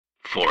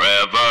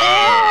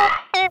Forever.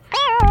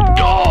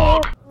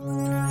 Dog.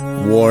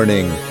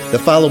 Warning, the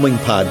following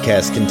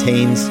podcast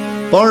contains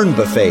barn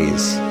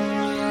buffets,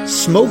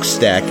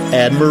 smokestack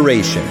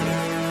admiration,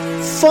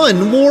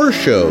 fun war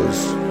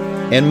shows,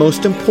 and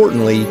most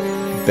importantly,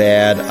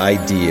 bad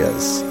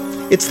ideas.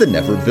 It's the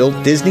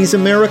never-built Disney's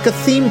America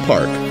theme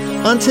park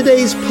on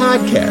today's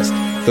podcast,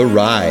 The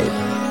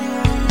Ride.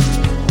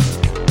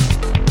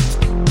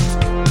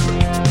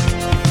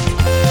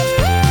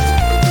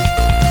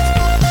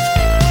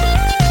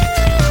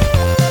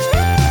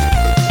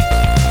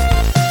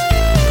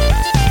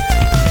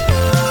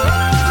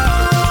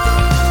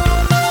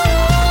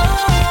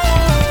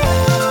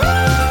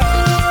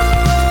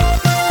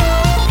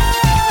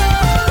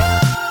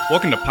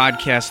 Welcome to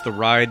Podcast The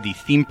Ride, the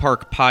theme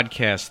park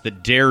podcast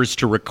that dares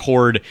to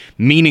record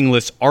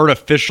meaningless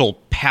artificial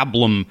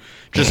pablum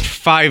just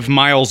 5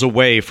 miles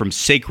away from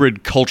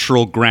sacred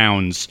cultural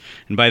grounds.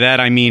 And by that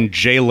I mean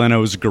Jay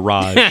Leno's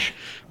garage.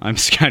 I'm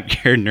Scott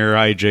Gardner.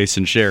 Hi,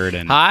 Jason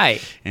Sheridan. Hi.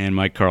 And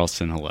Mike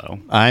Carlson. Hello.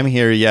 I'm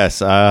here, yes.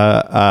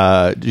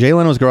 Jay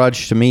Leno's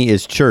garage to me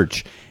is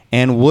church.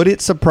 And would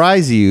it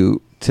surprise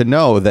you to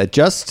know that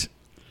just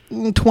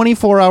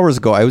 24 hours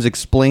ago, I was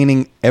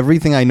explaining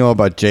everything I know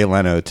about Jay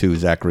Leno to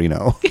Zach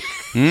Reno.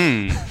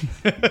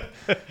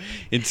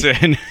 It's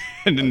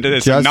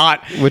Just,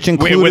 not which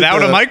included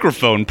without a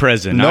microphone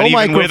present. No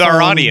not even with our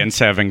microphone, audience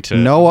having to.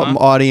 No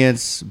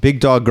audience. Big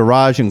Dog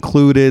Garage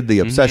included. The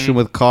obsession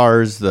with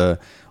cars.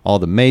 All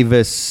the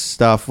Mavis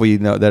stuff. We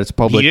know that it's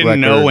public. He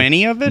didn't record. know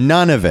any of it.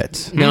 None of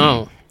it.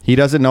 No. He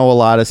doesn't know a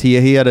lot.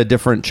 He had a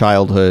different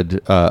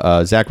childhood.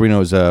 Zach Reno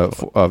is a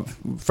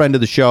friend of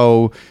the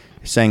show.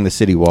 Sang the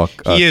City Walk.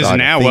 He is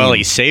now. theme. Well,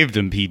 he saved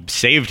him. He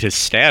saved his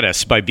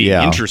status by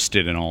being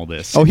interested in all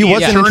this. Oh, he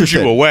wasn't turned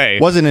interested. you away.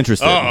 Wasn't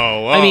interested.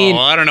 I mean,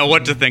 I don't know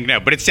what to think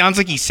now. But it sounds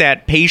like he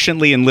sat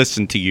patiently and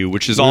listened to you,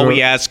 which is all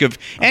we ask of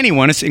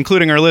anyone,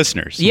 including our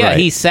listeners. Yeah, Right.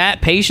 he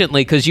sat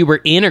patiently because you were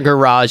in a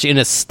garage in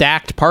a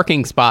stacked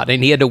parking spot,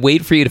 and he had to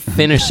wait for you to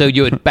finish so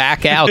you would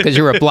back out because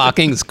you were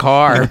blocking his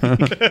car.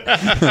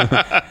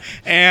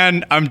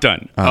 And I'm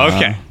done.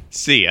 Okay.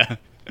 See ya.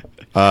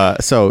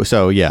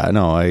 So yeah,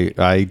 no,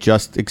 I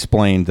just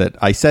explained that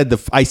I said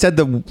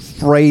the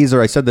phrase,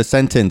 or I said the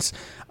sentence,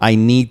 I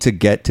need to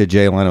get to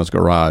Jay Leno's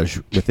garage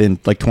within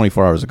like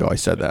 24 hours ago. I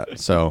said that.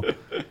 So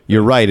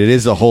you're right. It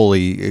is a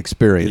holy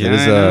experience. Yeah, it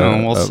is I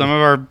know. Well, some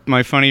of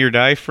my Funny or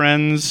Die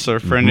friends, our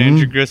friend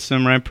Andrew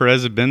Grissom, Ryan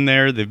Perez have been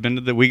there. They've been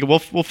to the week. We'll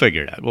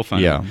figure it out. We'll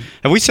find out.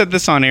 Have we said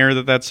this on air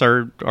that's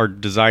our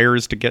desire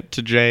is to get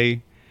to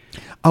Jay?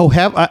 Oh,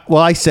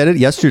 I said it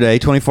yesterday,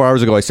 24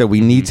 hours ago. I said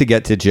we need to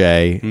get to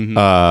Jay, and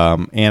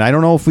I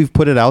don't know if we've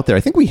put it out there.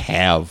 I think we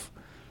have.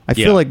 I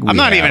feel like I'm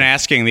not even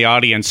asking the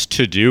audience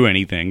to do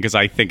anything because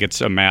I think it's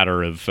a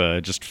matter of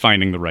just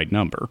finding the right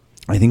number.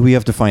 I think we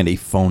have to find a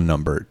phone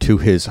number to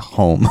his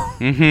home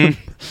and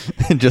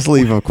just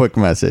leave a quick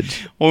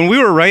message. Well, when we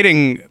were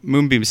writing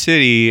Moonbeam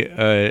City,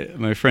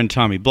 my friend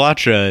Tommy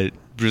Blacha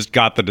just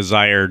got the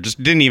desire,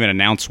 just didn't even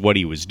announce what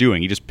he was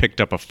doing. He just picked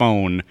up a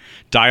phone,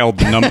 dialed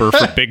the number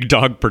for Big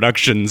Dog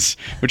Productions,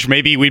 which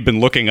maybe we'd been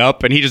looking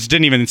up, and he just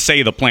didn't even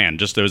say the plan.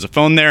 Just there was a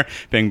phone there,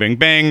 bang, bang,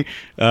 bang.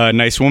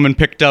 Nice woman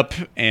picked up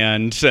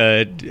and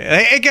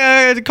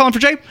hey, calling for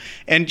Jay.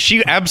 And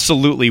she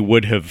absolutely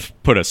would have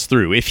put us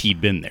through if he'd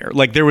been there.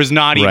 Like there was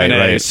not even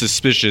a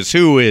suspicious,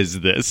 who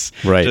is this?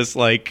 Right. Just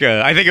like,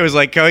 I think it was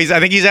like, I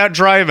think he's out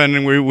driving,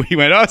 and we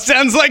went, oh,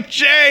 sounds like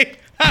Jay.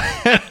 All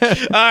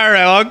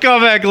right, I'll come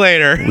back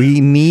later.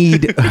 We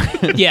need...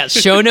 Yeah,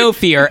 show no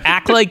fear.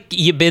 Act like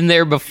you've been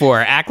there before.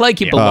 Act like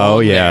you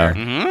belong there.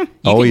 You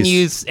Always. can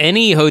use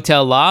any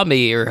hotel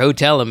lobby or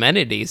hotel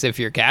amenities if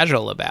you're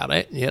casual about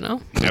it, you know?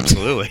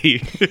 Absolutely.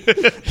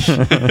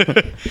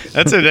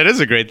 That is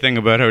a great thing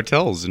about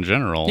hotels in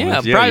general.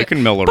 Yeah, you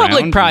can mill around.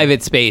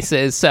 Public-private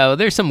spaces, so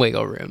there's some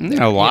wiggle room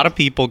there. A lot of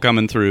people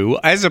coming through,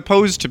 as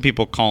opposed to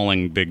people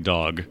calling Big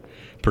Dog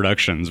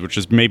Productions, which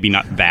is maybe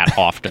not that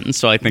often.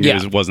 So I think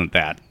it wasn't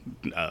that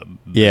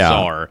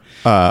bizarre.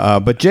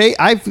 But Jay,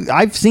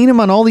 I've seen him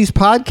on all these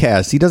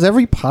podcasts. He does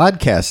every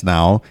podcast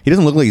now. He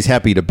doesn't look like he's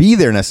happy to be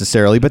there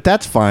necessarily, but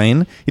that's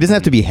fine. He doesn't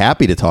have to be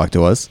happy to talk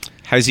to us.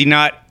 Has he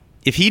not?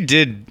 If he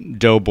did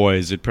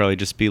Doughboys, it'd probably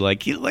just be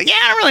like, I don't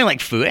really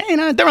like food.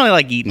 I don't really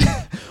like eating.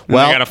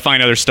 Well, I got to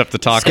find other stuff to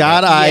talk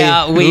Scott,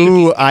 about.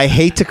 I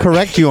hate to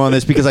correct you on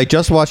this because I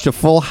just watched a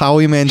full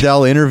Howie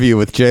Mandel interview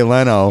with Jay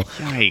Leno.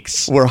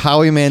 Yikes. Where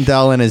Howie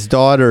Mandel and his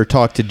daughter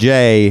talk to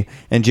Jay,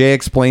 and Jay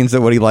explains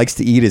that what he likes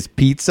to eat is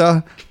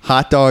pizza,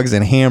 hot dogs,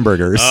 and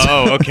hamburgers.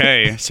 Oh,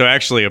 okay. So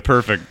actually a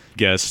perfect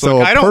guess. So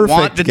Look, I don't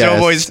want perfect the guess.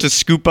 Doughboys to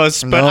scoop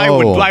us, but No.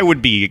 I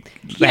would be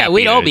happy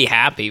we'd all to- be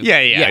happy.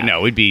 Yeah,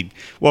 no, we'd be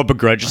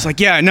begrudged. It's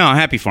like, I'm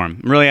happy for him.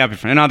 I'm really happy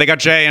for him. No, they got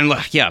Jay, and look,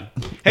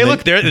 hey,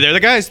 look, they're the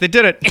guys. They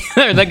did it.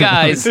 They're the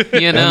guys,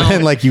 you know? And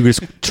then, like, you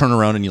just turn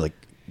around and you, like,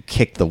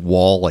 kick the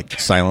wall, like,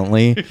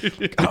 silently.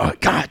 Oh,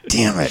 God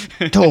damn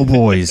it.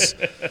 Doughboys.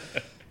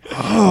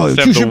 Oh, Just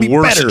you have should the be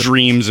worst better.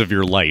 dreams of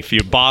your life.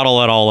 You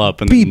bottle it all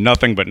up and Be- then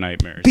nothing but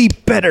nightmares. Be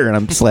better. And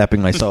I'm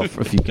slapping myself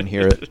if you can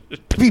hear it.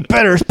 Be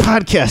better as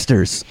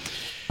podcasters.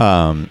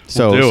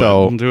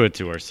 We'll do it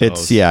to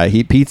ourselves.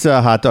 He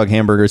pizza, hot dog,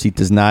 hamburgers. He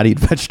does not eat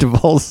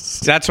vegetables.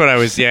 That's what I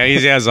was. Yeah,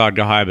 he has odd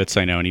habits,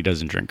 I know, and he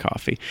doesn't drink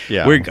coffee.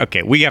 Yeah.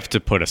 We have to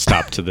put a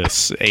stop to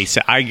this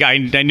ASAP.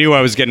 I knew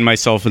I was getting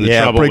myself into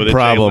trouble big with a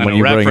problem Jay when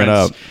Leno you bring it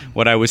reference. up.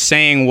 What I was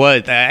saying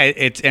was,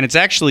 it's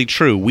actually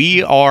true.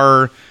 We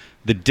are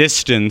the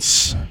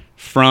distance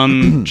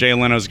from Jay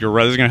Leno's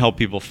garage. This is going to help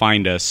people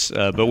find us,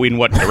 but in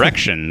what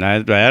direction?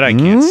 that I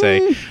can't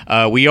say.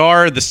 We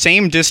are the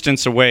same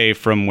distance away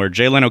from where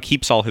Jay Leno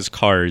keeps all his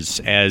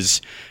cars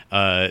as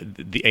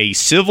a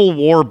Civil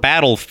War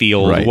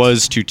battlefield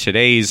was to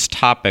today's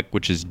topic,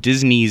 which is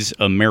Disney's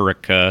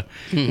America.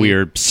 We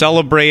are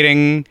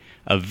celebrating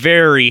a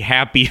very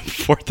happy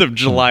 4th of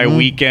July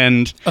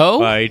weekend.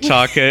 Oh? By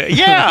talking.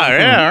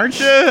 Yeah, aren't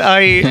you?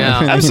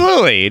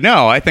 Absolutely.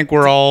 No, I think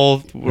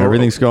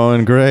Everything's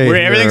going great.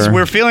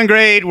 We're feeling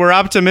great. We're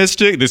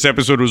optimistic. This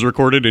episode was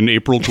recorded in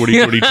April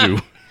 2022.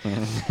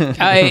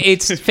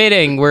 It's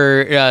fitting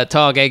we're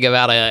talking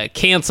about a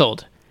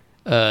canceled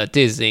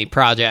Disney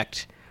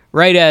project.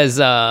 Right as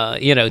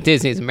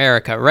Disney's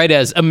America, right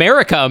as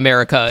America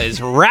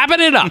is wrapping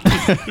it up,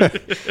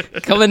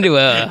 coming to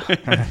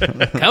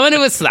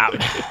a stop.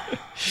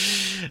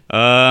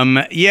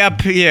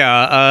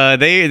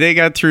 They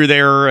got through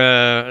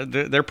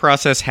their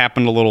process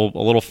happened a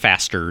little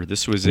faster.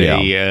 This was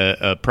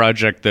a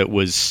project that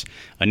was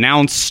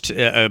announced,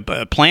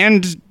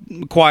 planned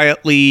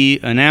quietly,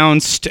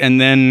 announced,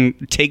 and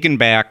then taken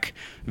back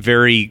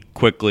very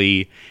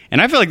quickly. And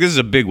I feel like this is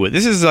a big one.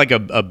 This is like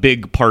a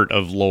big part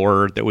of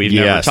lore that we've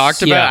never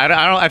talked about.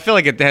 Yeah. I feel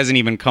like it hasn't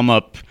even come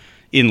up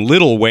in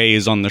little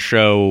ways on the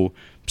show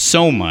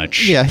so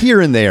much. Yeah, here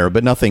and there,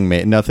 but nothing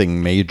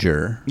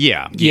major.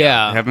 Yeah.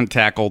 Haven't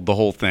tackled the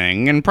whole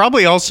thing. And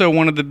probably also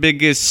one of the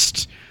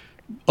biggest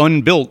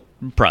unbuilt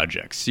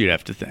projects, you'd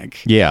have to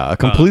think. Yeah, a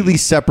completely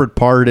separate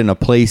part in a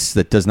place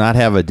that does not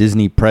have a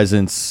Disney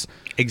presence.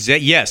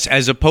 Yes,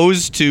 as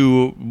opposed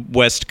to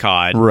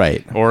Westcott,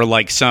 right? Or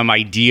like some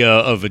idea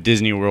of a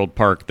Disney World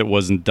park that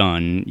wasn't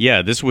done.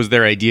 Yeah, this was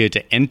their idea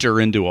to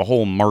enter into a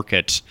whole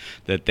market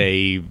that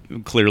they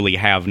clearly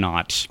have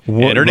not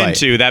entered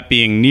into. That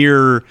being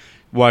near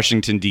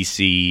Washington,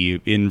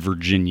 D.C., in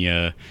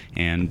Virginia.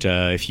 And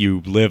if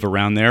you live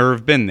around there or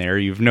have been there,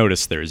 you've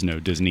noticed there's no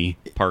Disney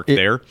park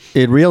there.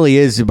 It really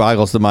is. It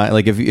boggles the mind.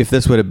 Like, if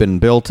this would have been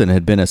built and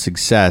had been a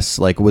success,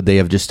 like, would they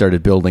have just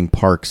started building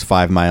parks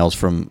 5 miles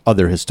from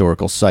other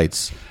historical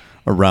sites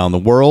around the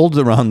world,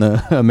 around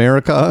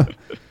America?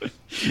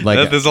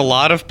 Like, there's a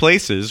lot of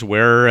places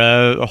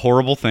where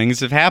horrible things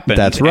have happened.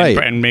 That's right.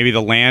 And maybe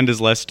the land is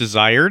less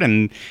desired,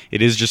 and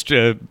it is just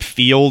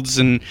fields.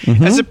 And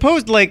as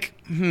opposed, like,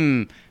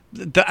 I'm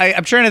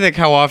trying to think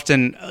how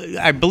often.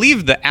 I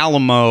believe the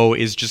Alamo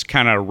is just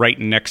kind of right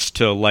next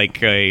to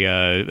like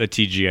a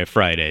TGI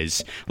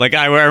Fridays. Like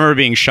I remember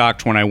being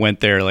shocked when I went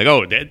there. Like,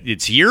 oh,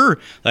 it's here.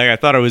 Like I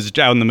thought it was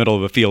out in the middle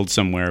of a field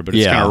somewhere, but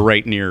it's kind of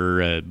right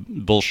near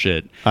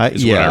bullshit.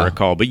 Is what I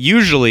recall. But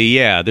usually,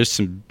 there's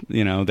some.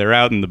 They're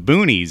out in the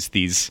boonies.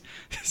 These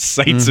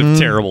sites of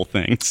terrible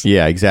things.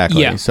 Yeah,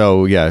 exactly. Yeah.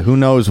 So who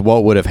knows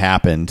what would have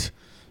happened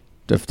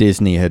if this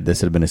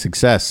had been a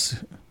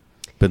success.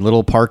 Been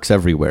little parks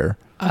everywhere.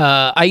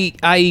 My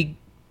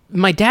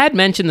dad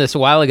mentioned this a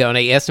while ago, and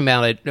I asked him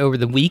about it over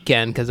the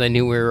weekend because I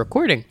knew we were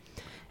recording.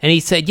 And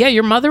he said, yeah,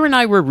 your mother and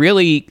I were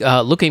really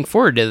looking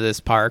forward to this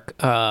park.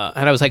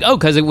 And I was like, oh,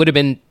 because it would have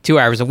been 2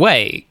 hours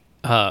away,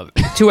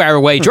 2 hour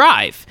away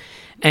drive.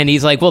 And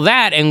he's like, well,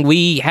 and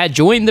we had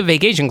joined the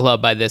vacation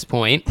club by this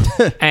point.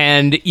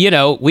 And,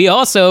 we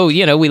also,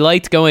 we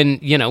liked going,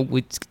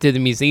 to the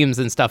museums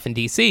and stuff in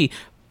D.C.,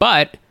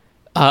 but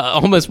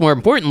almost more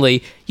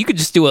importantly, you could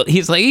just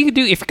if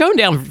you're going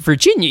down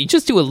Virginia, you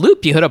just do a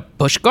loop. You hit a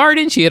Busch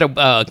Gardens, you hit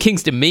a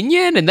King's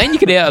Dominion, and then you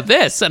could hit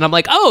this. And I'm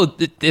like, oh,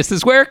 this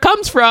is where it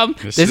comes from.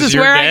 This is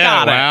where I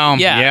got it. Wow.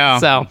 Yeah.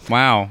 So,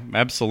 wow.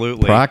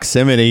 Absolutely.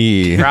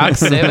 Proximity.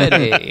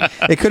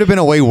 It could have been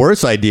a way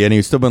worse idea, and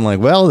he's still been like,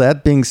 well,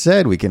 that being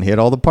said, we can hit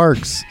all the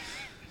parks.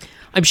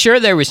 I'm sure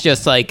there was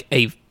just like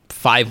a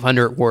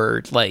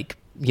 500-word,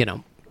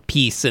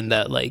 piece in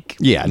the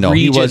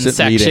region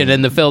section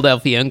in the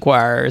Philadelphia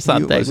Inquirer or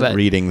something. He wasn't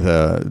reading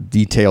the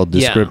detailed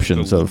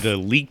descriptions of the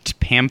leaked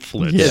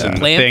pamphlets and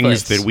pamphlets,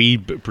 things that we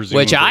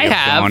presumably which I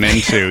have gone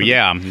into.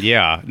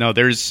 Yeah. No,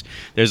 there's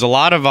a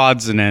lot of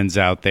odds and ends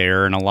out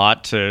there and a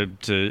lot to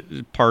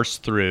parse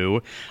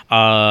through,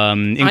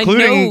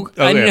 including.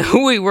 I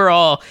know we were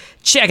all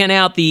checking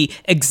out the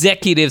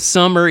executive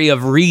summary of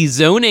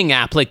rezoning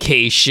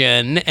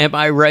application. Am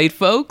I right,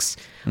 folks?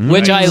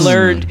 Which I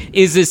learned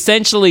is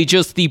essentially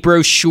just the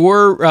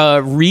brochure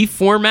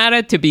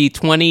reformatted to be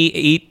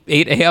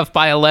 8.5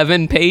 by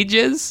 11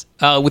 pages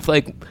with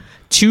like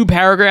 2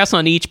 paragraphs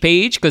on each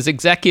page because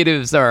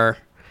executives are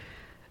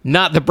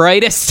not the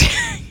brightest.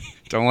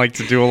 Don't like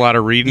to do a lot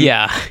of reading.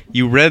 Yeah.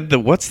 You read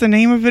what's the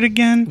name of it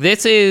again?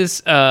 This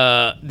is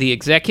the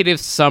executive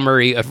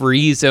summary of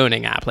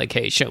rezoning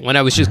application. When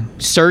I was just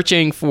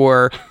searching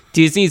for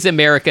Disney's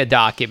America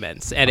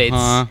documents, and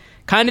it's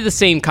kind of the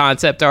same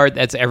concept art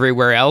that's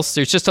everywhere else.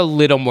 There's just a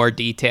little more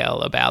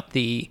detail about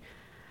the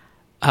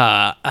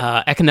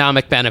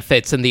economic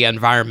benefits and the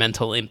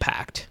environmental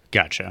impact.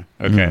 Gotcha.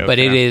 Okay. But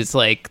it is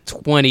like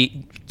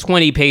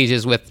 20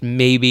 pages with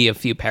maybe a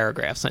few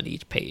paragraphs on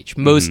each page.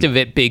 Most of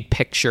it big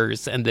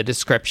pictures and the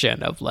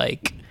description of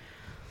like,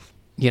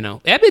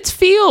 Ebbets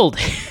Field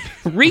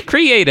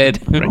recreated.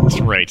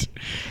 Right.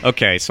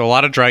 Okay, so a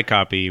lot of dry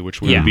copy,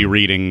 which we will be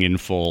reading in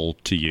full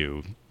to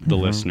you, the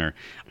listener.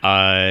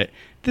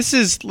 This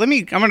is.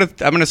 I'm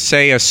gonna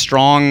say a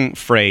strong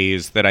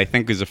phrase that I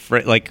think is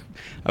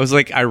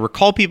I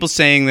recall people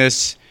saying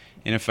this,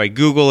 and if I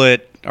Google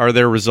it, are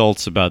there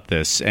results about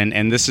this?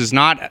 And this is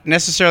not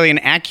necessarily an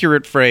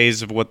accurate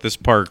phrase of what this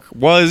park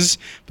was,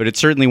 but it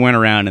certainly went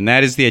around, and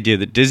that is the idea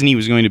that Disney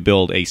was going to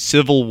build a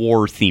Civil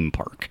War theme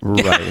park.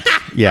 Right.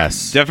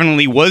 Yes.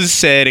 Definitely was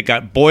said. It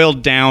got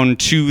boiled down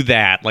to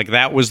that. Like,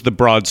 that was the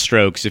broad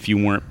strokes if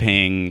you weren't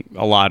paying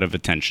a lot of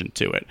attention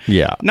to it.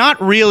 Yeah. Not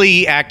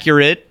really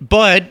accurate,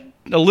 but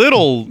a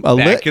little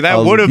accurate.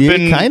 That would have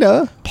been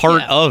kinda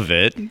part of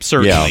it,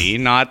 certainly.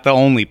 Not the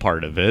only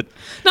part of it.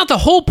 Not the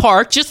whole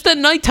park, just the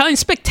nighttime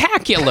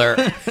spectacular.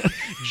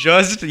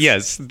 Just,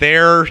 yes,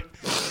 their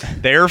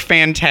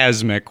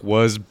Phantasmic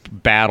was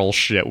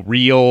battleship,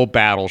 real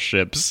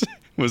battleships.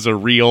 Was a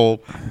real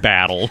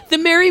battle. The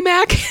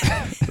Merrimack,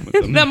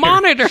 the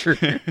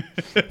Monitor.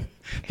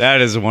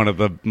 That is one of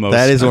the most.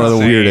 That is one of the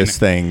insane. weirdest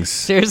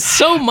things. There's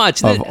so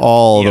much Of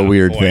all the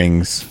weird boy.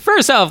 things.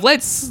 First off,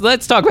 let's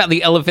talk about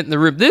the elephant in the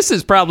room. This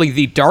is probably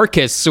the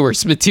darkest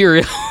source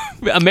material.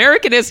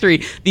 American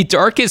history, the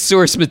darkest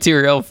source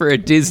material for a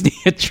Disney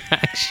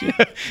attraction.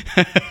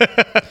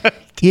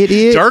 It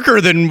is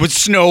Darker than with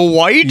Snow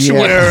White, Yeah.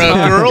 where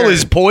a girl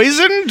is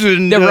poisoned.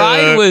 And, The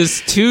ride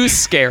was too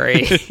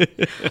scary.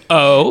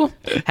 Oh,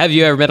 have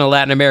you ever been in a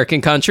Latin American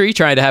country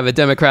trying to have a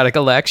democratic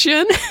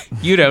election?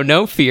 You don't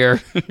know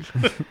fear.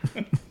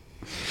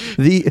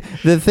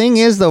 The thing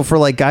is, though, for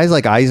like guys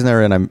like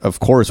Eisner and of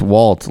course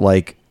Walt,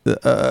 like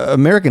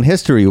American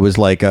history was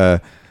like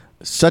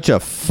such a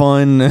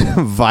fun,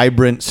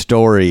 vibrant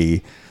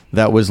story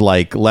that was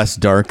like less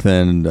dark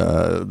than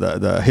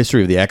the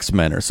history of the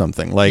X-Men or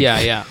something. Like,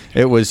 Yeah.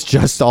 It was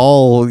just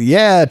all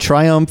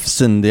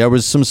triumphs, and there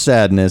was some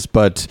sadness,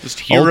 but just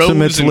heroes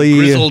ultimately, and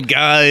grizzled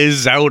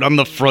guys out on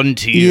the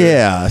frontier.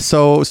 yeah.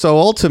 So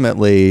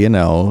ultimately,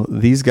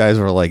 these guys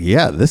were like,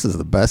 yeah, this is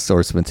the best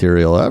source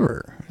material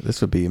ever. This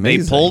would be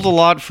amazing. They pulled a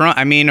lot from.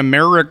 I mean,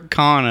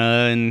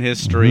 Americana in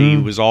history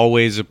was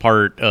always a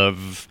part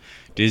of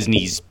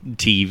Disney's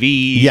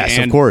TV, Yes,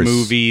 of and course.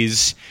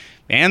 movies.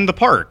 And the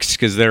parks,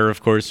 because there,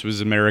 of course,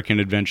 was American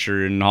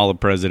Adventure and Hall of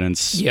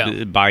Presidents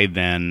by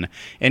then.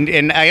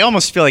 And I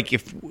almost feel like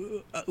if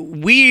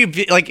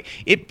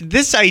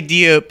this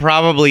idea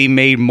probably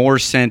made more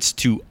sense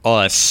to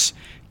us,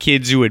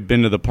 kids who had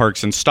been to the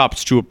parks and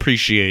stopped to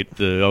appreciate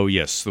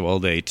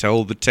they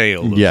tell the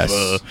tale Yes.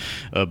 of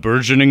a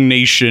burgeoning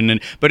nation.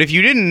 But if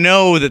you didn't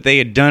know that they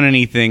had done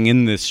anything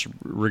in this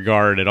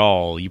regard at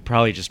all, you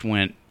probably just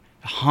went,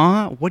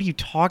 huh? What are you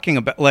talking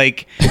about?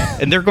 Like,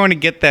 and they're going to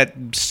get that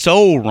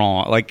so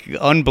wrong, like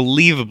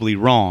unbelievably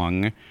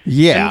wrong.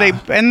 Yeah.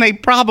 And they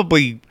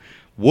probably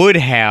would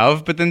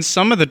have, but then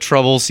some of the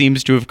trouble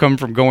seems to have come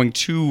from going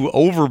too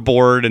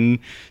overboard and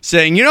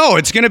saying,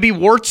 it's going to be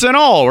warts and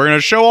all. We're going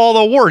to show all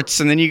the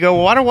warts. And then you go,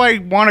 why do I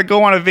want to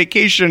go on a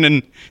vacation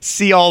and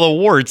see all the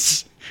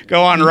warts?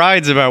 Go on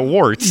rides about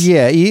warts.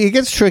 Yeah, it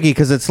gets tricky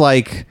because it's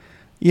like,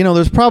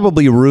 there's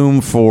probably room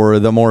for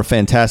the more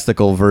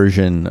fantastical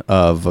version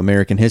of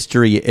American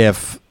history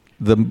if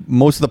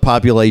most of the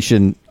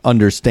population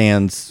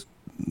understands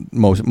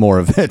more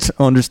of it,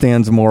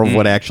 understands more of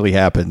what actually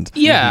happened.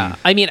 Yeah.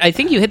 I mean, I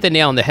think you hit the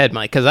nail on the head,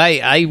 Mike, because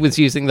I was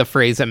using the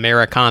phrase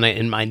Americana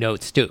in my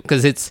notes, too,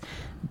 because it's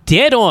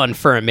dead on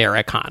for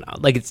Americana.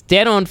 Like, it's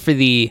dead on for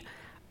the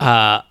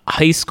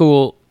high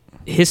school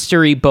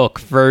history book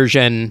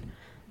version,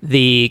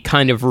 the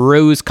kind of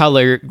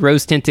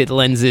rose-tinted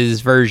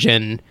lenses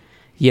version,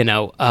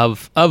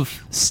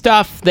 of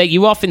stuff that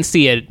you often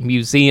see at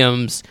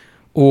museums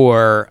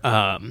or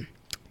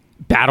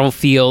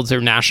battlefields or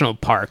national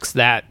parks,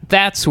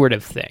 that sort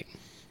of thing.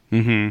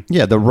 Mm-hmm.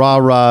 Yeah, the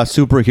rah-rah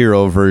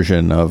superhero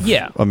version of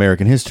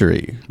American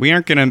history. We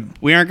aren't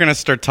gonna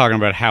start talking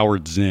about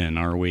Howard Zinn,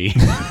 are we?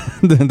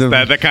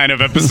 the kind of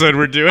episode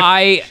we're doing.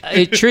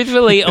 I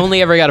truthfully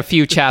only ever got a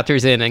few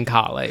chapters in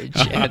college,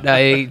 and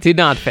I did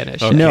not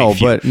finish.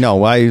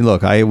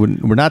 Okay.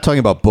 We're not talking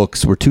about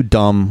books. We're too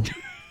dumb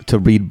to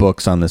read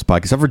books on this podcast,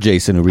 except for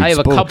Jason, who reads I have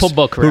a books, couple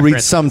book who reads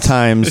references.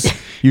 sometimes.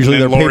 Usually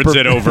And they're then lords paper,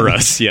 it over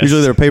us, yes.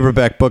 Usually they're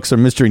paperback books or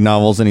mystery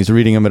novels, and he's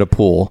reading them at a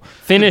pool.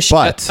 Finished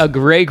But- a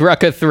Greg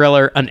Rucka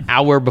thriller an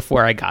hour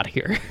before I got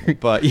here.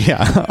 But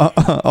yeah,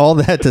 all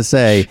that to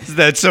say, Is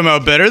that somehow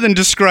better than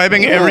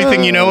describing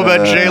everything you know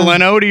about Jay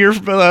Leno to your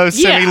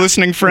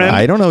semi-listening friend?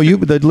 I don't know.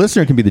 The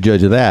listener can be the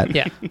judge of that.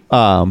 Yeah.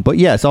 But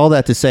yes, all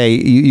that to say,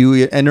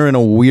 you enter in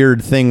a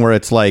weird thing where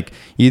it's like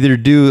you either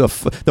do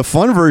the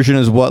fun version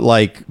is what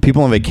like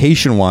people on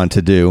vacation want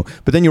to do,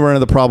 but then you run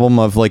into the problem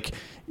of like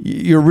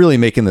you're really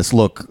making this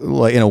look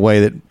like in a way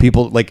that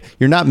people like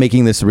you're not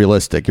making this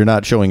realistic. You're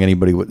not showing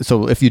anybody.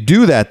 So if you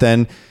do that,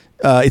 then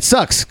it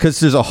sucks because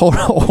there's a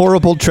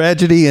horrible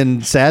tragedy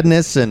and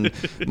sadness and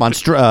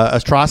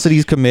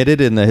atrocities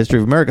committed in the history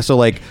of America. So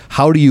like,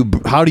 how do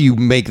you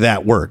make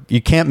that work?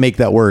 You can't make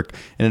that work,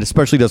 and it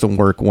especially doesn't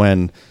work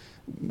when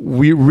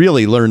we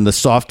really learn the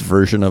soft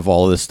version of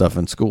all of this stuff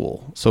in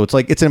school. So it's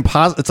like it's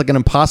like an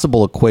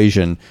impossible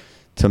equation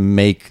to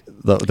make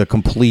the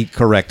complete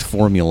correct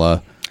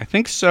formula. I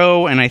think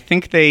so, and I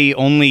think they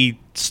only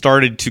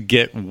started to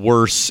get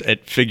worse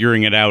at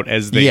figuring it out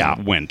as they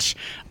went.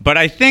 But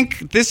I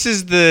think this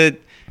is the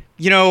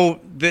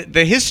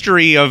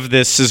history of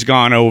this has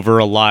gone over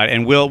a lot,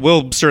 and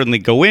we'll certainly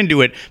go into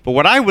it. But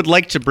what I would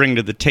like to bring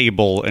to the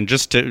table, and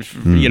just to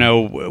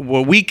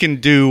what we can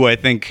do, I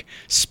think,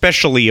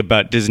 especially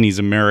about Disney's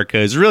America,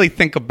 is really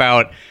think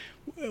about.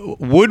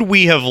 Would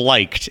we have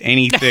liked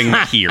anything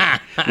here?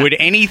 Would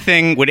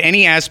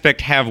any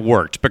aspect have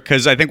worked?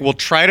 Because I think we'll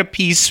try to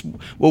piece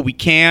what we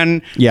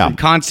can from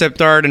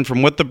concept art and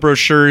from what the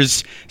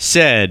brochures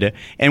said.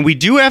 And we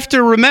do have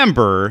to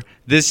remember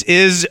this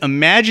is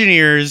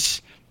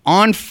Imagineers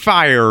on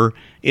fire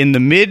in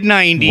the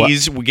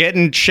mid-'90s. We're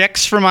getting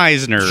checks from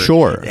Eisner.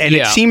 Sure. And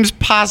it seems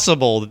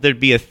possible that there'd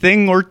be a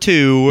thing or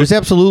two. There's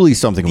absolutely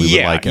something we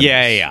would like in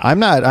this. Yeah. I'm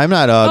not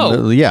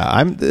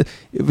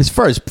as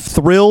far as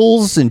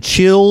thrills and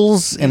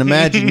chills and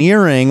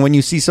Imagineering, when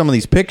you see some of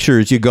these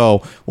pictures, you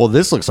go, well,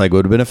 this looks like it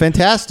would have been a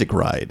fantastic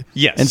ride.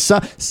 Yes. And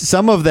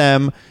some of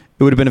them,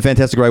 it would have been a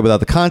fantastic ride without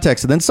the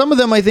context. And then some of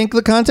them, I think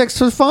the context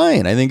was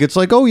fine. I think it's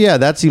like, oh, yeah,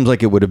 that seems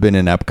like it would have been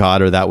in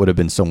Epcot or that would have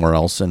been somewhere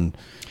else. And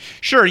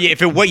sure, yeah.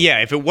 If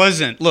it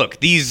wasn't,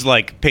 look, these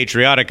like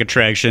patriotic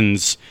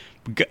attractions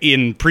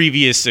in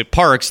previous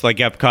parks like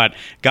Epcot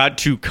got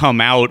to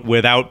come out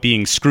without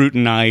being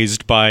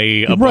scrutinized by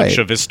a bunch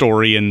of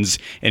historians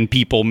and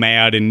people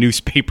mad in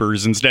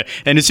newspapers and stuff.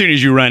 And as soon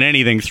as you run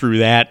anything through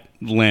that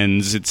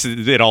lens,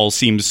 it all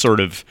seems sort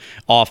of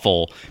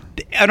awful.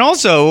 And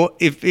also,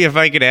 if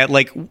I could add,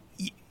 like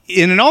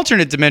in an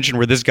alternate dimension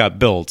where this got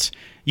built,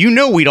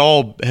 we'd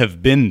all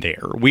have been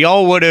there. We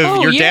all would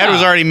have. Your dad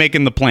was already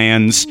making the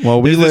plans.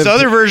 Well, there's this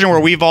other version where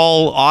we've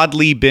all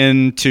oddly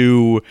been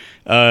to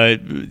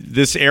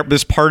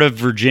this part of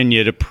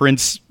Virginia, to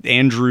Prince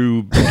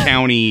Andrew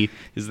County.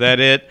 Is that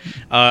it?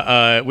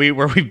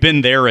 Where we've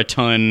been there a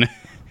ton.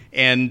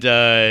 And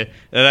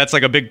that's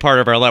like a big part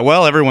of our life.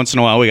 Well, every once in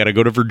a while, we got to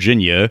go to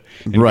Virginia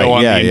and go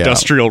on the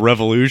Industrial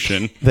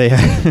Revolution.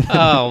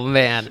 Oh,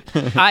 man.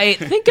 I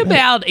think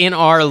about in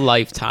our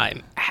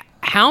lifetime,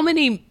 how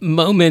many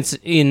moments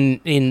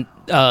in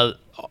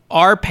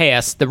our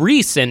past, the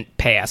recent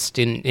past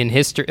in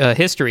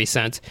history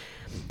sense,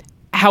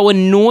 how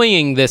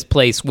annoying this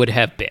place would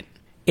have been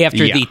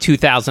after the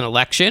 2000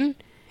 election,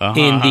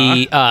 in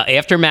the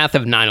aftermath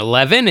of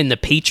 9/11, in the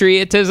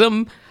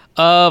patriotism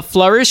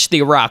flourish, the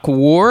Iraq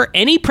War,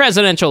 any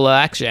presidential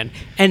election,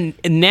 and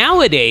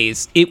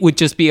nowadays it would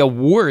just be a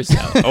war zone.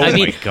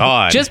 My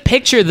God! Just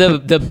picture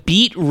the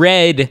beet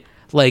red,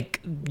 like,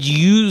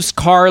 used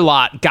car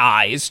lot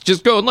guys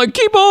just going like,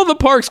 keep all the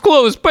parks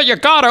closed, but you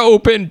gotta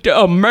open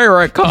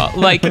America,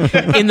 like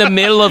in the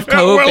middle of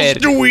COVID. What else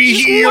do we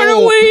heal? What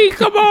do we?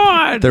 Come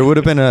on. There would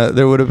have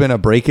been a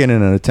break-in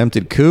and an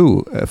attempted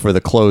coup for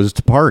the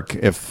closed park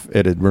if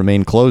it had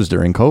remained closed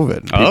during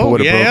COVID. People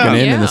would have broken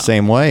in the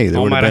same way. There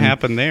would might have have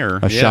happened there.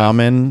 A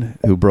shaman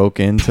who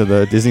broke into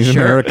the Disney's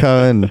America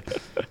and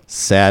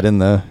sat in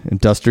the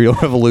Industrial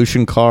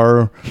Revolution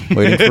car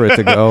waiting for it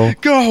to go.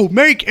 Go,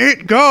 make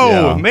it go.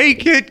 Yeah.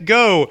 Make it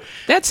go.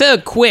 That's a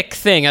quick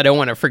thing I don't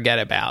want to forget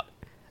about.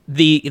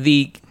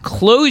 The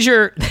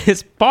closure,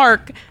 this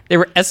park, they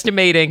were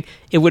estimating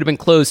it would have been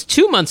closed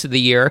 2 months of the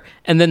year,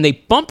 and then they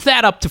bumped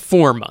that up to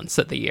 4 months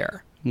of the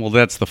year. Well,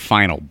 that's the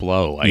final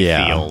blow, I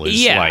feel.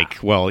 Is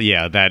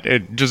that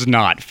it just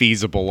not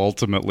feasible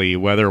ultimately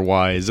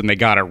weather-wise, and they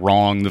got it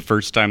wrong the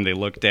first time they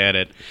looked at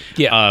it.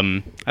 Yeah.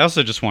 I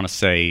also just want to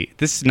say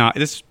this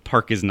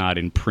park is not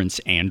in Prince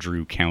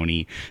Andrew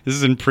County. This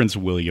is in Prince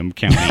William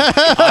County.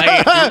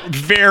 I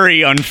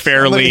very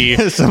unfairly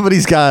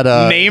somebody's got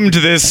named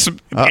this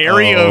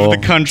area of the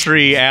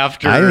country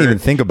after. I didn't even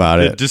think about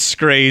the it.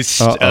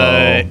 Disgraced.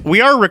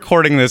 We are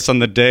recording this on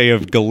the day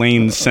of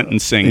Ghislaine's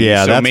sentencing.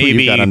 Yeah, so that's maybe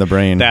what you've got on the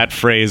brain. That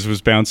phrase was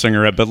bouncing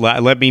her up. But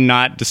let me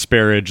not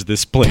disparage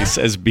this place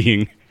as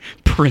being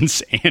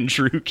Prince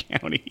Andrew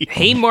County.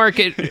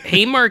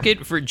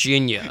 Haymarket,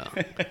 Virginia,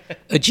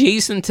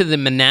 adjacent to the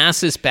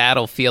Manassas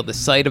battlefield, the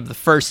site of the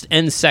first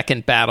and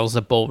second battles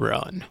of Bull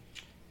Run.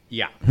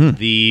 Yeah.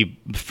 The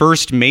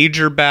first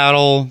major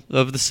battle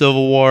of the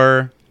Civil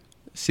War,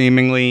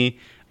 seemingly.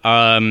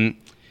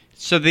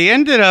 So they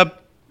ended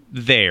up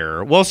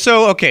there. Well,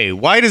 so, okay,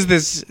 why does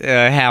this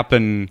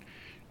happen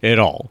at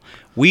all?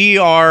 We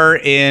are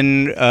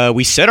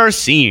we set our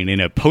scene in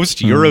a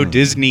post-Euro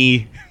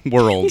Disney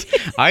world.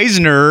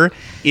 Eisner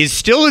is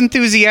still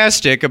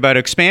enthusiastic about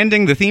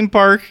expanding the theme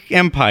park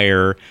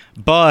empire,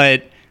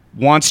 but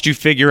wants to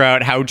figure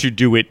out how to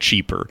do it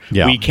cheaper.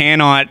 Yeah. We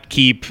cannot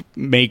keep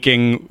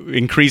making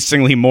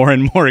increasingly more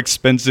and more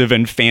expensive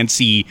and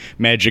fancy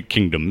Magic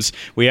Kingdoms.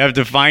 We have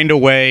to find a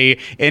way,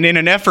 and in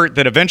an effort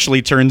that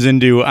eventually turns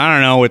into, I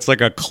don't know, it's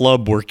like a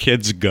club where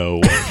kids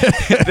go.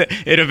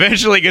 It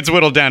eventually gets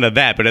whittled down to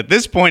that. But at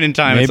this point in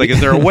time, It's like,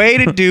 is there a way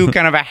to do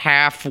kind of a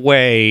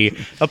halfway,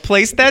 a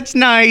place that's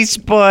nice,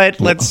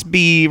 but let's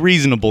be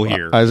reasonable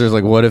here? Eisner's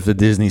like, what if the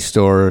Disney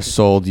store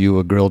sold you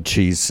a grilled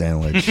cheese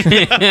sandwich?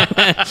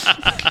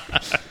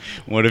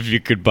 What if you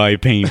could buy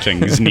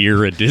paintings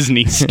near a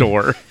Disney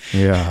store?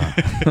 Yeah.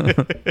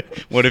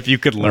 What if you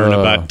could learn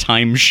about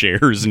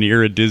timeshares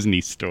near a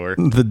Disney store?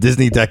 The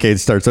Disney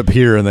decade starts up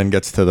here and then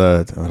gets to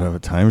the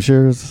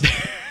timeshares.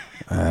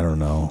 I don't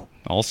know.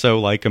 Also,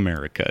 like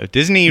America,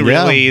 Disney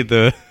really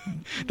the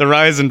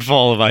rise and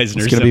fall of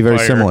Eisner's It's going to be very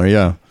similar,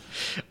 yeah.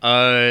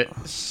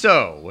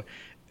 So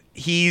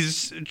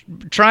he's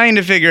trying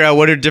to figure out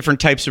what are different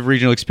types of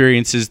regional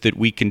experiences that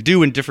we can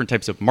do and different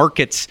types of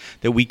markets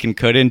that we can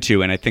cut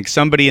into. And I think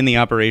somebody in the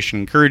operation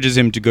encourages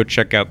him to go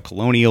check out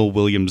Colonial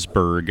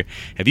Williamsburg.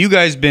 Have you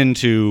guys been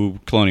to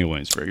Colonial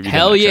Williamsburg? Have you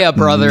Hell done that, yeah, Chuck?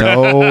 brother.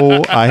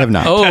 No, I have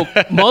not. Oh,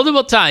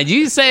 multiple times.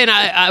 You saying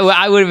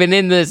I would have been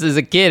in this as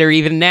a kid or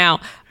even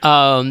now.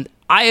 I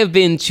have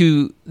been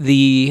to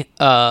the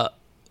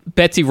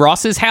Betsy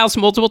Ross's house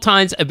multiple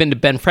times. I've been to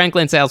Ben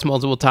Franklin's house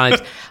multiple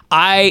times.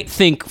 I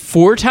think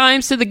 4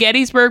 times to the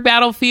Gettysburg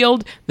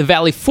battlefield, the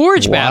Valley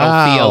Forge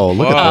battlefield,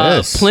 Look at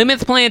this.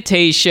 Plymouth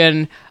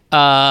Plantation.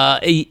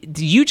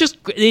 It's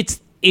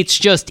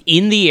just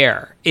in the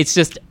air. It's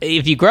just,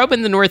 if you grow up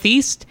in the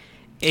Northeast,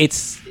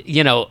 it's,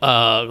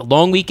 a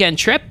long weekend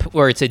trip,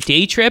 or it's a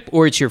day trip,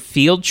 or it's your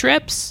field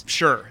trips.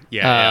 Sure.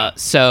 Yeah.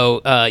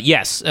 So,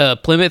 yes,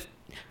 Plymouth,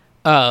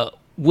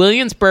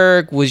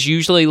 Williamsburg was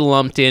usually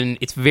lumped in.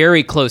 It's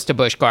very close to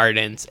Busch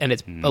Gardens, and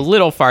it's a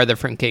little farther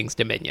from King's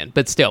Dominion,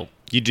 but still.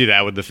 You do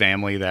that with the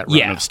family, that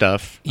run of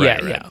stuff?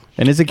 Right. Yeah.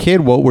 And as a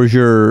kid, were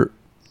you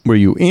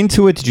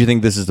into it? Did you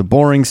think this is the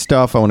boring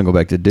stuff? I want to go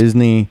back to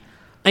Disney.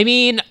 I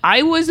mean,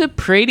 I was a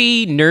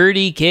pretty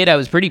nerdy kid. I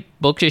was a pretty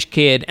bookish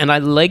kid, and I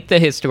liked the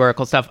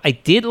historical stuff. I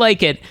did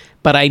like it,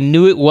 but I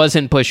knew it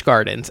wasn't Busch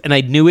Gardens, and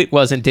I knew it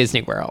wasn't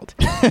Disney World.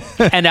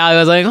 And I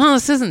was like,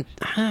 this isn't...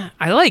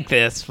 I like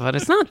this, but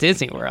it's not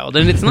Disney World.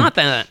 And it's not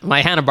that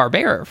my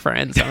Hanna-Barbera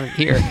friends aren't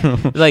here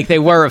like they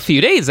were a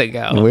few days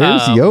ago.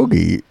 Where's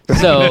Yogi?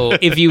 So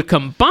if you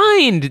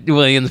combined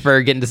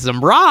Williamsburg into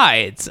some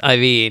rides, I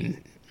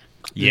mean...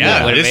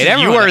 Yeah, would've made you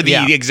everyone- are the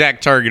yeah.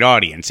 exact target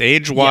audience.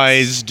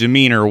 Age-wise, Yes.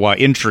 demeanor-wise,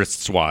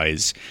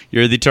 interests-wise,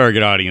 you're the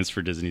target audience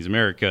for Disney's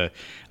America.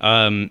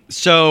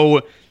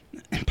 So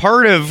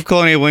part of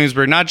Colonial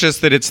Williamsburg, not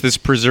just that it's this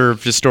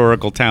preserved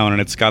historical town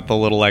and it's got the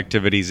little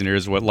activities and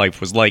here's what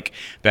life was like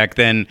back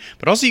then,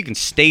 but also you can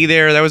stay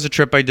there. That was a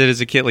trip I did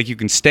as a kid. Like, you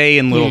can stay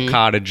in little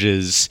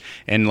cottages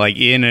and like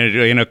in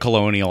a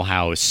colonial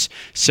house.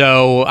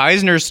 So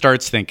Eisner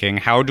starts thinking,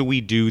 how do we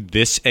do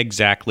this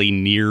exactly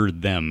near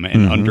them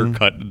and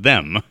undercut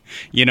them?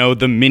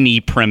 The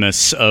mini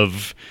premise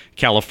of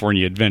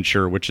California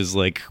Adventure, which is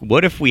like,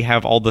 what if we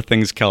have all the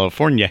things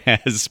California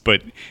has,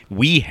 but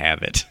we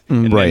have it?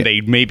 And Right.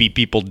 then maybe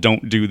people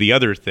don't do the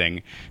other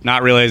thing,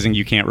 not realizing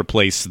you can't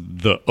replace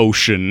the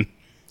ocean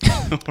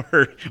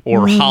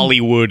or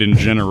Hollywood in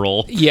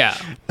general. Yeah.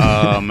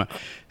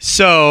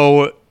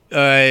 So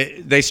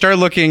they start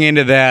looking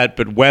into that,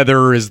 but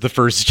weather is the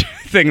first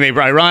thing.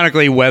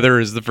 Weather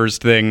is the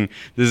first thing.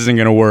 This isn't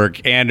going to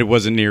work, and it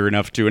wasn't near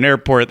enough to an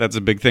airport. That's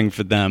a big thing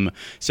for them.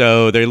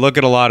 So they look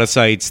at a lot of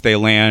sites. They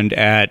land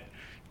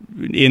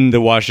in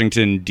the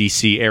Washington,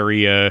 D.C.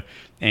 area,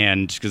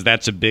 and because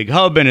that's a big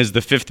hub and is the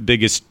 5th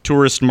biggest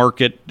tourist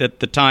market at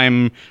the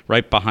time,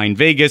 right behind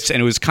Vegas,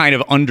 and it was kind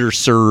of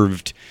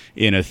underserved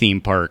in a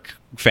theme park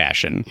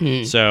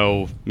fashion.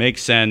 So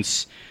makes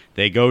sense.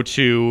 They go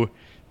to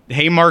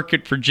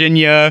Haymarket,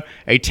 Virginia,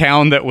 a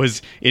town that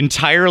was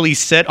entirely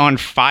set on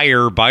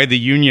fire by the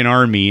Union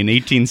Army in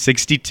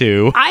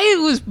 1862.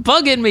 It was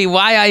bugging me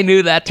why I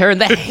knew that term.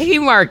 The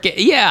Haymarket.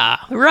 Yeah,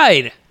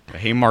 right. The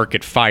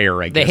Haymarket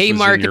Fire, I The guess. was in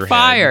Haymarket your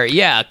Fire. head.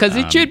 Yeah, because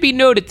it should be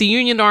noted the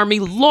Union Army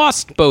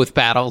lost both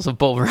battles of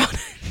Bull Run.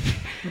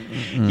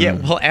 Yeah,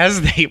 well,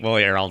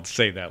 here, I'll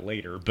say that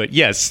later. But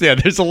yes,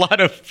 there's a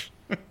lot of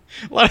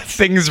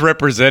things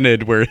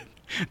represented where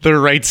the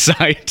right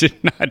side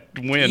did not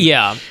win.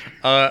 Yeah.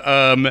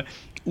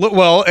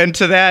 Well, and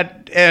to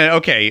that,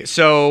 okay,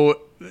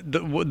 so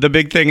the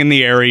big thing in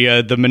the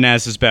area, the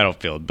Manassas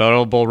battlefield.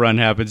 Bull Run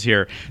happens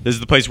here. This is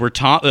the place where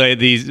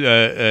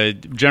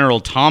General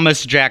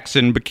Thomas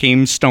Jackson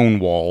became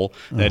Stonewall.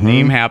 That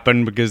name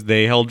happened because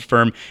they held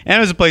firm. And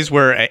it was a place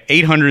where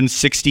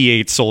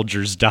 868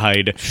 soldiers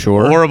died.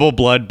 Sure. Horrible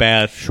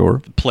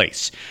bloodbath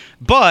place.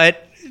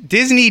 But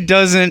Disney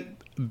doesn't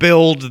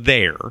build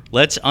there.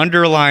 Let's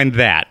underline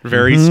that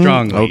very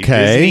strongly.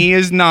 Okay. Disney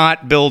is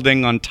not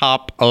building on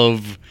top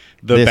of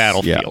the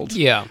battlefield.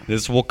 Yeah.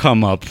 This will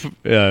come up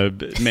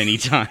many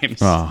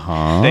times.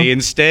 Uh-huh. They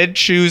instead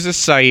choose a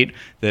site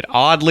that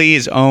oddly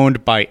is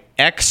owned by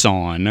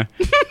Exxon.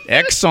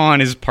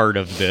 Exxon is part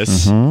of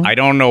this. I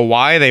don't know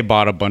why they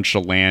bought a bunch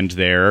of land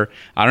there.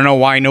 I don't know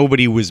why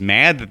nobody was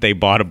mad that they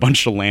bought a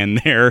bunch of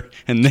land there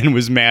and then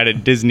was mad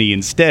at Disney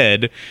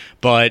instead.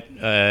 But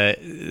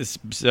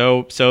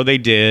so they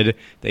did.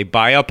 They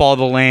buy up all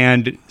the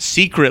land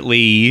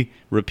secretly,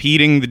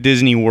 repeating the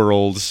Disney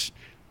World's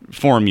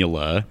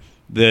formula.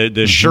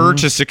 The sure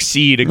to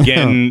succeed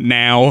again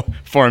now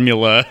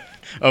formula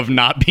of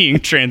not being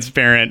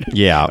transparent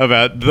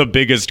about the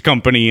biggest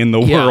company in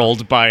the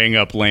world buying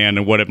up land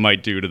and what it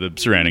might do to the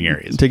surrounding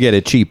areas. To get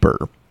it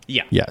cheaper.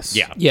 Yeah. Yes.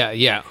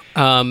 Yeah.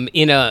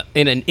 In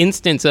an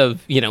instance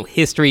of,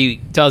 history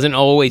doesn't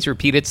always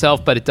repeat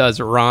itself, but it does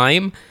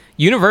rhyme.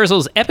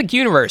 Universal's Epic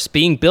Universe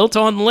being built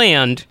on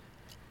land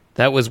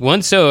that was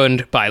once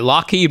owned by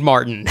Lockheed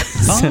Martin.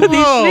 So these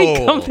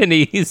big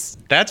companies.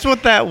 That's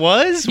what that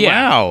was?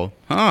 Yeah. Wow.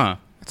 Huh.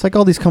 It's like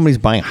all these companies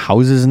buying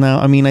houses now.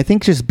 I mean, I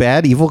think just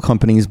bad, evil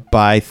companies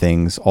buy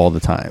things all the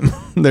time.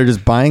 They're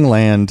just buying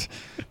land.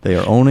 They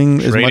are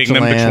owning as much Trading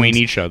them land. between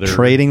each other.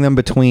 Trading them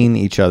between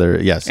each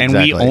other. Yes, and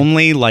exactly. we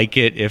only like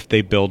it if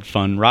they build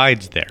fun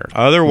rides there.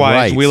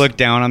 Otherwise, we look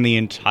down on the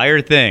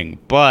entire thing.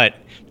 But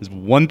there's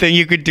one thing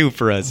you could do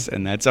for us,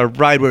 and that's a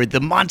ride where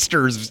the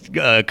monsters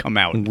come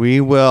out.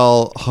 We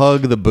will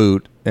hug the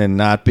boot and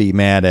not be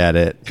mad at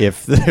it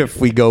if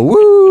we go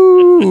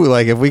woo,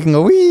 like if we can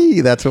go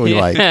wee, that's what we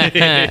like.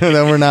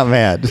 Then we're not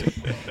mad.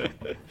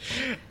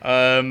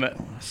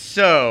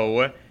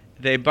 So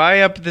they buy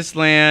up this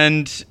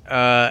land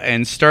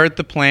and start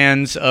the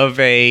plans of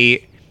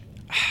a.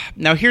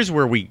 Now here's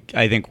where we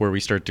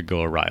start to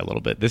go awry a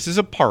little bit. This is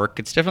a park.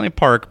 It's definitely a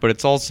park, but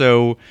it's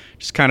also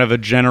just kind of a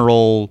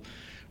general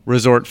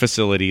resort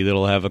facility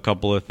that'll have a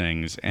couple of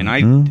things.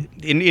 And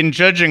in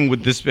judging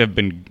would this have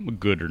been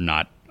good or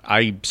not,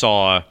 I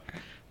saw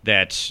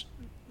that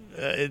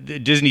the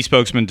Disney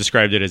spokesman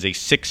described it as a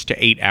 6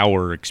 to 8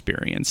 hour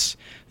experience.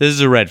 This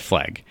is a red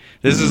flag.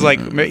 This is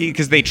like,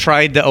 because they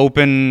tried to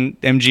open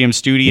MGM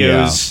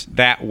Studios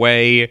that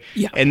way,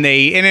 and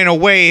in a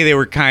way they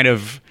were kind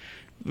of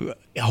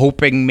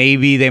hoping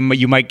maybe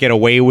you might get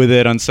away with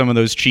it on some of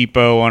those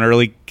cheapo on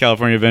Early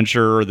California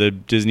Adventure or the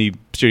Disney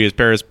Studios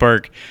Paris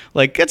Park.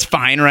 Like, that's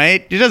fine,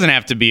 right? It doesn't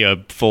have to be a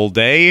full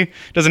day.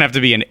 It doesn't have to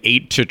be an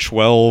 8 to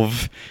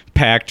 12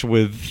 packed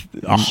with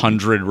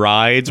 100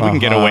 rides. We can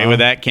get away with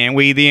that, can't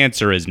we? The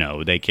answer is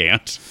no, they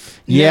can't.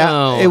 Yeah,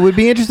 No. it would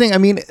be interesting. I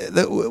mean,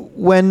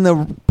 when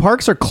the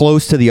parks are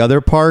close to the other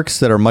parks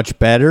that are much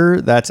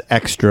better, that's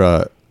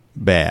extra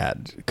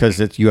bad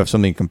because you have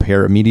something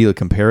to immediately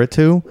compare it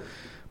to.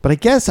 But I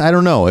guess I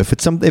don't know if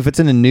it's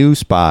in a new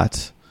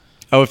spot.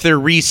 Oh, if they're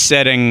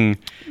resetting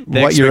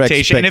the What your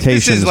expectation, and if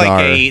this is expectations like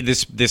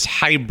are. this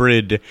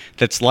hybrid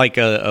that's like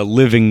a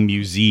living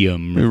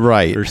museum,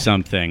 Right. or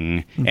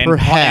something,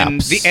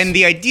 Perhaps. and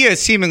the idea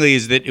seemingly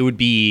is that it would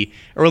be,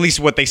 or at least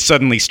what they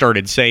suddenly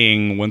started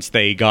saying once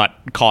they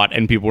got caught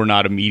and people were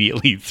not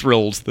immediately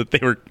thrilled that they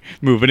were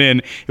moving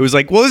in. It was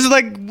like, well, this is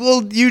like,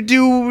 well, you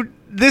do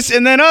this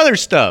and then other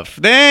stuff.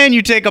 Then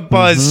you take a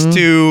bus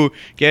to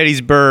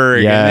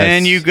Gettysburg, Yes. and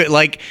then you go,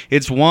 like,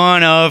 it's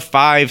one of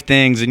 5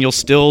 things, and you'll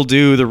still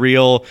do the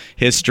real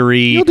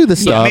history. You'll do the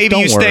stuff, Maybe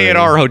don't you stay worry. at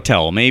our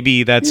hotel.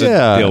 Maybe that's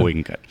a deal we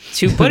can cut.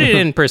 To put it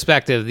in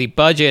perspective, the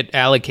budget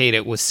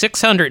allocated was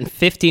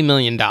 $650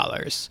 million,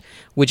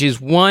 which is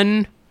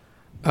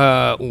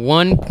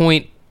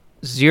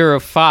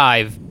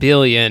 1.05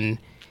 billion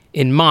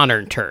in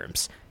modern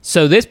terms.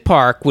 So this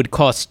park would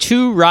cost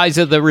 2 Rise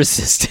of the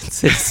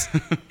Resistances.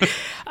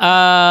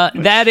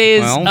 That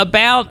is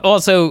about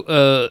also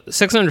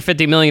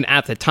 $650 million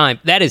at the time.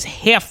 That is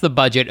half the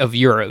budget of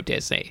Euro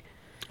Disney.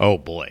 Oh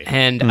boy.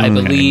 And I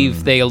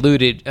believe they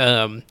alluded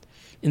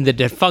in the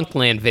Defunct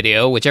Land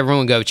video, which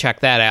everyone go check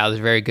that out.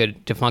 There's a very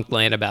good Defunct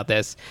Land about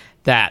this,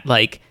 that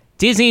like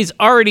Disney's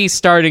already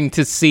starting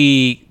to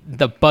see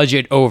the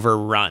budget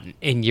overrun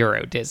in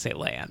Euro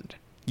Disneyland.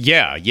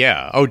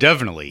 Yeah. Oh,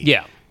 definitely.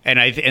 Yeah. And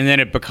and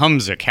then it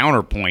becomes a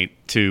counterpoint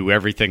to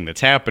everything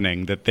that's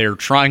happening that they're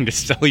trying to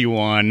sell you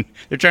on.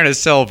 They're trying to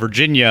sell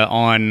Virginia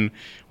on,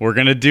 we're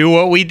going to do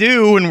what we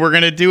do and we're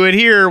going to do it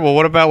here. Well,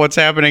 what about what's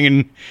happening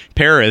in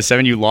Paris?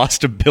 Haven't you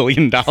lost $1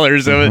 billion of it?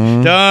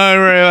 Don't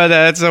worry about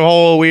that. That's a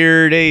whole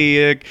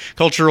weird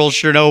cultural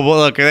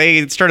Chernobyl. Look,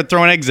 they started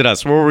throwing eggs at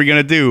us. What were we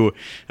going to do?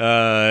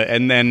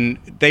 And then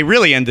they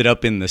really ended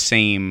up in the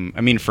same.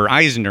 I mean, for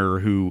Eisner,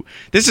 who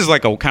this is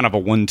like a kind of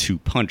a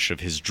 1-2 punch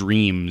of his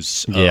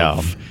dreams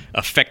of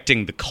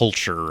affecting the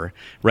culture,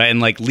 right? And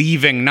like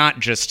leaving not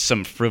just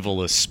some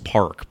frivolous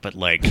park, but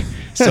like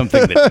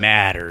something that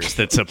matters,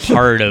 that's a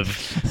part of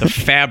the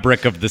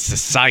fabric of the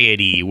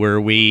society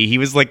where he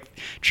was like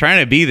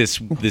trying to be this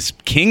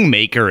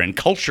kingmaker and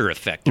culture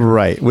effector.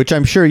 Right, which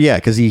I'm sure, yeah,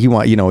 because he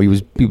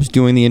was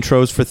doing the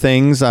intros for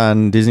things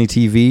on Disney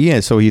TV,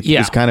 and so he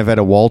was kind of at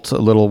a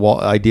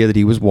little idea that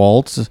he was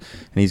Walt, and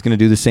he's going to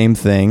do the same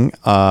thing.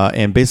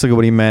 And basically,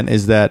 what he meant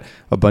is that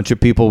a bunch of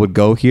people would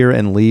go here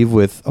and leave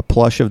with a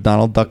plush of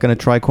Donald Duck and a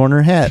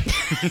tricorner hat.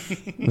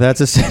 That's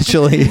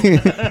essentially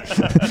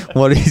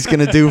what he's going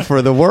to do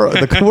for the world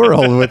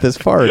with this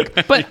park.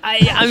 But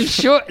I'm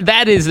sure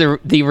that is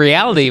the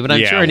reality. But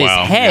I'm sure in his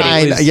head,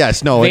 it was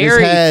in his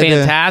head,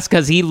 fantastic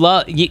because he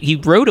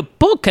wrote a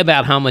book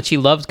about how much he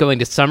loves going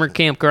to summer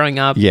camp growing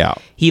up. Yeah,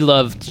 he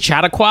loved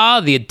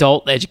Chautauqua, the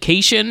adult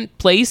education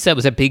place that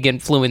was a big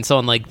influence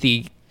on like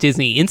the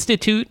Disney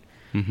Institute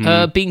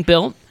being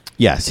built.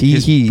 Yes,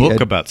 his book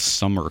about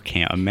summer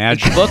camp.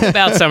 Imagine book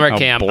about summer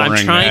camp. I'm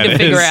trying to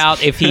figure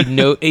out if he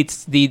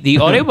it's the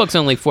audiobook's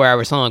only 4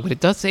 hours long, but it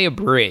does say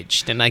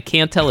abridged, and I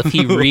can't tell if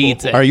he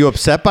reads it. Are you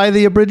upset by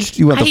the abridged?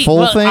 You want the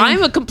full thing?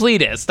 I'm a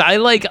completist. I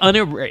like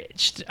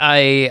unabridged.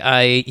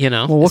 I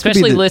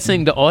especially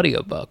listening to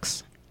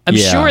audiobooks. I'm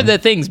sure the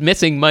things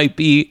missing might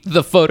be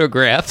the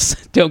photographs.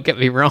 Don't get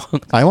me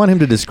wrong. I want him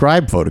to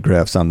describe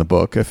photographs on the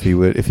book if he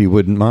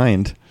wouldn't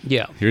mind.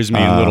 Yeah. Here's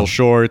me in little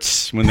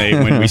shorts. When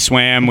we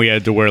swam, we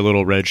had to wear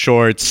little red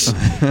shorts.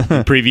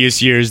 In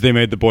previous years, they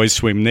made the boys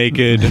swim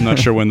naked. I'm not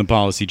sure when the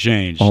policy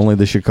changed. Only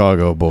the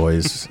Chicago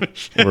boys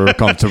were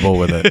comfortable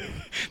with it.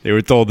 They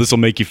were told this will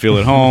make you feel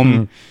at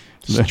home.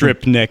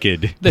 Strip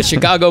naked. The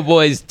Chicago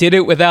boys did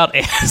it without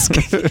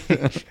asking,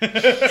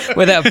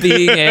 without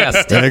being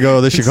asked. There you go,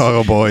 the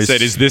Chicago boys.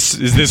 Said, "Is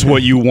this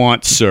what you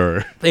want,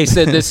 sir?" They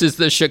said, "This is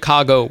the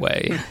Chicago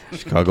way."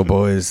 Chicago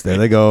boys, there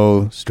they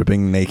go,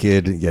 stripping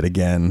naked yet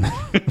again.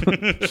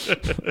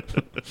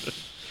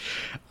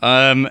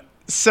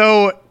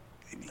 So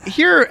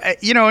here,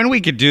 and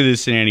we could do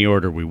this in any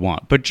order we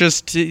want, but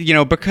just,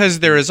 because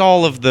there is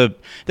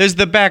there's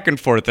the back and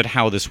forth at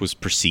how this was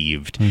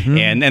perceived,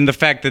 and the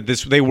fact that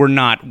they were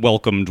not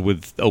welcomed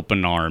with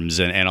open arms,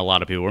 and a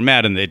lot of people were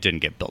mad and it didn't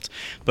get built.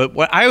 But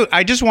what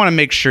I just want to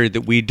make sure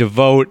that we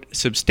devote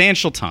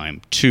substantial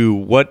time to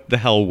what the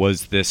hell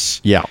was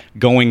this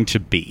going to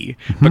be,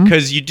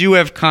 because you do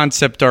have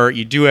concept art,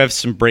 you do have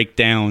some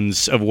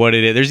breakdowns of what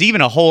it is. There's even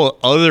a whole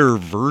other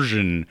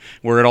version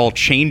where it all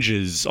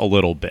changes a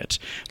little bit.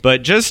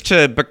 But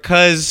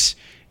because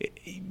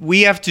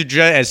we have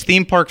to, as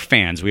theme park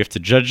fans, we have to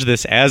judge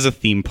this as a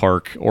theme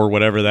park or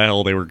whatever the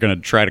hell they were going to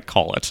try to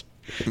call it.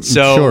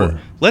 So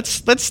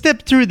let's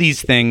step through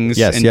these things.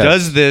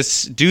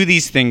 Do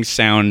these things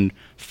sound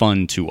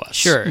fun to us?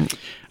 Sure.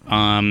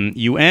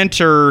 You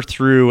enter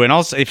through, and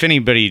also if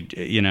anybody,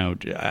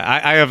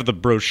 I have the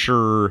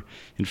brochure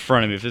in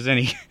front of me. If there's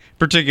any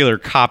particular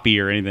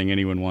copy or anything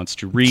anyone wants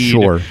to read,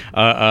 sure.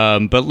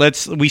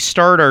 But we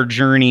start our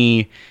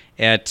journey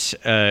at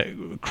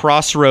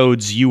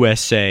Crossroads,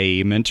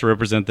 USA, meant to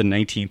represent the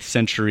 19th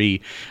century.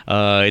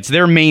 It's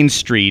their main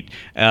street.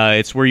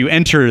 It's where you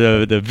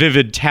enter the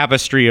vivid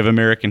tapestry of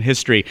American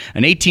history.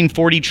 An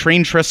 1840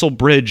 train trestle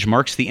bridge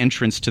marks the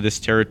entrance to this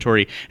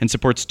territory and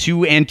supports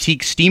 2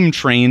 antique steam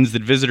trains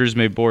that visitors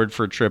may board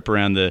for a trip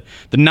around the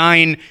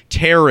 9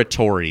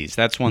 territories.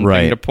 That's one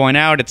thing to point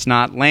out. It's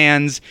not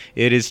lands,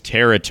 it is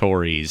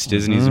territories.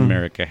 Disney's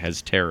America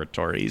has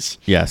territories.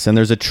 Yes, and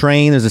there's a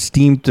train, there's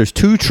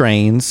 2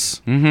 trains.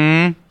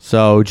 Mm-hmm.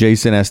 So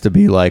Jason has to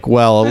be like,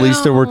 well, at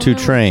least there were 2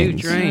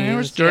 trains.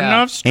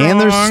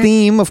 And there's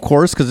steam, of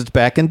course, because it's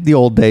back in the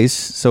old days.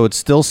 So it's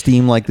still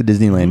steam like the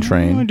Disneyland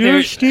train.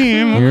 There's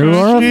steam. You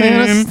are a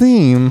fan of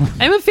steam.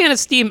 I'm a fan of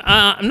steam.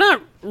 I'm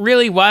not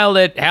really wild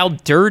at how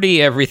dirty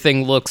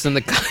everything looks in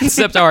the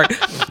concept art,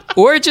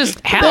 or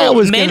just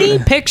how many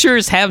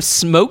pictures have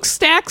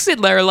smokestacks in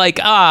there. Like,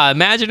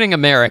 imagining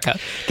America.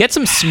 Get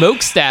some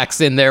smokestacks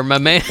in there, my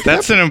man.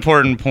 That's an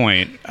important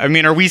point. I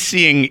mean, are we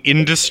seeing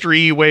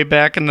industry way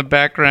back in the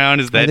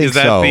background? Is that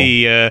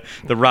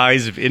the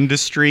rise of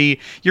industry?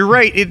 You're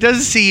right. It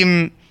does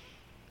seem.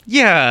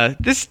 Yeah,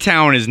 this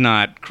town is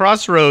not.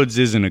 Crossroads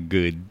isn't a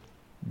good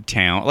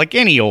town. Like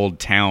any old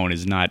town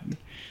is not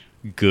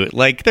good.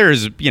 Like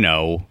there's,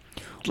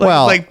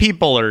 like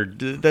people are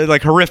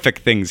like horrific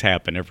things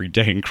happen every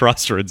day in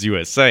Crossroads,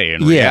 USA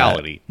in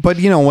reality. But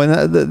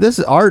when this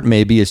art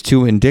maybe is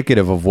too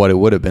indicative of what it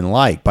would have been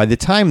like. By the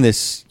time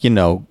this,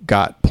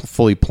 got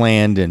fully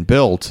planned and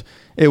built,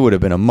 it would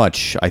have been a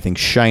much, I think,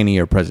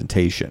 shinier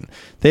presentation.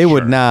 They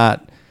would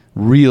not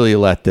really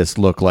let this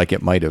look like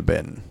it might have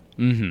been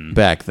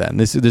back then.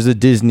 There's a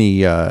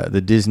Disney,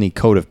 the Disney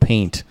coat of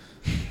paint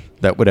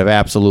that would have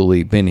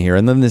absolutely been here,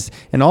 and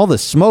then all the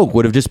smoke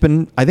would have just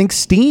been, I think,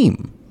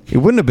 steam. It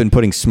wouldn't have been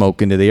putting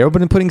smoke into the air. It would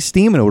have been putting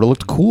steam, and it would have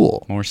looked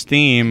cool. More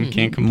steam.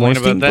 Can't More complain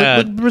steam. about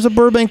that. But there's a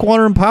Burbank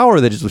Water and Power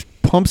that just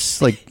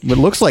pumps like what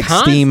looks like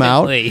steam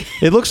out. Constantly.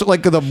 It looks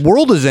like the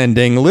world is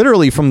ending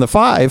literally from the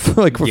 5.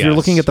 Like if you're Yes.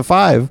 looking at the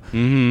 5,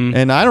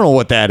 and I don't know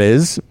what that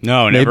is.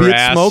 No, maybe never it's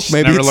asked, smoke,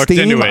 maybe never it's looked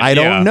steam. into it, I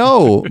don't yeah.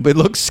 know. It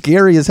looks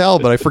scary as hell,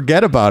 but I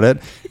forget about it.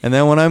 And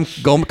then when I'm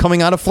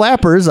coming out of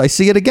Flappers, I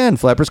see it again.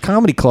 Flappers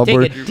Comedy Club, Take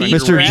where a deep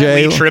Mr. breath.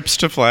 J. Weekly trips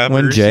to Flappers.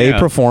 When Jay yeah.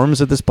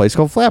 performs at this place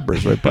called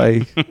Flappers, right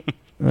by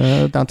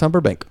downtown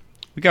Burbank.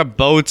 We got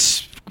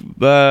boats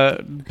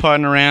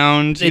putting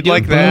around. They You'd do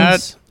like that?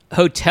 boats.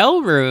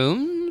 Hotel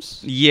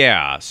rooms.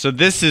 Yeah. So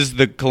this is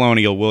the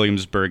Colonial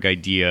Williamsburg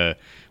idea,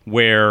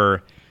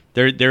 where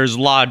there's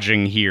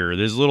lodging here.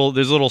 There's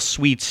little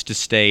suites to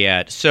stay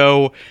at.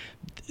 So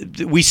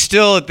we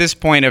still at this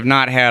point have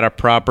not had a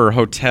proper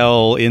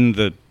hotel in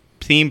the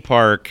theme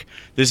park.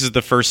 This is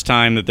the first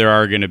time that there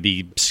are going to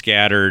be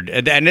scattered,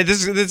 and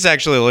this is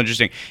actually a little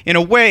interesting. In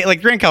a way,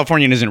 like Grand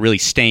Californian isn't really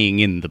staying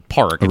in the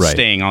park; it's Right.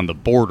 staying on the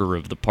border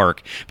of the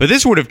park. But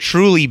this would have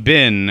truly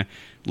been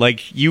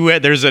like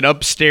there's an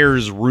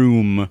upstairs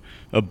room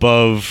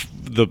above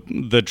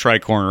the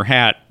Tri-Corner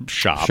Hat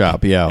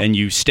shop, yeah. and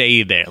you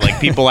stay there. Like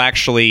people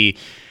actually,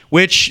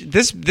 which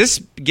this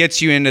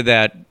gets you into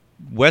that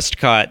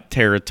Westcott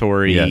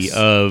territory Yes.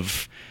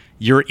 of.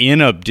 You're in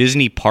a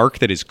Disney park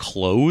that is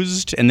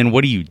closed, and then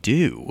what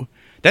do?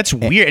 That's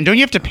weird. And don't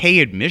you have to pay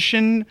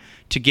admission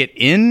to get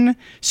in?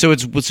 So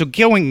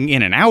going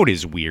in and out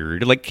is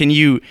weird. Like,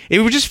 it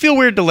would just feel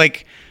weird to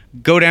like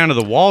go down to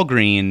the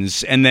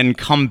Walgreens and then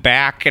come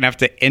back and have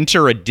to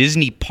enter a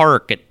Disney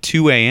park at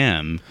 2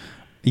 a.m.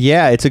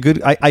 Yeah, it's a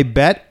good. I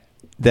bet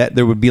that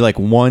there would be like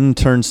one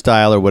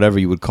turnstile or whatever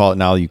you would call it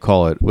now. You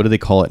call it. What do they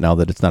call it now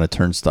that it's not a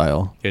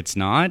turnstile? It's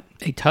not?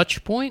 A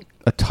touch point.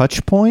 A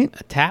touch point?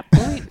 A tap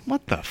point.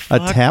 What the A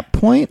fuck? tap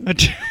point?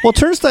 Well,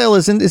 turnstile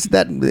is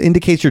that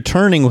indicates you're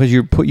turning because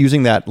you're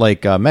using that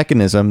like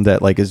mechanism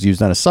that like is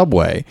used on a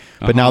subway.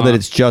 But now that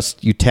it's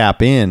just you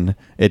tap in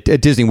at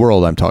Disney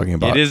World, I'm talking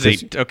about. It is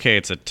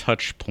it's a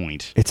touch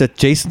point. It's a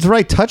Jason's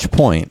right touch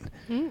point.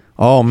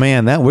 Oh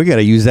man, that we got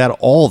to use that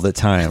all the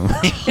time.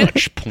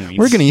 Touch points.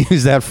 We're going to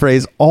use that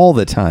phrase all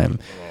the time.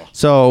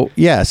 So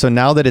yeah, so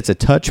now that it's a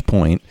touch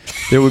point,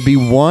 there would be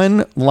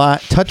one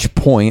touch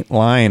point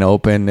line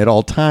open at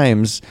all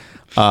times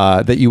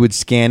that you would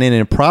scan in,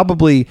 and it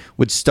probably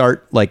would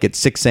start like at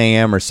 6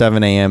 a.m. or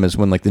 7 a.m. is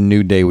when like the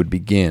new day would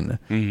begin.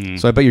 Mm-hmm.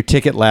 So I bet your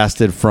ticket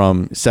lasted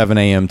from 7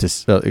 a.m. to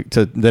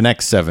the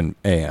next 7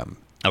 a.m.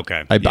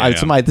 Okay.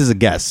 This is a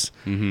guess.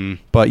 Mm-hmm.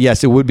 But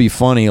yes, it would be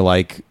funny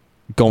like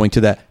going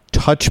to that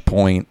touch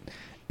point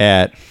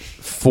at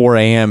 4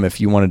 a.m.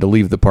 if you wanted to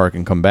leave the park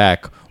and come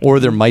back,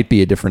 or there might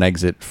be a different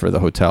exit for the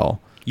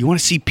hotel. You want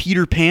to see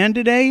Peter Pan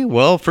today?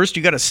 Well, first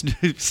you got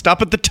to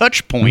stop at the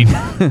touch point.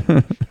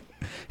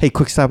 Hey,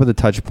 quick stop at the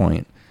touch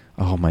point.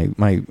 Oh, my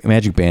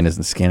Magic Band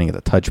isn't scanning at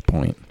the touch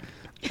point.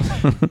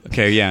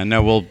 Okay, yeah,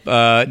 no,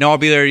 I'll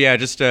be there. Yeah,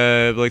 just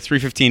like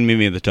 3:15. Meet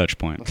me at the touch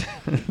point.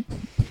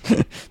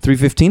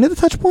 3:15 at the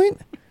touch point?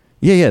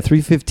 Yeah,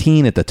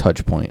 3:15 at the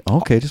touch point.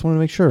 Okay, just want to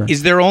make sure.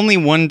 Is there only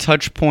one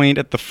touch point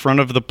at the front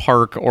of the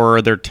park, or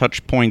are there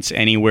touch points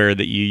anywhere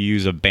that you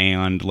use a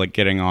band, like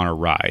getting on a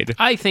ride?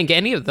 I think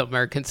any of them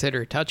are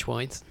considered touch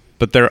points.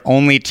 But they're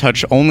only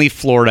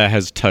Florida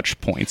has touch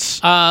points.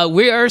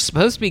 We are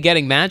supposed to be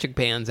getting magic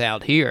bands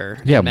out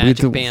here. Yeah,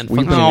 magic band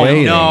we've been functionality.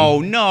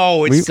 waiting.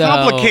 No, it's So-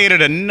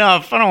 complicated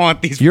enough. I don't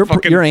want these You're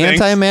fucking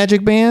things.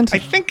 anti-Magic Band? I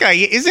think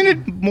isn't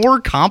it more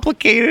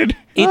complicated?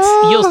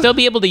 You'll still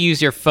be able to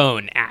use your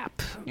phone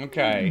app.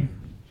 Okay.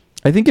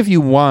 I think if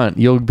you want,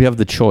 you'll have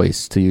the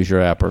choice to use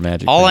your app or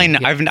Magic All Band.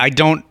 I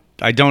know,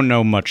 I don't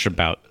know much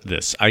about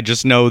this. I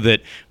just know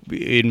that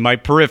in my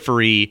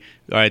periphery,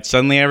 all right,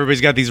 suddenly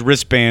everybody's got these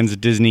wristbands at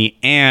Disney,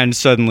 and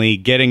suddenly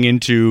getting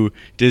into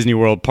Disney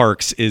World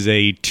parks is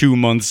a 2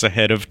 months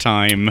ahead of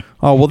time.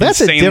 Oh, well, that's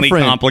a insanely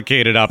different-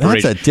 complicated that's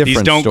operation. a different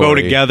These don't go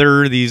story.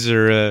 together. These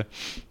are.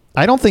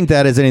 I don't think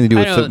that has anything to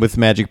I do don't- with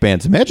Magic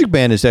Bands. Magic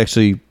Band is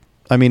actually,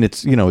 I mean,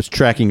 it's it's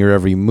tracking your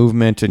every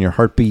movement and your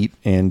heartbeat,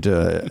 and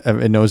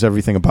it knows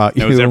everything about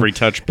you. Knows every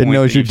touch It point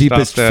knows that your you've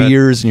deepest stopped at.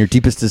 fears and your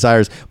deepest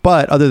desires.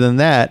 But other than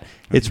that,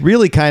 it's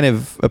really kind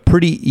of a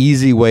pretty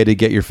easy way to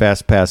get your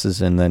fast passes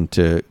and then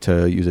to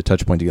use a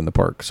touch point to get in the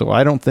park. So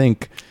I don't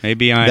think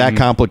Maybe that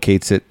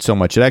complicates it so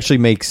much. It actually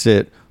makes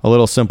it a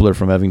little simpler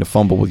from having to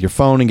fumble with your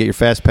phone and get your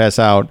fast pass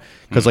out,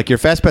 because like your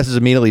fast pass is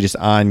immediately just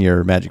on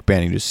your Magic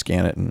Band. You just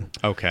scan it and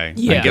Okay.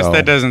 Yeah. I guess Go.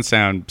 that doesn't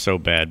sound so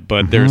bad,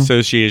 but their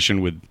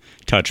association with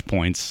touch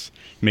points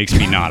makes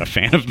me not a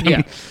fan of them.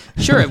 Yeah.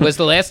 Sure, it was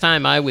the last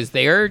time I was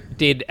there.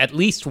 Did at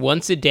least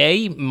once a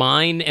day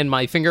mine and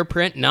my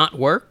fingerprint not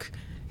work?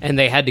 And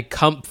they had to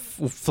come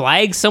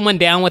flag someone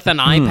down with an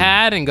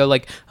iPad and go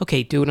like,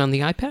 okay, do it on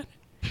the iPad.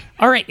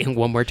 All right, and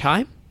one more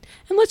time.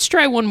 And let's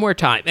try one more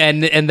time.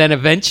 And then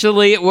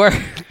eventually it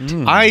worked.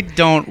 I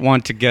don't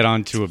want to get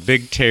onto a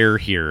big tear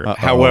here.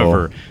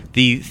 However,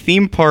 the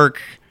theme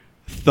park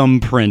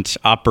thumbprint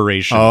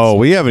operations. Oh,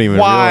 we haven't even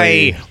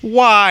really...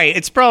 Why?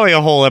 It's probably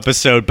a whole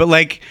episode, but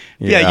like,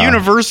 Yeah.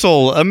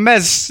 Universal, a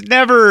mess.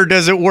 Never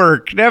does it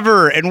work.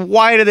 Never. And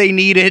why do they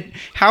need it?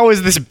 How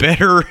is this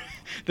better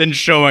than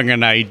showing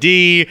an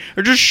ID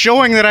or just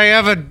showing that I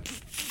have a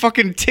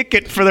fucking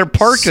ticket for their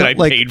park So, that I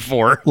like- paid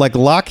for? Like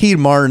Lockheed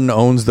Martin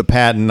owns the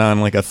patent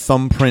on like a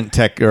thumbprint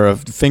tech or a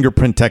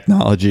fingerprint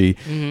technology.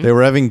 They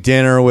were having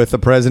dinner with the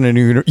president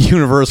of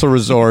Universal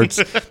Resorts.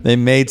 They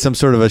made some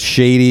sort of a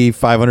shady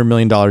 $500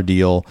 million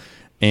deal,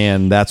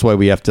 and that's why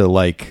we have to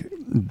like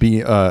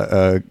be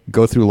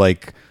go through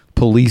like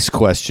police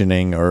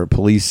questioning or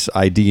police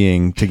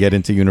IDing to get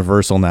into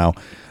Universal now.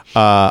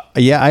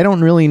 Yeah, I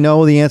don't really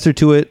know the answer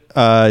to it.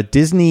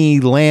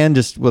 Disneyland,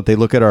 just what they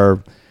look at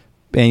our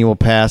annual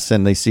pass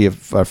and they see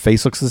if our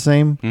face looks the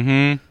same.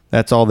 Mm-hmm.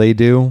 That's all they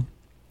do.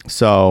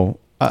 So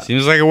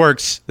Seems like it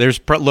works.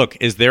 Look,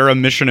 is there a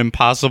Mission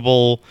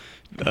Impossible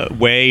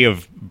way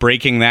of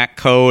breaking that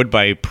code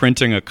by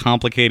printing a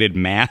complicated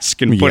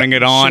mask and putting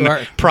it on?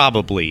 Sure.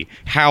 Probably.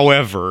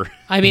 However,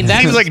 I mean, it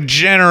that's seems like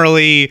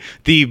generally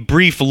the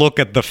brief look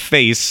at the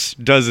face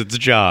does its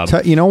job.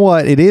 you know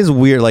what? It is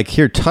weird. Like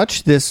here,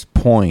 touch this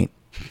point.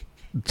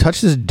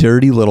 Touch this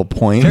dirty little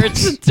point.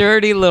 it's a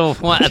dirty little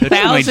one.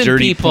 1,000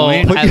 dirty people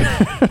point.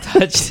 have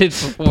touched it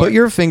before. Put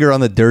your finger on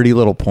the dirty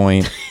little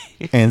point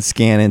and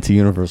scan into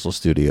Universal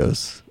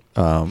Studios.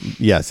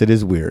 Yes, it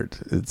is weird.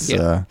 It's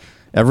Yeah.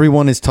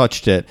 everyone has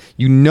touched it.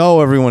 You know,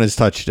 everyone has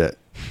touched it.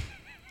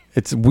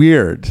 It's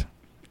weird.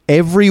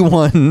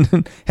 Everyone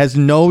has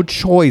no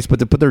choice but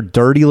to put their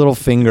dirty little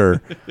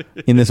finger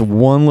in this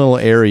one little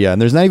area,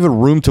 and there's not even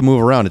room to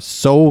move around. It's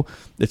so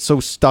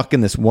stuck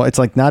in this one. It's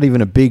like not even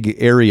a big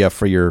area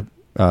for your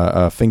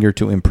finger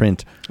to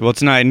imprint. Well,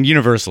 it's not in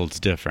Universal. It's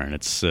different.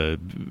 It's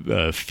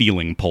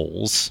feeling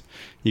poles.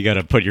 You got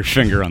to put your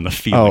finger on the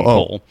feeling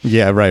pole.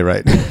 Yeah,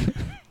 right.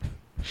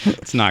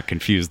 Let's not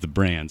confuse the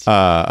brands.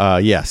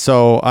 Yeah.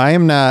 So I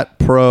am not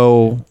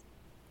pro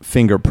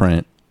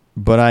fingerprint,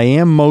 but I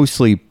am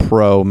mostly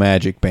pro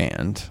Magic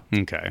Band.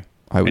 Okay.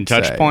 I would and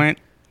touch say. point.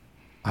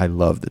 I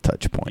love the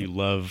touch point. You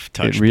love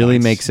touch. It really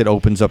points.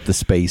 opens up the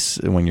space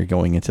when you're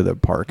going into the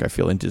park. I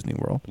feel in Disney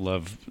World.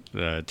 Love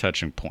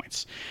touching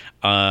points.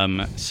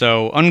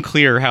 So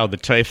unclear how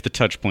if the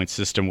touch point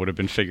system would have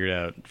been figured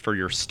out for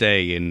your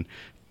stay in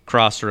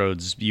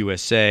Crossroads,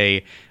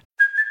 USA.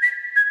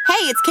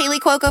 Hey, it's Kaylee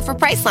Cuoco for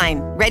Priceline.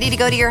 Ready to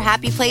go to your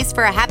happy place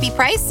for a happy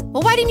price?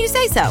 Well, why didn't you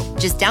say so?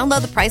 Just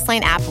download the Priceline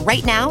app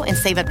right now and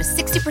save up to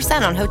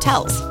 60% on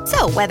hotels.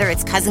 So whether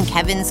it's Cousin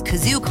Kevin's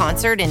Kazoo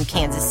concert in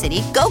Kansas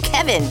City, go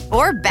Kevin,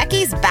 or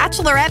Becky's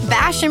Bachelorette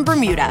Bash in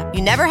Bermuda,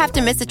 you never have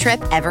to miss a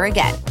trip ever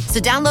again. So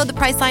download the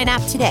Priceline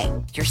app today.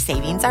 Your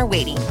savings are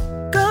waiting.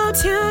 Go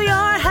to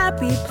your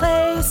happy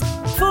place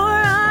for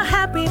a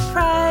happy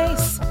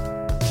price.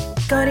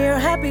 Go to your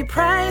happy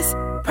price,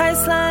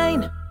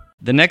 Priceline.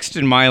 The next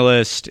in my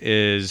list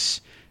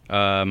is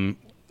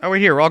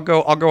here. I'll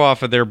go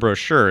off of their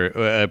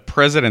brochure.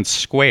 President's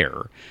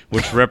Square,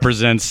 which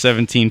represents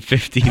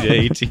 1750 to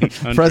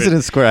 1800.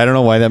 President Square. I don't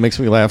know why that makes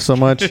me laugh so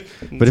much, but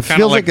it Kind of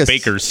feels like like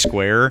Baker's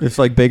Square. It's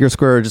like Baker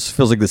Square. It just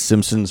feels like the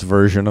Simpsons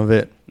version of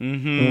it.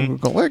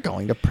 Mm-hmm. We're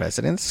going to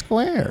President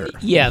Square.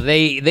 Yeah,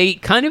 they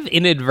kind of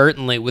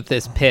inadvertently with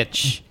this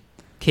pitch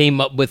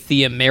came up with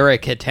the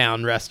America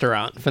Town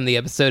restaurant from the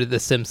episode of The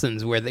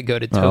Simpsons where they go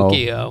to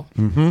Tokyo.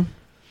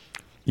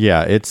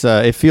 Yeah,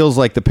 it feels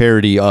like the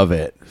parody of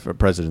it for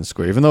President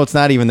Square, even though it's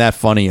not even that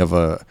funny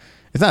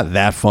it's not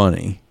that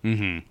funny.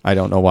 Mm-hmm. I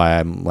don't know why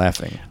I'm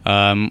laughing.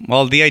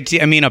 Well, the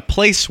idea, a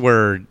place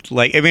where,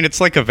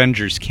 it's like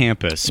Avengers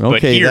Campus, but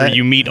Okay, here that-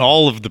 you meet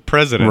all of the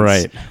presidents.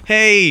 Right.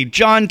 Hey,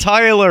 John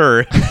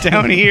Tyler,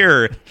 down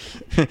here.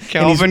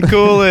 Calvin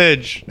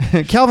Coolidge.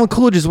 Calvin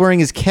Coolidge is wearing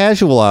his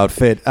casual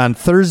outfit on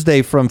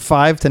Thursday from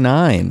 5 to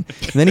 9.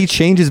 And then he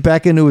changes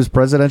back into his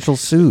presidential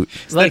suit.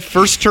 Is that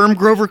first-term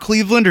Grover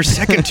Cleveland or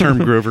second-term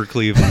Grover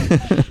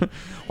Cleveland?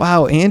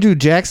 Wow, Andrew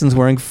Jackson's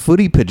wearing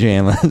footy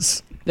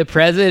pajamas. The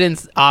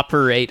presidents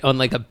operate on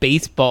like a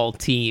baseball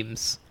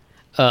team's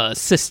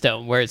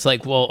system where it's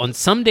like, well, on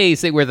some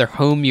days they wear their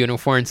home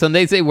uniform, some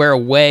days they wear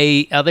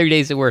away, other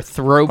days they wear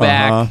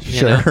throwback.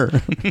 you know? Sure.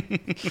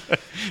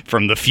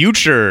 From the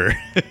future.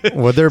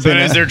 Would there been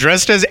Sometimes they're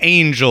dressed as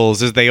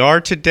angels as they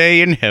are today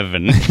in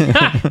heaven.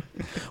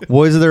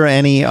 was there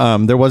any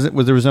there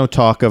was no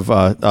talk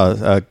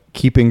of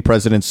keeping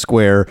President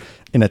Square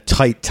in a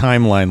tight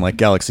timeline like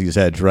Galaxy's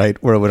Edge,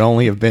 right? Where it would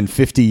only have been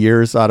 50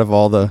 years out of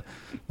all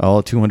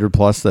 200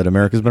 plus that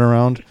America's been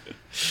around.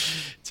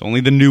 It's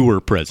only the newer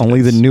presidents.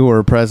 Only the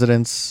newer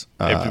presidents.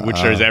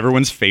 which is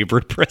everyone's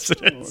favorite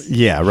presidents.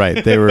 Yeah,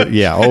 right. They were, I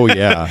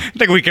I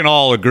think we can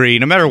all agree,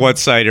 no matter what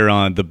side you're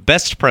on, the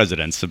best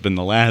presidents have been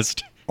the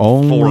last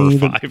Only 4 or the-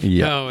 5.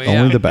 Yeah, Oh, yeah.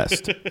 only the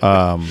best.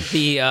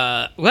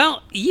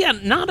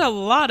 Not a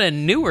lot of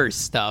newer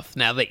stuff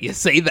now that you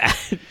say that.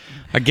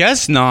 I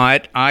guess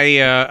not.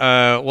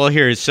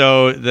 Here.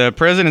 So the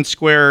President's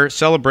Square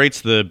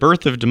celebrates the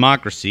birth of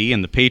democracy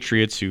and the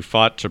patriots who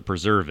fought to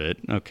preserve it.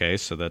 Okay,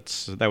 so that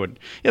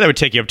would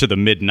take you up to the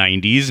mid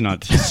 '90s,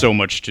 not so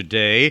much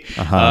today.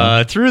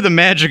 Through the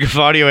magic of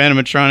audio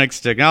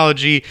animatronics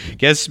technology,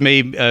 guests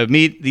may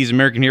meet these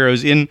American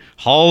heroes in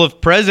Hall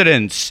of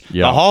Presidents.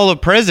 Yeah. The Hall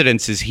of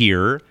Presidents is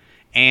here,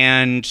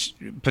 and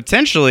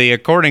potentially,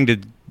 according to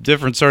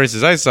different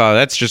sources I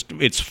saw,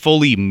 it's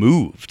fully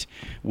moved.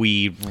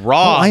 We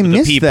robbed I the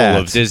missed people that.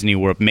 of Disney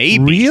World.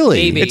 Maybe.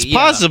 Really? Maybe. It's Yeah.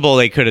 possible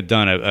they could have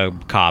done a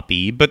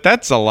copy, but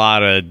that's a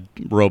lot of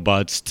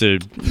robots to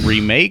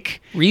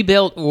remake.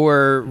 Rebuilt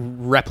or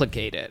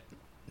replicate it.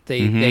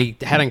 They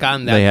hadn't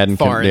gotten They that hadn't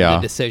far in yeah.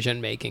 the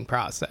decision making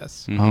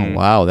process. Oh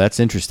wow, that's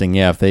interesting.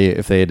 Yeah, if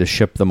they had to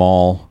ship them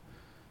all,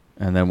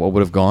 and then what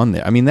would have gone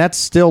there? I mean, that's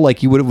still like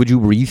would you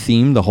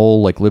retheme the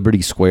whole like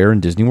Liberty Square in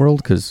Disney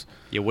World? Because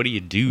Yeah, what do you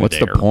do what's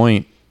there? the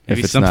point Maybe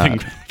if it's something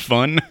not?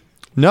 fun?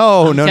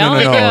 No, telling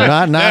you.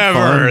 not Never.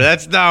 fun.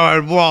 That's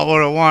not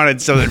what I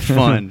wanted. Something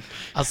fun.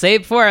 I'll say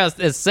it before. I'll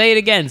say it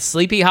again.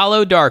 Sleepy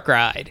Hollow Dark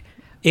Ride.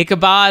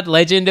 Ichabod,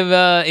 Legend of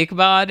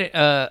Ichabod,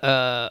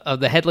 of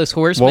the Headless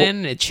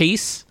Horseman,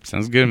 Chase.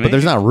 Sounds good, man. But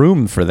there's not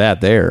room for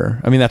that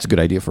there. I mean, that's a good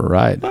idea for a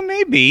ride. Well,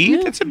 maybe.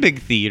 That's a big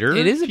theater.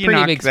 It is a If you pretty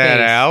knock big that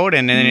space. out,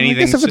 and then I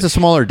anything. guess if it's a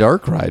smaller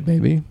dark ride,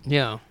 maybe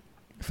Yeah.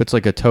 if it's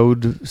like a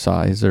Toad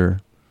size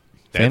or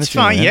that's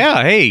Fantasyland. fine.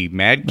 Yeah. Hey,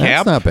 Madcap.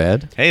 That's not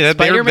bad. Hey, they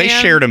Spider-Man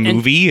shared a and-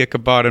 movie,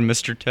 Ichabod and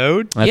Mr.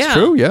 Toad. That's Yeah.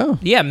 true. Yeah.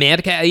 Yeah,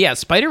 Madcap. Yeah,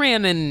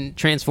 Spider-Man and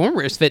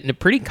Transformers fit into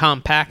pretty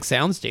compact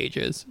sound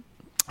stages.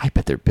 I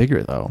bet they're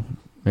bigger though.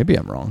 Maybe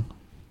I'm wrong.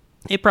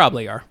 They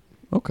probably are.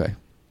 Okay.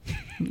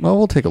 Well,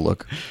 we'll take a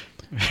look.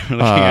 We're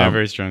looking at it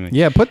very strongly.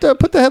 Yeah, put the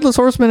Headless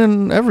Horseman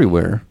in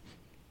everywhere.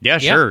 Yeah,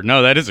 sure.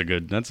 No, that's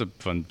a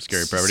fun,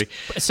 scary property.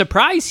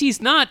 Surprised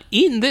he's not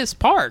in this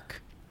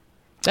park.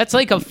 That's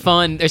like a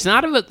fun. There's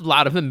not a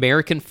lot of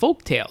American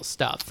folktale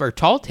stuff or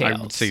tall tales.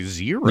 I would say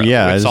zero.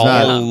 Yeah, it's it's all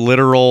not-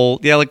 literal.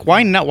 Yeah, like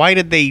why not? Why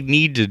did they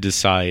need to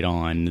decide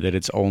on that?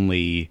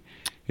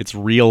 It's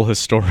real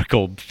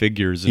historical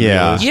figures and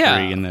Yeah. real history, Yeah.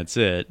 and that's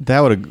it. That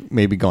would have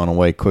maybe gone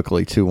away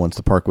quickly too once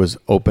the park was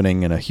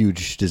opening in a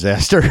huge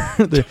disaster.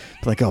 They're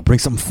like, "Oh, bring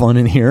some fun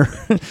in here.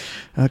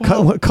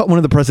 Cut one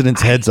of the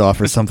president's heads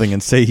off or something,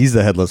 and say he's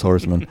the Headless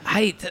Horseman."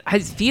 I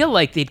feel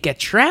like they'd get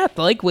trapped,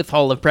 like with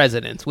Hall of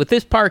Presidents, with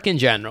this park in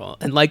general,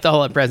 and like the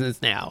Hall of Presidents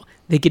now.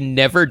 They can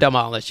never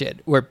demolish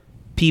it, where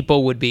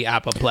people would be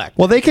apoplectic.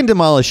 Well, they can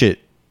demolish it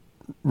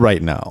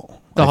right now.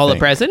 The I Hall of think.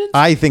 Presidents?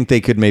 I think they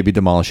could maybe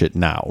demolish it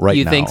now. Right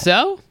You now. think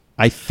so?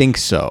 I think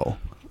so.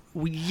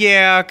 Well,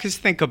 yeah, because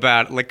think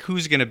about it. Like,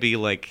 who's gonna be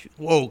like,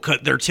 "Whoa,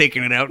 they're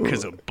taking it out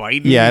because of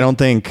Biden"? Yeah, I don't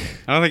think.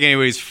 I don't think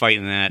anybody's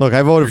fighting that. Look,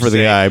 I voted per for the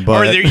se. guy,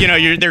 but- or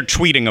they're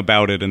tweeting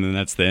about it, and then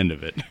that's the end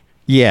of it.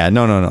 Yeah,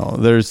 no.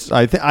 There's,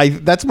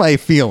 that's my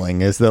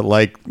feeling is that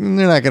like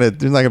there's not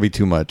gonna be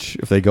too much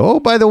if they go. Oh,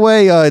 by the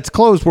way, it's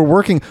closed.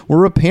 We're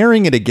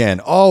repairing it again.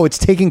 Oh, it's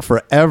taking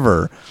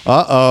forever.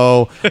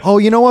 Oh,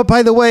 you know what?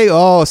 By the way,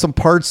 some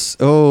parts.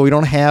 Oh, we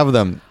don't have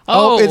them.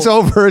 Oh, Oh. it's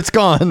over. It's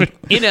gone.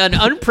 In an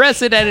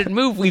unprecedented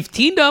move, we've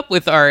teamed up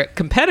with our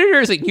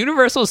competitors at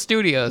Universal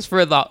Studios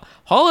for the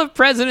Hall of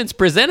Presidents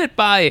presented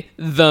by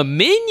the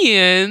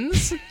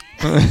Minions.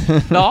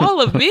 The Hall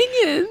of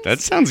Minions. That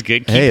sounds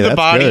good. Keep Hey, the that's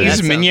bodies, good. That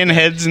sounds minion good.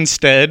 heads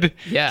instead.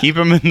 Yeah. Keep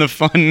them in the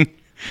fun.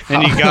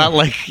 And you got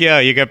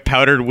you got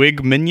powdered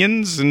wig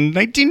minions and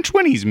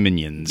 1920s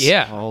minions.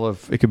 Yeah.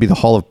 It could be the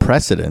Hall of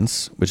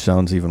Precedents, which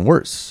sounds even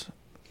worse.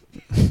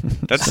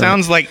 That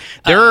sounds like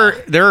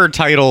there are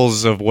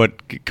titles of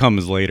what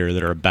comes later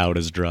that are about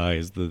as dry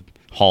as the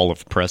Hall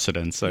of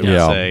Precedents, I would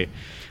Yeah. say.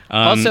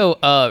 Also,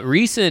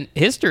 recent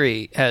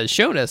history has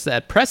shown us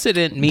that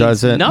precedent means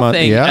Doesn't-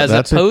 nothing yeah, as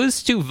that's it.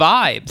 opposed to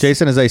vibes.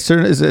 Jason,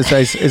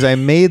 as I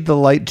made the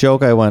light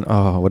joke, I went,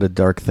 "Oh, what a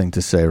dark thing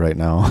to say right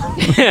now."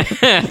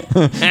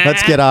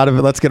 Let's get out of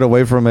it. Let's get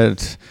away from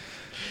it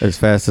as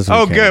fast as we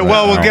Oh, can. good. right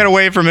Well, we'll now. get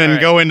away from it and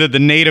go into the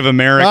Native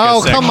America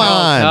Oh, section. come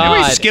on. Oh, Do we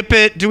God. skip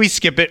it? Do we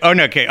skip it? Oh,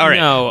 no. Okay. All right.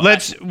 No,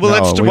 let's. No, we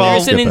There's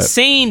skip an it.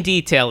 insane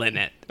detail in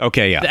it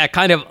Okay. Yeah. that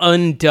kind of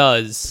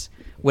undoes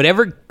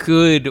whatever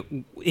good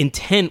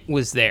intent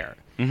was there.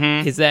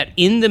 Is that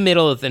in the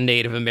middle of the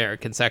Native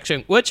American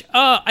section, which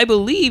I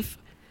believe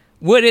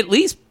would at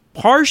least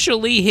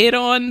partially hit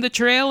on the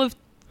trail of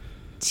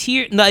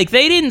tear. Like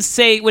they didn't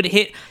say it would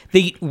hit.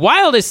 The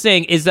wildest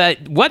thing is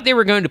that what they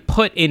were going to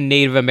put in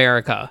Native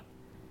America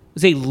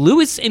was a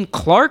Lewis and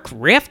Clark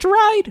raft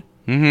ride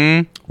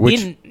Which,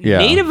 in yeah.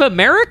 Native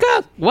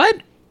America. What?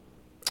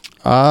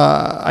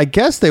 I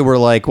guess they were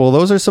like, well,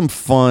 those are some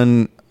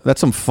fun. That's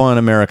some fun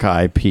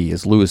America IP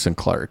is Lewis and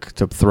Clark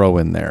to throw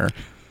in there.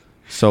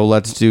 So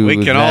let's do We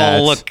can that.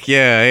 all look.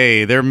 Yeah,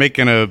 hey, they're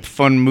making a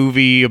fun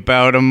movie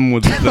about him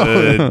with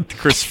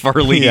Chris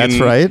Farley. That's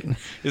and- right.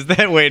 Is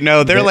that way?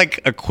 No, they're like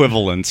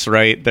equivalents,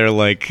 right? They're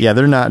like Yeah,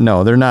 they're not.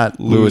 No, they're not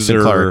Lewis and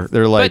Loser. Clark.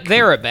 They're like but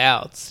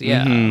thereabouts,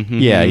 yeah.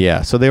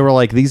 yeah. So they were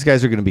like, these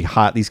guys are going to be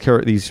hot.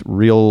 These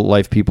real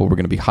life people were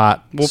going to be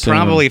hot. Well, soon.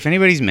 probably if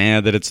anybody's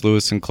mad that it's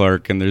Lewis and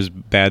Clark and there's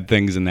bad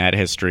things in that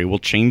history, we'll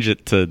change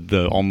it to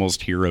the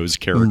Almost Heroes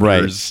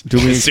characters Do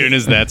we- as soon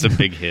as that's a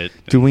big hit.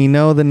 Do we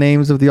know the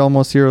names of the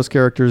Almost Heroes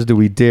characters? Do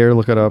we dare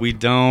look it up? We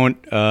don't.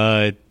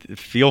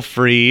 Feel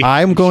free.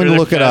 I'm going sure to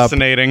look they're it up,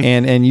 fascinating.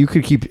 and you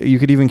could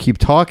even keep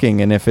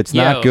talking, and if it's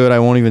not Yo. good, I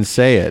won't even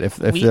say it. If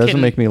it We doesn't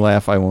can make me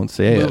laugh, I won't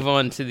say Move it.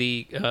 on to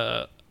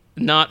the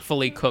not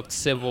fully cooked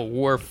Civil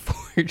War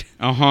fort.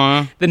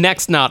 Uh-huh. The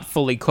next not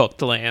fully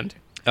cooked land.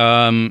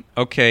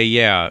 Okay,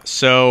 yeah.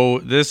 So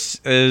this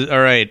is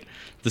all right.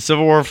 The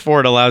Civil War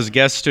fort allows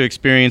guests to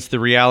experience the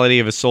reality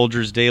of a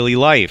soldier's daily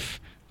life.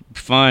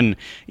 Fun.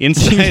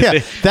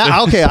 Inside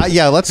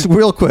Yeah, let's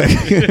real quick.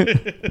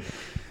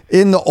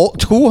 In the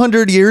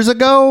 200 years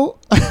ago,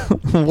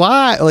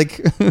 why?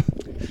 Like,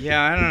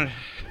 Yeah, I don't.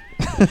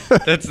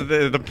 That's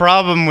the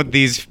problem with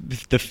these.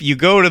 You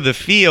go to the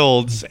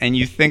fields and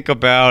you think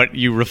about,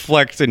 you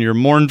reflect and you're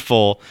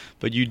mournful,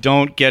 but you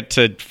don't get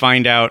to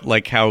find out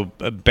like how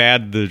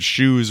bad the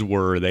shoes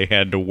were they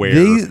had to wear.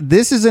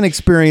 this is an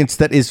experience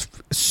that is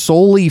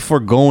solely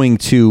for going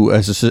to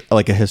as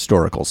like a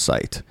historical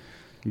site.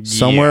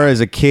 Somewhere Yeah.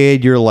 as a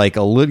kid, you're like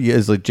a little,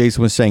 as like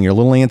Jason was saying, you're a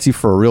little antsy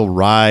for a real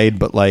ride,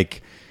 but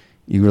like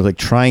you were like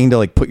trying to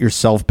like put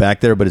yourself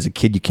back there, but as a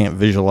kid, you can't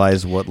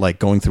visualize what like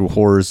going through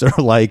horrors are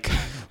like.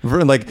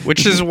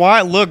 Which is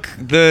why, look,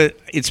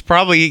 it's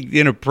probably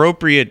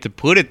inappropriate to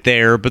put it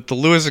there, but the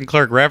Lewis and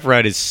Clark Raft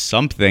Ride is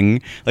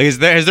something. Like,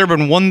 has there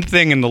been one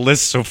thing in the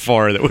list so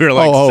far that we were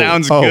like,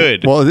 sounds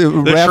good? Well,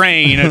 a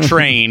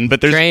train,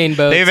 but there's Train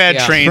boats, they've had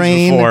yeah.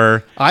 trains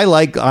before. I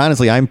like,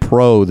 honestly, I'm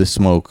pro the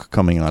smoke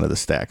coming out of the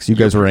stacks. You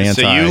guys were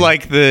anti. So you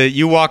like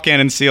you walk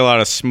in and see a lot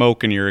of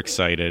smoke and you're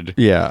excited.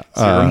 Yeah.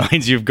 So it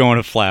reminds you of going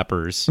to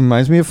Flappers.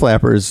 Reminds me of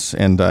Flappers,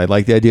 and I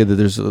like the idea that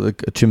there's a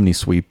chimney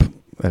sweep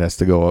that has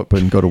to go up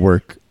and go to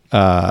work.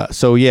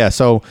 So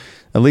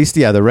at least,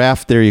 the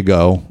raft, there you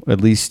go. At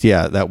least,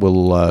 that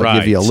will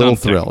give you a little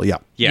something. thrill. Yeah.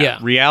 Yeah,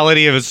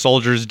 reality of a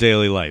soldier's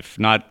daily life,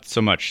 not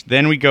so much.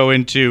 Then we go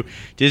into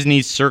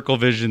Disney's Circle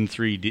Vision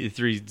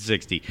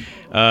 360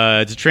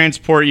 to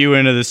transport you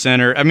into the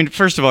center. I mean,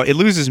 first of all, it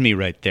loses me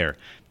right there.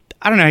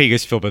 I don't know how you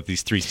guys feel about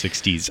these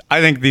 360s.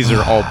 I think these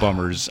are all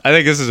bummers. I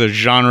think this is a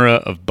genre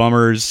of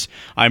bummers.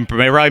 I'm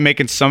probably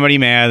making somebody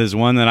mad. There's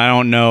one that I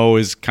don't know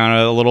is kind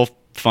of a little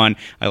fun.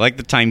 I like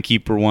the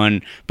Timekeeper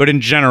one, but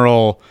in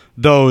general,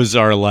 those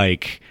are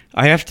like,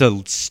 I have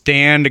to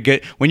stand to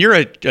get, when you're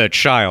a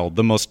child,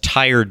 the most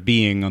tired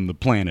being on the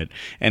planet,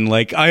 and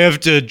like I have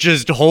to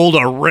just hold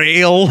a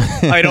rail.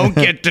 I don't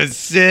get to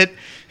sit.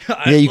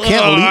 Yeah, you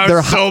can't lean- I'm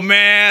they're so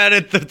mad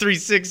at the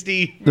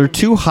 360. They're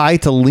too high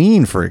to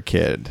lean for a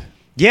kid.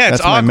 Yeah, it's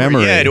That's my awkward.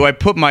 memory. Yeah, do I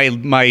put my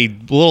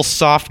little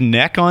soft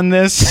neck on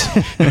this,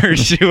 or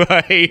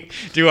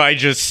do I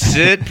just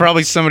sit?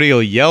 Probably somebody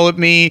will yell at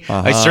me.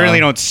 I certainly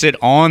don't sit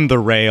on the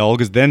rail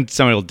because then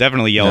somebody will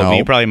definitely yell at me.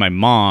 No. Probably my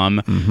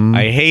mom.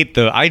 I hate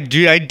I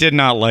did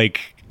not like.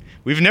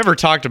 We've never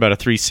talked about a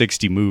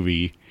 360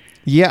 movie.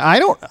 Yeah,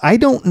 I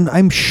don't.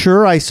 I'm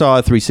sure I saw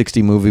a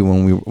 360 movie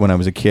when I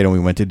was a kid and we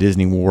went to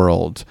Disney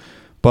World,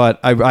 but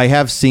I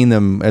have seen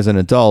them as an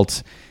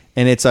adult.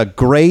 And it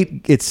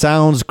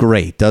sounds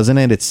great, doesn't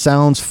it? It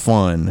sounds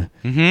fun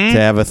to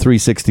have a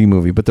 360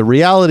 movie. But the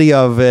reality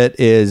of it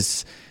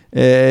is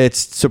it's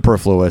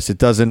superfluous. It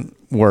doesn't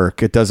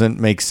work. It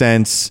doesn't make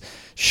sense.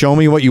 Show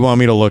me what you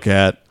want me to look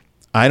at.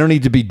 I don't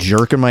need to be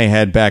jerking my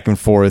head back and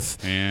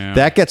forth. Yeah.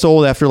 That gets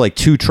old after like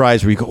 2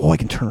 tries where you go, oh, I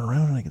can turn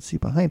around and I can see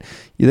behind.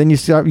 Then you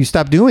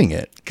stop doing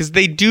it. Because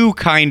they do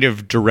kind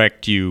of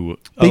direct you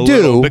a They do.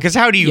 little, because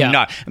how do you Yeah.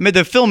 not? I mean, the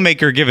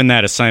filmmaker given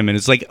that assignment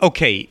is like,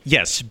 okay,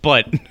 yes,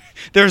 but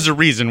there's a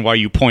reason why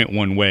you point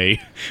one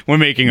way when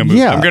making a movie.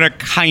 Yeah. I'm going to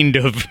kind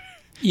of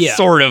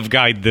sort of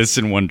guide this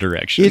in one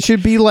direction. It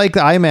should be like the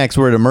IMAX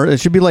where it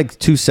should be like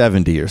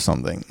 270 or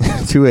something,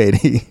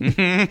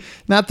 280,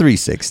 not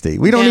 360.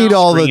 We don't Yeah. need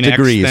all the Screen X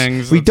degrees.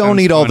 things, We that don't sounds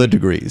need all fun. the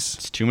degrees.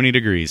 It's too many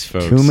degrees,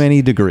 folks. Too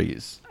many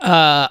degrees.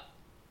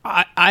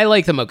 I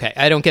like them okay.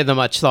 I don't give them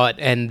much thought,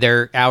 and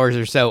their hours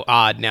are so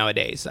odd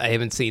nowadays. I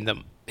haven't seen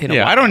them in a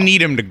Yeah, while. I don't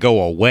need him to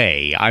go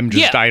away. I'm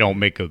just, Yeah. I don't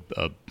make a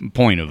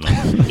point of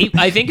them.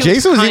 I think it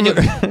Jason was was kind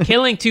even- of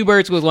killing 2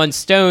 birds with 1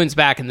 stone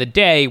back in the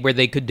day, where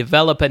they could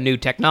develop a new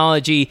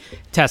technology,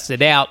 test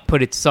it out,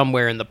 put it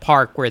somewhere in the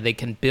park where they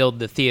can build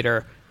the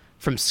theater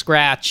from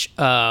scratch.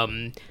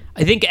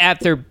 I think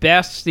at their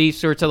best, these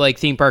sorts of like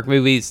theme park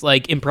movies,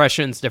 like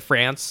Impressions de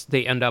France,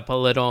 they end up a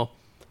little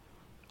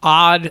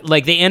odd,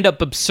 like they end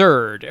up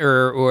absurd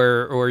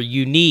or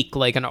unique,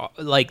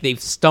 like they've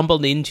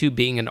stumbled into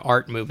being an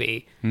art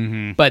movie.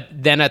 But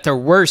then at their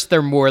worst,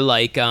 they're more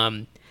like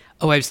I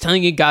was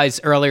telling you guys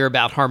earlier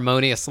about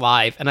Harmonious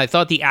Live, and I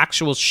thought the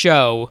actual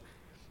show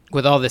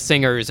with all the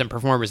singers and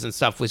performers and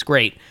stuff was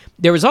great.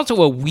 There was also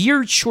a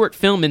weird short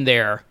film in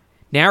there,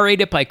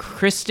 narrated by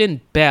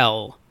Kristen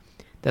Bell.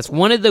 That's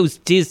one of those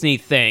Disney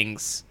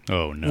things.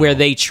 Oh no! Where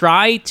they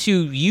try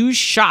to use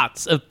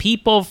shots of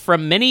people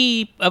from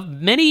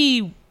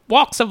many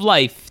walks of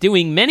life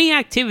doing many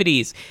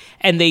activities,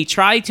 and they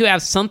try to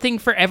have something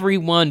for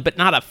everyone but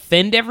not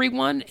offend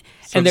everyone.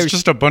 So and there's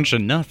just a bunch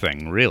of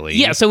nothing, really.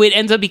 Yeah, so it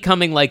ends up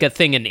becoming like a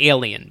thing an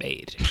alien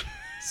made.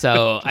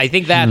 So I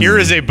think that here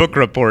is a book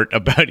report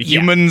about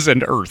humans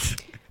and Earth.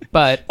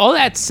 But all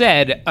that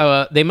said,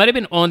 they might have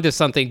been onto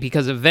something,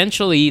 because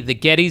eventually the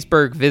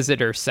Gettysburg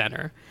Visitor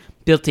Center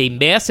built a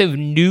massive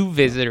new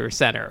visitor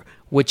center,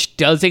 which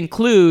does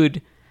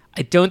include,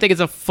 I don't think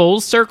it's a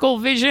full circle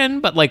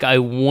vision, but like a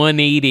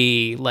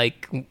 180,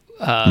 like.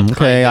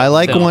 Okay, I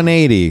like film.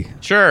 180.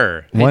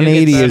 Sure.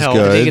 180 is good.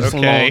 I think it's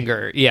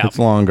longer. Yeah. It's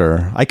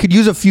longer. I could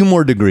use a few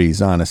more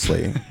degrees,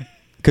 honestly.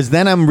 Because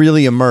then I'm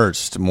really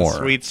immersed more.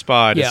 Sweet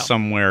spot is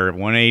somewhere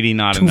 180,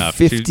 not enough.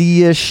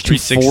 250-ish,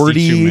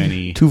 240. Too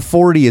many.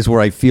 240 is where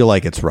I feel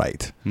like it's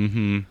right.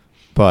 Mm-hmm.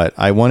 But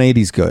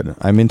 180 is good.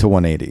 I'm into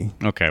 180.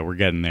 Okay, we're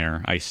getting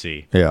there. I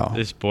see. Yeah.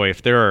 This boy,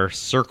 if there are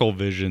Circle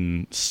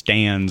Vision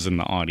stands in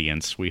the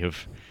audience, we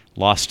have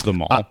lost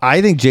them all.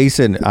 I think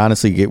Jason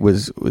honestly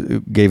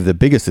gave the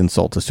biggest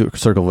insult to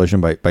Circle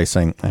Vision by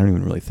saying, I don't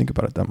even really think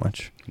about it that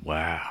much.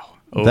 Wow.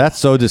 Oh, that's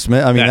so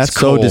dismiss. I mean, that's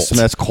cold.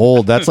 That's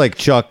cold. That's like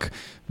Chuck.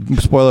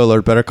 Spoiler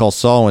alert: Better Call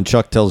Saul. When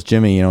Chuck tells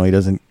Jimmy, he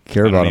doesn't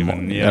care about him. I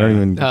don't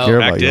even care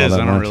about you all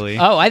that much. Really.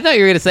 Oh, I thought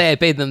you were going to say I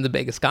paid them the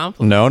biggest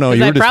compliment. No,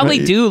 you I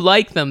probably do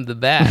like them the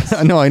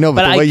best. No, I know,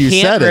 but the way you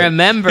said it, I can't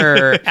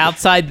remember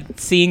outside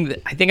seeing.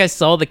 I think I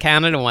saw the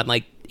Canada one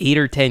like 8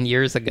 or 10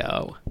 years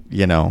ago.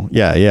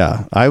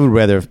 Yeah. I would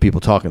rather have people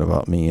talking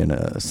about me in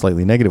a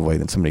slightly negative way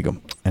than somebody go,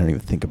 I don't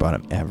even think about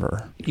him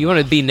ever. You want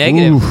to be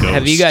negative?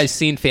 Have you guys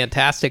seen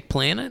Fantastic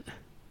Planet?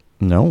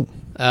 No.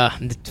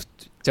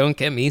 Don't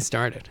get me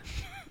started.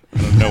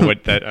 I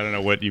don't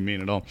know what you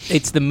mean at all.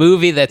 It's the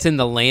movie that's in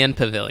the Land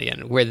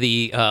Pavilion where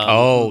the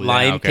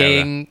Lion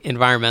King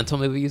environmental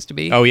movie used to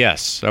be. Oh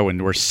yes. Oh,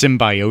 and where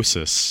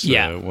Symbiosis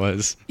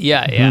was.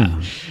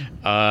 Yeah.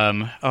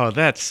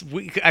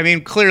 I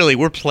mean, clearly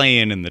we're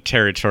playing in the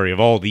territory of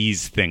all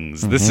these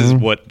things. This is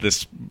what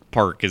this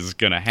park is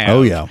going to have.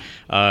 Oh, yeah.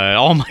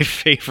 All my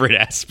favorite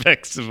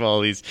aspects of all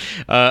these.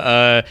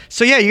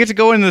 So, yeah, you get to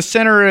go in the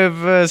center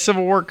of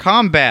Civil War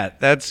combat.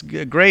 That's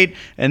great.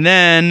 And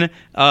then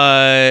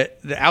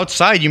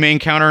outside, you may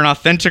encounter an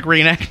authentic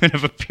reenactment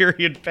of a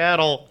period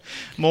battle.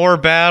 More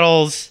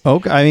battles.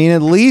 Okay. I mean,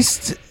 at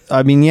least...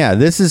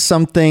 this is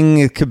something.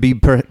 It could be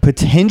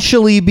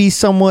potentially be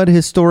somewhat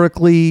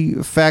historically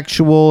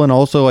factual, and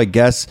also, I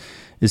guess,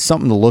 is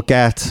something to look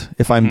at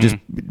if I'm just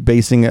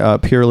basing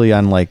purely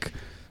on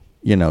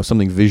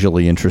something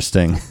visually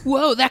interesting.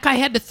 Whoa, that guy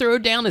had to throw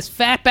down his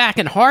fatback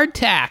and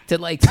hardtack to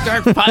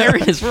start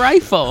firing his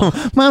rifle.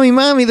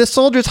 Mommy, the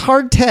soldier's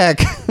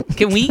hardtack.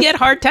 Can we get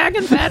hardtack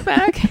and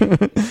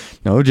fatback?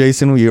 No,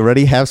 Jason, we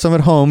already have some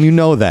at home. You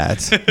know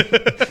that.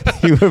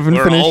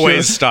 We're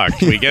always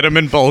stocked. We get them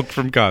in bulk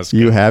from Costco.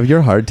 You have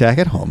your hardtack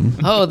at home.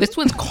 Oh, this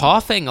one's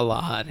coughing a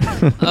lot.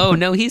 Oh,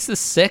 no, he's the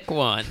sick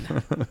one.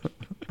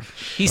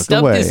 He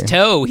stubbed his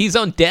toe. He's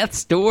on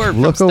death's door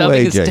from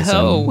stubbing his Jason.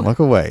 toe. Look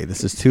away.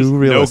 This is too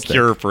realistic. No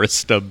cure for a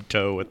stubbed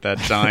toe at that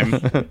time.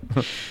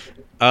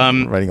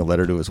 Writing a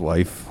letter to his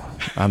wife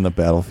on the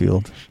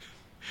battlefield.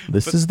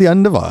 This is the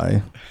end of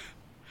I.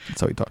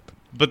 That's how he talked.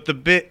 But the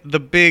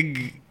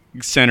big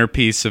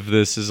centerpiece of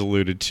this is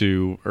alluded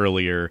to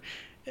earlier.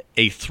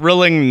 A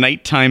thrilling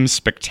nighttime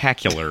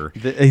spectacular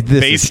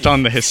based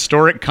on the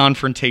historic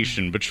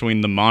confrontation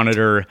between the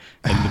Monitor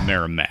and the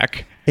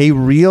Merrimack. A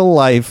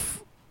real-life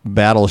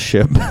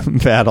battleship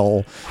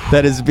battle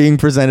that is being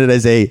presented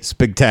as a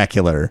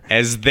spectacular.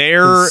 As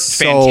their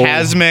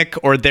Phantasmic,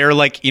 or their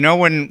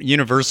when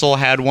Universal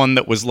had one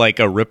that was like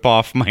a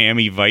rip-off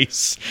Miami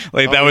Vice.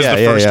 That was the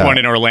first one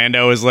in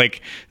Orlando, is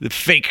the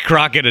fake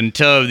Crockett and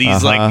Tubb.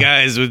 These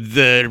guys with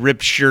the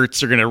ripped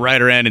shirts are going to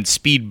ride around in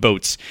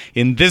speedboats.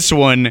 In this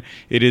one,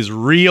 it is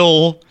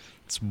real.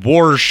 It's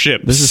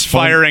warships. This is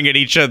firing at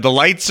each other. The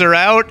lights are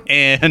out,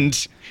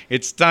 and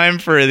it's time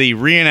for the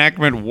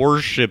reenactment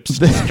warships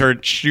to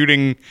start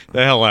shooting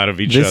the hell out of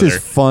each other. This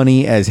is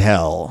funny as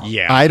hell.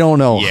 Yeah. I don't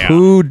know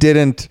who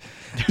didn't,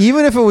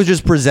 even if it was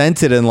just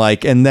presented and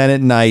then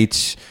at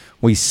night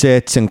we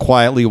sit and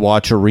quietly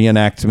watch a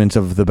reenactment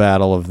of the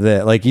battle of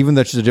this. Even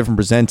though it's just a different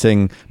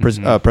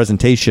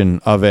presentation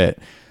of it.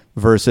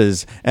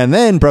 Versus, and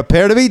then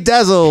prepare to be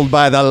dazzled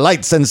by the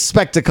lights and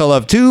spectacle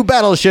of two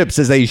battleships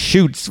as they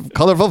shoot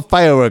colorful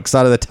fireworks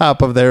out of the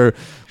top of their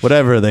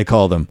whatever they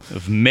call them.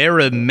 Of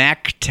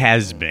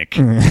Merrimack-tasmic.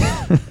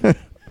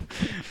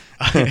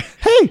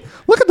 Hey,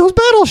 look at those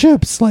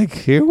battleships.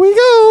 Here we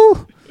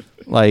go.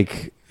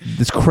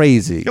 It's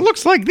crazy. It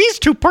looks like these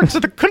two parts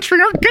of the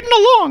country aren't getting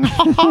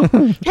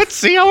along. Let's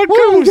see how it goes.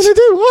 What are we going to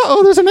do?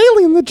 Uh-oh, there's an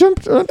alien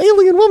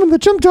woman that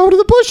jumped out of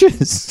the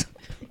bushes.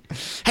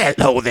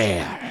 Hello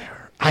there.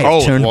 I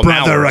have turned now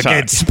brother we're talking.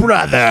 against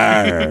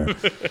brother.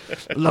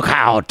 Look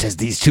out as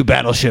these two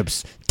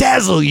battleships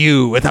dazzle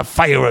you with a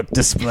firework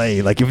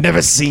display like you've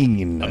never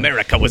seen.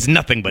 America was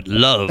nothing but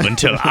love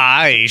until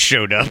I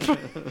showed up.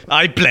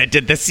 I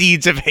planted the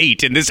seeds of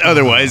hate in this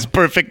otherwise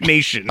perfect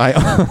nation.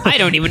 I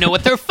don't even know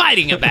what they're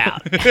fighting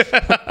about.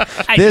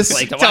 I This- just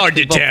like to It's watch hard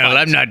to people tell. fight.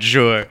 I'm not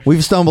sure.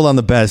 We've stumbled on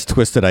the best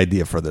twisted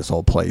idea for this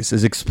whole place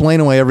is explain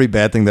away every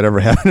bad thing that ever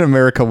happened in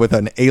America with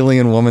an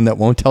alien woman that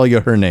won't tell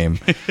you her name.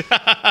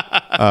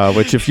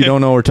 Which, if you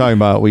don't know what we're talking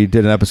about, we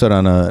did an episode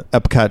on a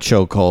Epcot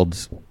show called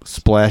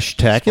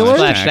Splashtacular,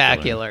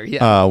 Flashtacular,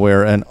 yeah.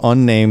 where an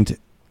unnamed,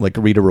 like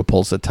Rita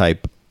Repulsa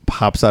type,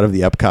 pops out of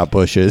the Epcot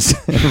bushes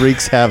and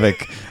wreaks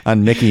havoc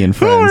on Mickey and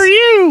Who friends. are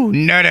you?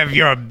 None of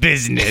your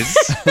business.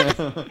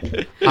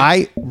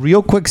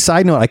 Real quick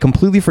side note, I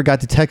completely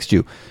forgot to text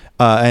you.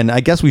 And I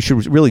guess we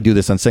should really do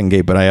this on Second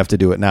Gate, but I have to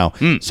do it now.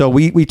 So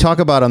we talk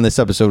about on this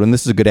episode, and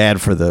this is a good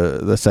ad for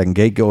the Second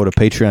Gate. Go to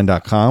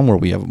patreon.com where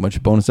we have a bunch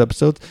of bonus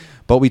episodes.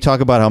 But we talk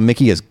about how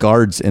Mickey has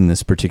guards in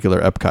this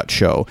particular Epcot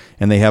show,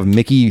 and they have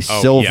Mickey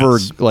silver,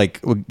 yes. like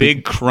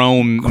Big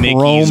chrome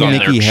Mickeys on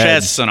Mickey their heads.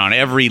 chests and on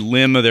every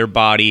limb of their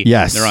body.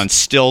 Yes. They're on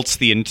stilts.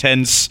 The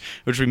intense,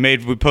 which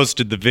we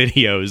posted the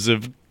videos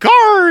of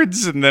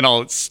guards, and then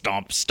all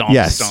stomp, stomp,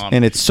 Yes, stomp.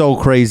 and it's so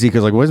crazy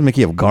because like, why does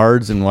Mickey have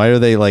guards, and why are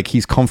they like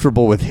he's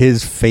comfortable with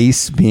his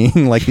face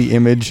being like the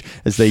image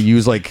as they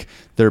use like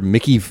their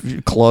Mickey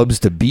clubs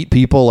to beat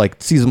people?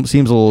 Like seems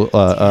a little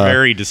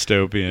very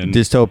dystopian.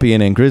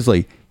 dystopian and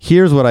grisly.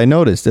 Here's what I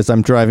noticed as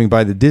I'm driving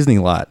by the Disney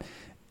lot.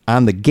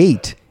 On the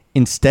gate,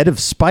 instead of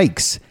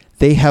spikes,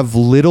 they have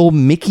little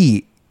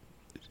Mickey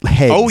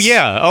heads. Oh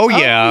yeah.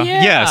 yeah.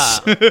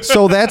 Yes.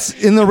 So that's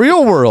in the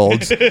real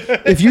world.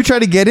 If you try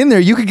to get in there,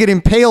 you could get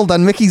impaled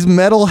on Mickey's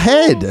metal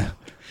head.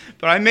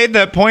 But I made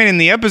that point in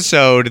the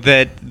episode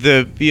that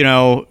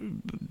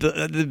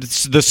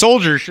the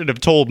soldier should have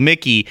told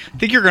Mickey, I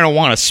think you're going to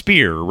want a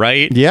spear,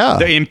 right? Yeah.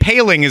 The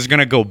impaling is going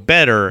to go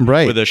better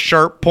Right. with a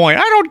sharp point.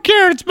 I don't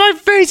care. It's my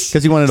face.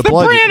 'Cause he wanted it's to the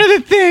bludgeon. brand of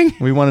the thing.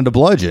 We wanted to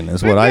bludgeon,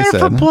 is what I better said.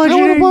 for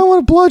bludgeoning. I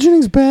want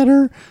bludgeoning's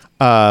better.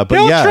 But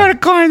They'll yeah, try to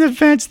climb the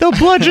fence. They'll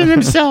bludgeon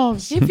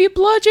themselves. If you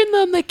bludgeon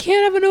them, they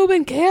can't have an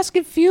open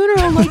casket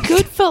funeral like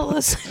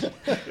Goodfellas.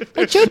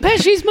 Like Joe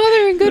Pesci's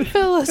mother in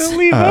Goodfellas.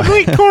 Leave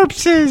ugly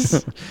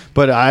corpses.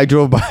 but I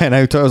drove by and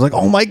I was like,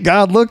 oh my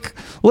god, look,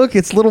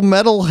 it's little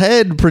metal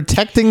head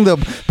protecting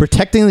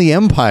the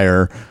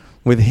Empire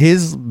with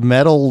his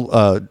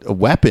metal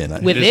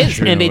weapon. With It is it,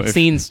 true. and it If-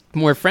 seems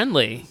more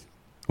friendly.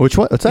 What's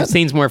It that?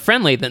 seems more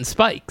friendly than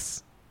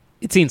Spikes.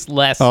 It seems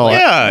less. Oh, like,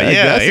 I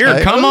guess Here,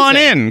 I come would on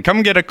say. in.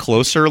 Come get a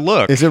closer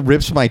look. As it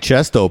rips my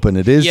chest open,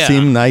 it is Yeah.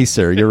 seem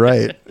nicer. You're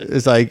right.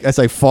 As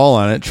I fall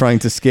on it, trying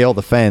to scale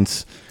the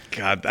fence.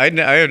 God, I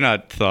have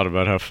not thought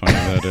about how funny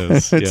that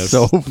is. It's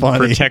so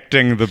funny.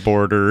 Protecting the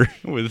border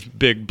with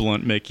big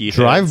blunt Mickey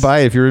Drive heads. by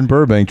if you're in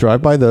Burbank.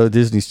 Drive by the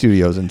Disney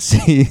Studios and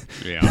see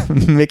Yeah.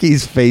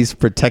 Mickey's face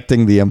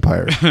protecting the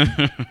Empire.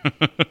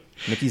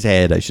 Mickey's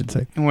head, I should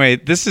say.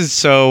 Wait, this is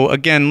so.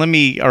 Again,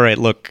 all right,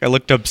 look, I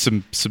looked up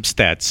some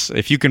stats.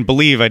 If you can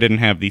believe I didn't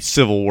have the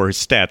Civil War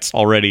stats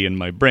already in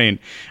my brain.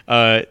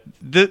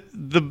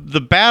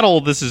 The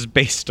battle this is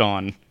based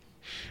on.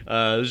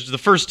 This is the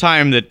first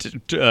time that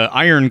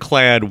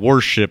ironclad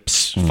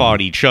warships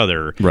fought each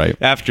other. Right.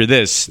 After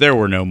this, there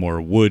were no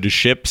more wood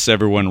ships.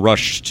 Everyone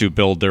rushed to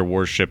build their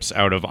warships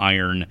out of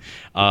iron.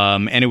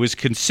 And it was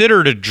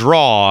considered a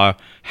draw.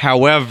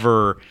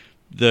 However,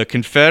 the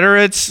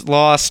Confederates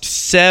lost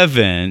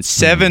 7.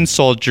 7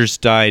 soldiers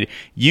died.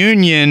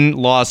 Union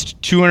lost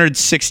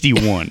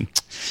 261.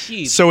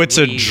 Jeez So it's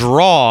a Louise.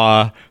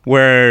 draw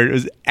where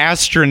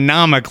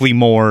astronomically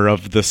more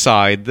of the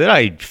side that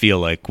I feel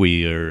like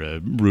we are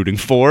rooting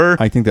for.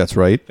 I think that's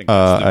right. that's the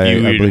I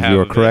view you'd believe have you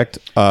are of it. correct.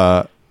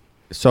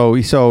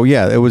 So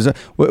yeah, it was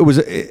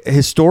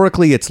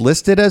historically it's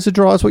listed as a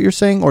draw, is what you're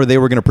saying, or they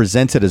were going to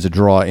present it as a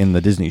draw in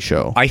the Disney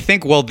show. I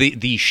think, well,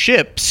 the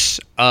ships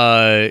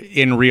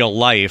in real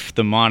life,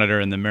 the Monitor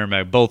and the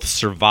Merrimack, both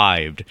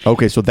survived.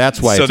 Okay, so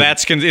that's why. So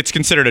it's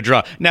considered a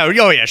draw. Now,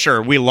 oh yeah,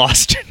 sure, we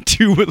lost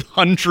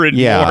 200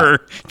 Yeah. more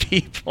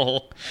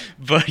people,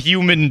 but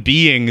human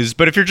beings.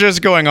 But if you're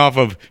just going off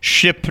of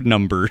ship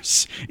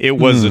numbers, it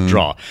was a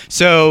draw.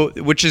 So,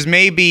 which is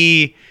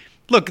maybe,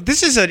 look,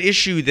 this is an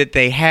issue that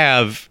they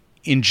have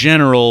in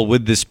general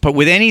with this, but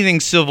with anything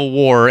Civil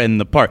War and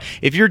the part.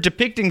 If you're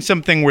depicting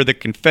something where the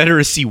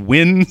Confederacy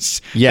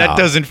wins, Yeah. that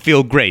doesn't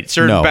feel great.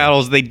 Certain No.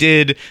 battles they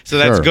did, so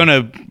that's Sure.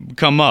 gonna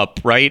come up,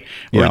 right?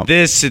 Yeah. Or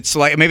this, it's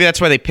like maybe that's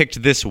why they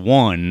picked this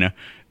one.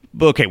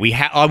 But okay,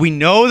 we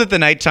know that the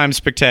Nighttime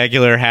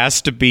Spectacular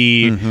has to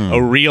be a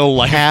real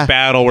life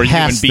battle where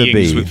human has to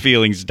beings be. with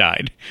feelings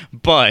died,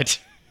 but.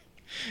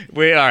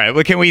 All right.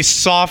 Well, can we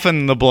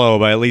soften the blow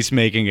by at least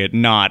making it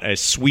not a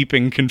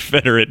sweeping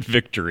Confederate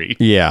victory?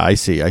 Yeah, I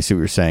see what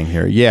you're saying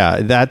here.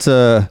 Yeah, that's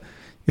it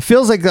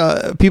feels like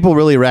people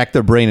really rack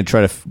their brain to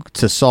try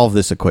to solve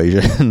this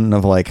equation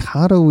of like,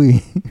 how do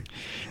we?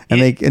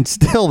 And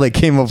still they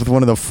came up with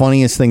one of the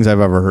funniest things I've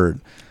ever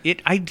heard.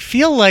 I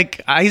feel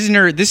like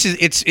Eisner. It's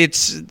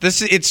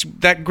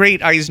that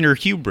great Eisner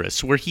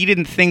hubris where he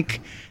didn't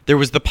think there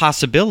was the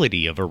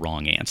possibility of a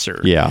wrong answer.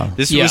 Yeah.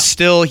 This was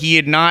still, he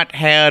had not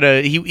had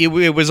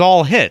it was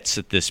all hits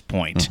at this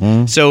point.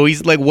 So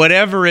he's like,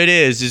 whatever it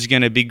is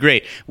going to be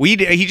great.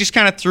 He just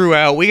kind of threw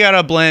out, we got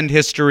to blend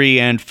history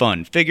and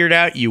fun. Figured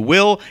out you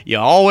will, you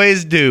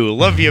always do.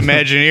 Love you,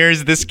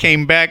 Imagineers. This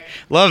came back.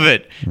 Love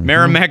it.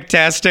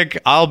 Merrimack-tastic.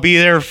 I'll be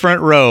there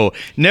front row.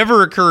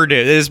 Never occurred to,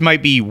 this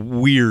might be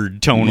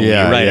weird tonally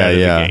out of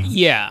the gate.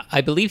 Yeah, I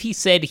believe he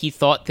said he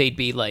thought they'd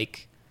be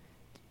like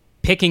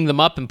picking them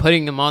up and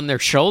putting them on their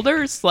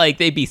shoulders, like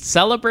they'd be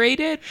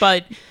celebrated.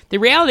 But the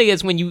reality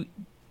is, when you,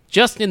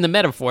 just in the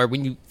metaphor,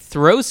 when you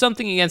throw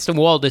something against a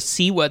wall to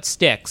see what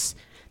sticks,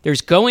 there's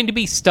going to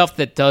be stuff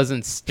that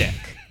doesn't stick.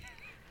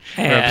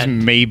 Perhaps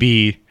And,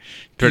 maybe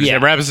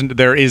perhaps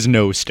there is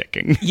no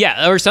sticking.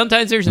 yeah, or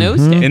sometimes there's no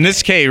stick. In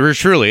this case,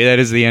 truly, that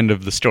is the end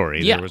of the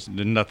story. Yeah. There was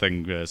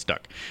nothing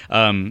stuck.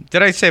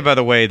 Did I say, by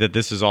the way, that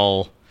this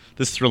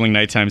thrilling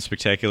nighttime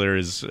spectacular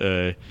is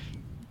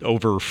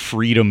over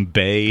Freedom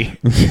Bay?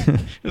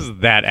 Is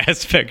that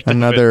aspect of it.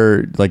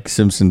 Another like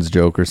Simpsons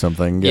joke or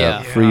something.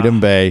 Yeah. Freedom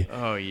Bay.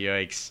 Oh,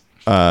 yikes.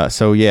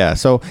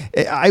 So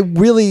I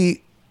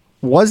really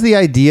was the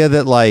idea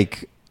that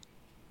like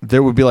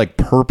there would be like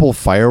purple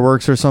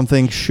fireworks or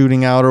something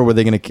shooting out, or were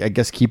they going to, I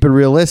guess, keep it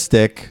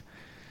realistic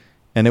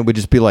and it would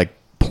just be like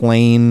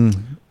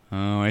plain.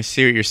 Oh, I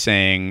see what you're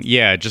saying.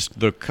 Yeah, just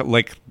the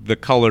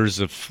colors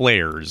of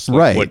flares, like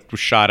Right. what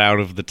shot out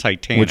of the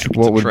Titanic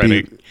What to would try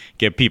be- to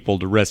get people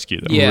to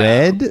rescue them. Yeah.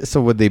 Red? So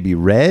would they be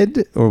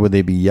red or would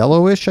they be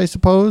yellowish, I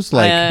suppose?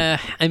 Like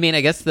I mean, I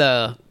guess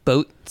the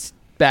boat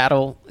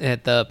battle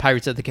at the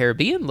Pirates of the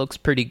Caribbean looks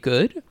pretty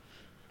good.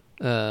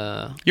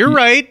 You're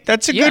right.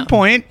 That's a Yeah, good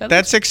point. that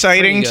That's looks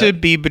exciting pretty to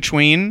good. be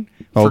between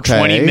for Okay.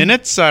 20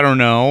 minutes. I don't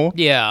know.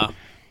 Yeah.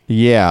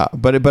 yeah,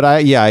 but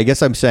I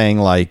guess I'm saying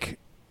like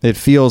it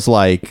feels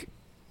like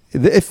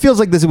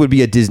this would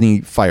be a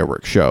Disney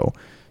fireworks show.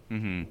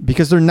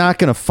 Because they're not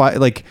going to fight,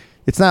 like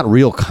it's not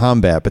real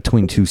combat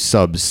between two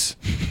subs.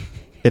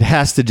 It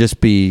has to just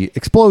be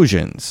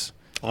explosions.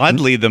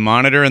 Oddly, the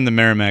Monitor and the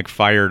Merrimack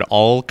fired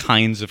all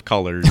kinds of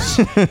colors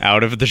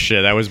out of the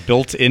ship. That was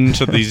built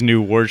into these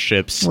new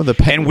warships. Well,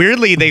 and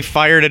weirdly, they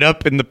fired it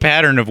up in the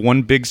pattern of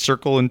one big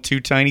circle and two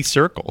tiny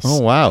circles.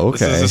 Oh, wow,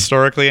 This okay. is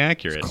historically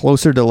accurate.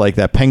 Closer to like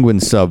that Penguin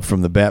sub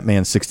from the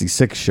Batman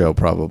 66 show,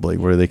 probably,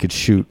 where they could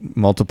shoot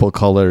multiple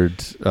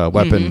colored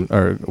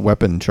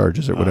weapon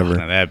charges or whatever.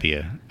 Now, that'd be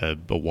a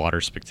water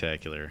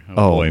spectacular.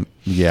 Oh, boy.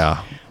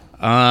 Yeah.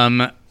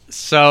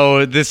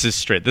 So this is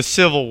straight. The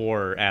Civil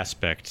War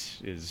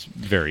aspect is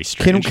very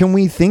strange. Can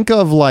we think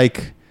of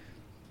like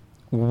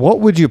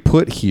what would you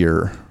put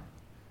here?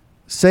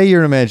 Say you're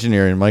an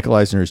Imagineering. Michael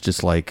Eisner is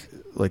just like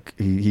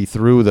he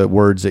threw the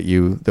words at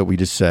you that we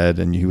just said,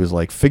 and he was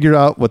like, figure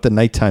out what the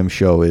nighttime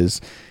show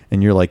is,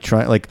 and you're like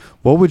trying like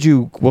what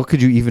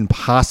could you even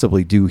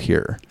possibly do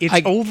here? It's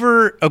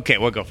over. Okay,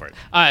 well, go for it.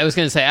 I was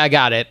going to say, I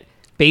got it.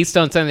 Based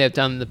on something I've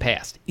done in the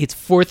past. It's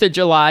 4th of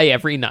July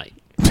every night.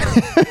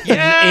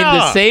 Yeah. In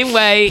the same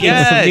way,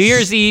 Yes. it's New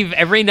Year's Eve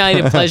every night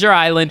at Pleasure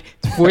Island.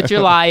 It's 4th of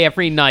July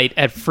every night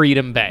at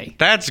Freedom Bay.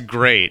 That's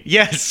great.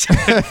 Yes.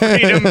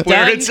 Freedom where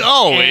Done it's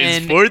always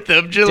and 4th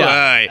of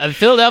July.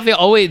 Philadelphia,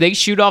 always they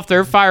shoot off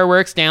their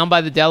fireworks down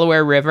by the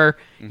Delaware River,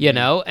 Mm-hmm. you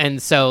know,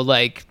 and so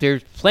like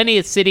there's plenty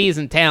of cities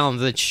and towns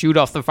that shoot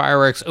off the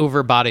fireworks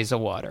over bodies of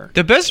water.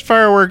 The best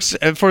fireworks,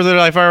 4th of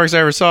July fireworks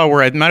I ever saw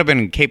were, it might have been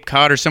in Cape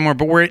Cod or somewhere,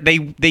 but where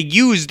they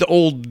used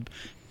old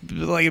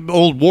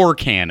war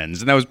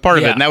cannons, and that was part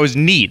of it, Yeah. and that was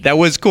neat. That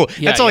was cool.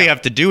 Yeah, That's all yeah. you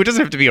have to do. It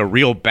doesn't have to be a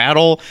real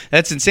battle.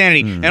 That's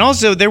insanity. And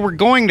also, they were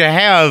going to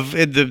have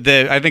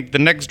I think the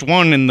next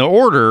one in the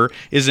order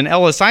is an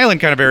Ellis Island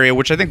kind of area,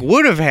 which I think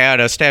would have had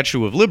a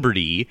Statue of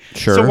Liberty.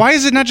 Sure. So why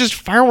is it not just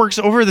fireworks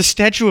over the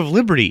Statue of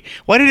Liberty?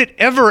 Why did it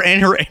ever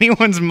enter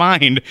anyone's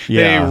mind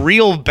Yeah. that a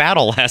real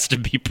battle has to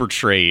be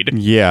portrayed?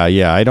 Yeah.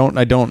 I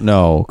don't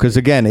know, because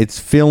again, it's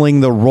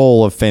filling the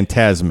role of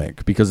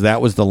Phantasmic because that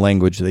was the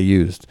language they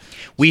used.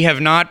 We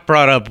have not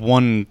brought up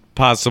one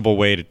possible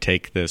way to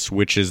take this,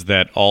 which is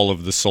that all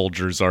of the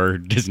soldiers are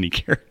Disney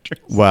characters.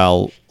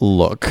 Well,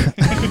 look,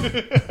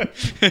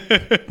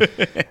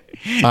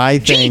 I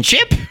think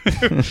Chip!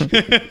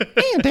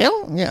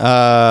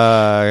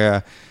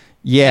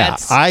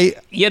 That's-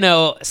 You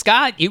know,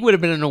 Scott, you would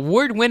have been an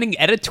award-winning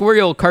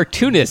editorial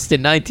cartoonist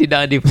in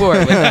 1994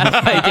 with that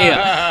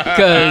idea,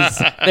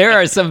 because there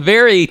are some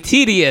very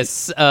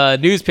tedious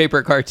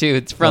newspaper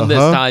cartoons from this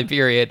time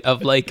period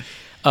of like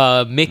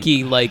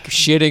Mickey like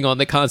shitting on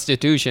the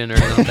Constitution or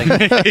something.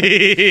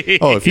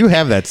 Oh, if you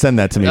have that, send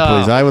that to me,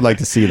 please. I would like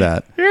to see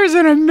that. Here's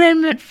an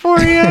amendment for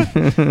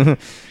you.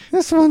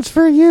 This one's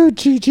for you,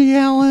 Gigi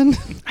Allen.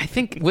 I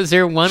think, was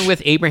there one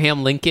with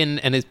Abraham Lincoln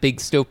and his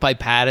big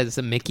stovepipe hat as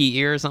the Mickey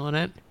ears on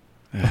it?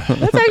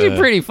 That's actually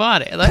pretty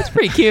funny. That's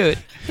pretty cute.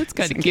 That's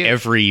kind of cute.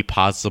 Every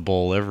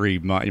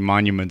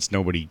monuments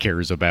nobody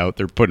cares about,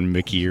 they're putting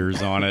Mickey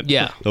ears on it.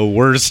 Yeah. The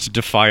worst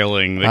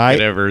defiling they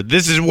could ever.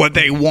 This is what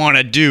they want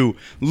to do.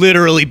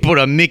 Literally put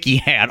a Mickey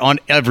hat on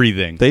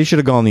everything. They should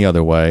have gone the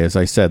other way. As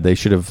I said, they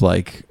should have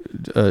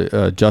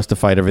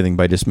justified everything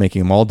by just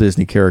making them all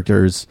Disney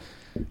characters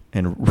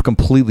and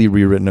completely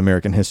rewritten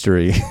American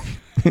history.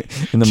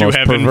 In the most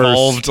have perverse.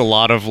 Involved a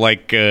lot of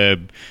like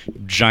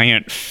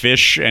giant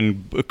fish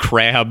and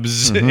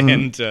crabs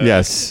and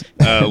yes,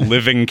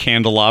 living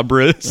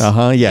candelabras.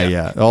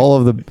 Yeah. All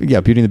of the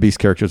Beauty and the Beast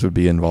characters would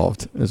be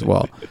involved as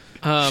well.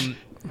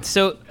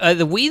 So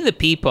the We the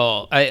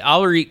People,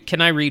 I'll read.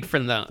 Can I read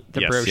from the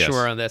Yes, brochure yes.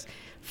 on this?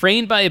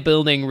 Framed by a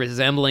building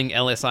resembling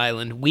Ellis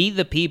Island, We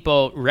the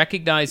People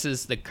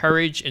recognizes the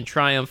courage and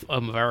triumph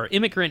of our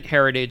immigrant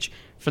heritage,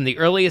 from the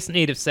earliest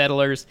native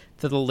settlers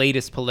to the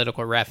latest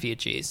political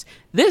refugees.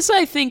 This,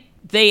 I think,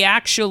 they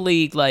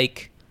actually,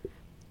 like,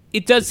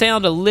 it does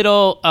sound a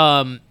little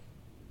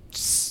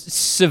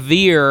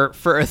severe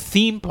for a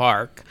theme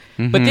park,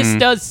 but this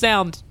does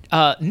sound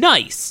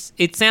nice.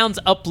 It sounds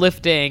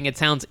uplifting. It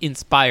sounds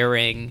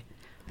inspiring.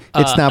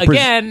 It's not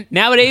again,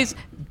 nowadays,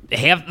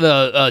 half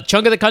the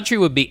chunk of the country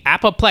would be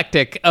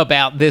apoplectic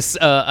about this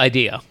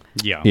idea.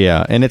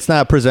 Yeah, and it's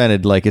not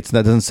presented like that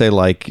doesn't say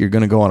like you're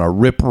going to go on a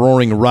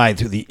rip-roaring ride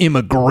through the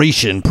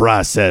immigration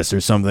process or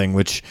something,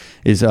 which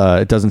is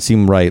it doesn't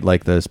seem right,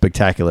 like the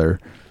spectacular.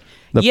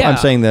 I'm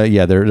saying that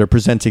they're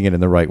presenting it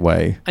in the right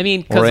way. I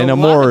mean, or because in a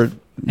more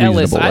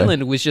Ellis reasonable way.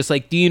 Island was just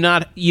like, you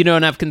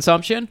don't have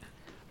consumption?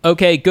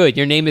 Okay, good.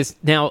 Your name is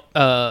now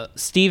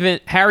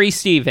Harry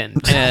Stephen.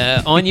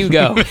 On you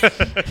go.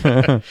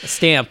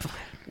 Stamp.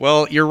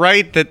 Well, you're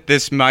right that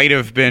this might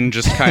have been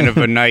just kind of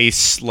a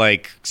nice,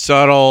 like,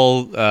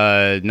 subtle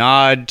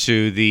nod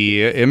to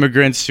the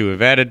immigrants who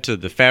have added to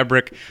the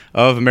fabric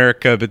of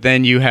America. But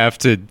then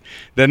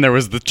then there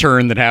was the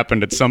turn that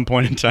happened at some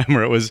point in time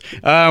where it was,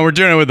 we're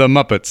doing it with the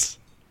Muppets.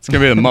 It's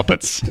going to be the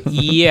Muppets.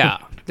 Yeah.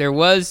 There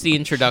was the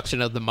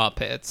introduction of the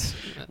Muppets.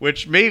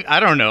 Which I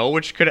don't know,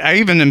 I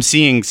even am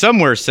seeing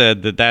somewhere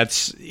said that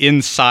that's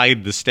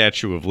inside the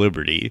Statue of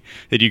Liberty,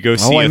 that you go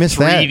see a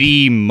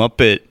 3D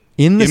Muppet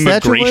in the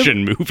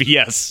immigration movie.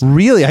 Yes.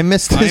 Really? I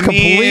missed this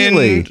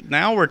completely.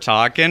 Now we're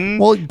talking.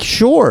 Well,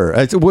 sure.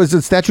 Was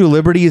it Statue of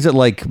Liberty? Is it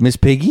like Miss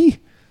Piggy?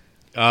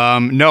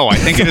 No, I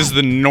think it is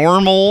the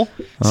normal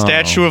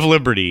Statue of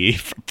Liberty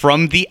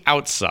from the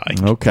outside.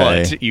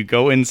 Okay. But you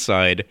go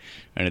inside,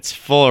 and it's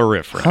full of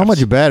riffraff. How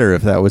much better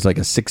if that was like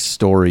a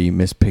 6-story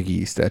Miss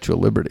Piggy Statue of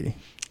Liberty?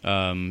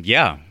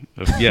 Yeah,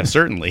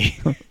 certainly.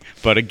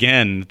 But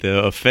again,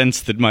 the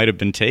offense that might have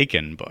been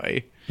taken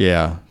by...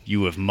 Yeah.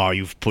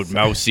 You've put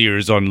mouse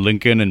ears on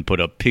Lincoln and put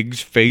a pig's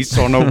face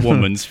on a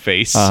woman's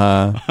face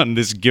on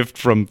this gift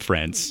from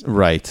France.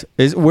 Right.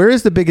 Where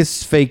is the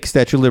biggest fake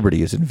Statue of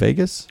Liberty? Is it in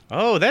Vegas?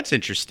 Oh, that's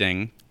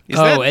interesting. Is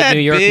at that New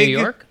York, big? New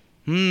York?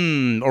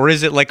 Or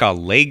is it like a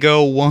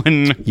Lego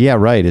one? Yeah,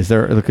 right. Is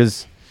there,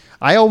 because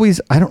I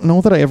don't know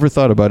that I ever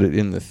thought about it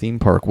in the theme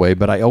park way,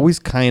 but I always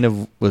kind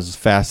of was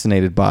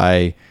fascinated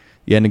by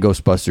the end of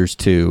Ghostbusters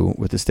 2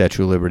 with the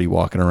Statue of Liberty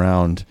walking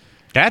around.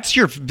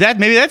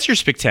 Maybe that's your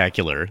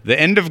spectacular. The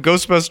end of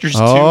Ghostbusters 2.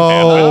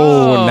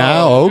 Oh,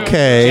 now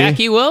okay.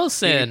 Jackie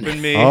Wilson.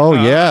 Oh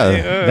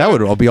yeah, that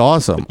would all be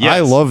awesome. Yes.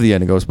 I love the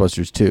end of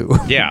Ghostbusters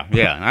 2. Yeah.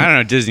 I don't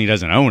know. Disney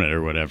doesn't own it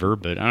or whatever,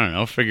 but I don't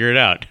know. Figure it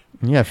out.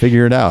 Yeah,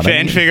 figure it out.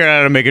 And figure out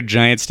how to make a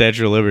giant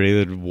Statue of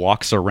Liberty that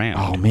walks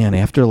around. Oh man,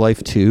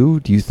 Afterlife 2.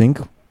 Do you think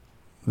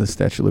the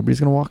Statue of Liberty is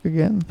going to walk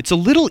again? It's a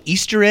little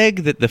Easter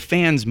egg that the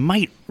fans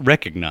might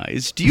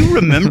recognize. Do you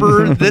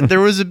remember that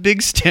there was a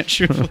big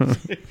Statue of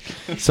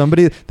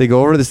Liberty? They go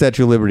over to the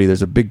Statue of Liberty.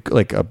 There's a big,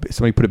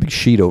 somebody put a big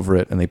sheet over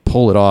it, and they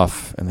pull it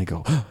off, and they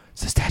go, oh,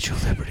 it's the Statue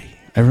of Liberty.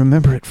 I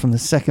remember it from the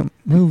second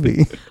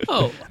movie.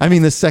 Oh. I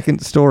mean, the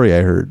second story I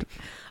heard.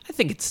 I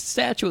think it's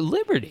Statue of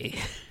Liberty.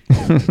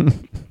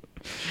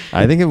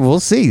 I think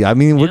we'll see. I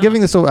mean, we're giving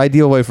this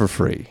idea away for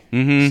free.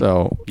 Mm-hmm.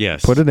 So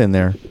yes, put it in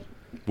there.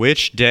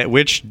 Which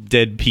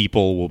dead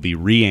people will be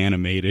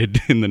reanimated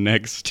in the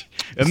next...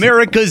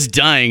 America's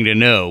dying to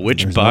know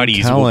which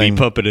bodies will be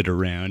puppeted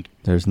around.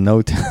 There's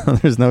no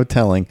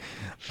telling.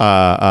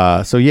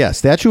 So yeah,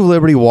 Statue of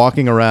Liberty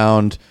walking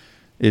around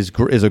is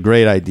a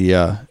great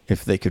idea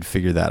if they could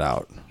figure that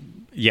out.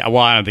 Yeah,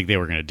 well, I don't think they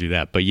were going to do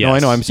that, but yes. No, I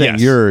know. I'm saying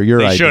yes. your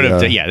they idea. Should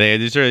have.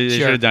 They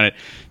should have done it.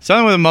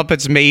 Something with the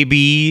Muppets,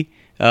 maybe.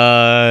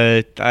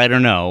 I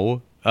don't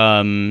know.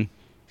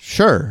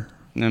 Sure.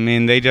 I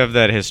mean, they have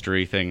that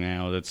history thing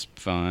now. That's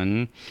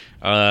fun.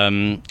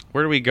 Where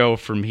do we go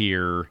from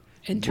here?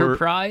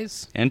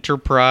 Enterprise.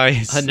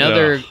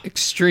 Another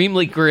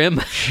extremely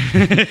grim,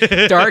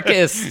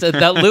 darkest.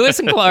 The Lewis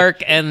and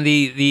Clark and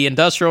the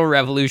Industrial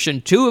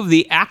Revolution. 2 of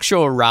the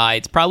actual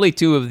rides, probably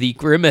 2 of the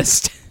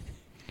grimmest.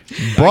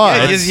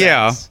 But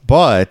yeah.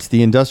 But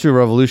the Industrial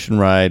Revolution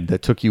ride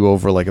that took you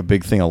over like a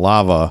big thing of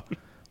lava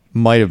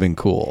might have been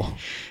cool.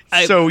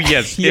 So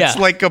yes, Yeah. it's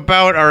like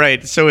about all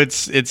right. So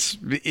it's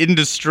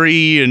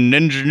industry and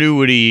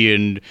ingenuity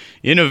and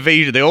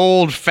innovation, the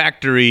old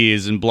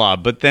factories and blah.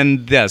 But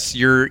then yes,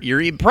 you're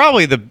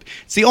probably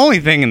it's the only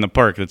thing in the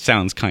park that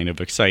sounds kind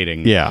of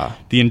exciting. Yeah.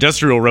 The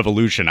Industrial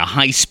Revolution, a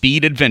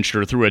high-speed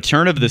adventure through a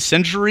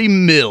turn-of-the-century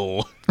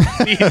mill.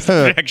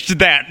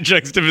 That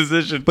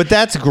juxtaposition. But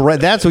that's great.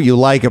 That's what you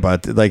like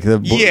about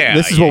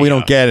this is what we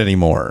don't get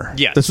anymore.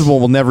 Yes. This is what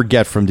we'll never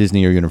get from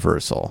Disney or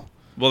Universal.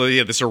 Well,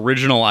 yeah, this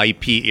original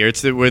IP.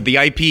 It's where the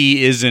IP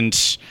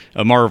isn't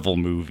a Marvel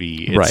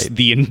movie. It's Right.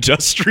 the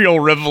Industrial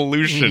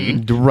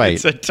Revolution. Right.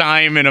 It's a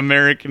time in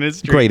American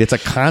history. Great. It's a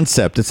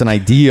concept. It's an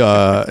idea,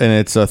 and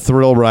it's a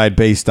thrill ride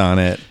based on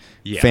it.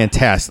 Yeah.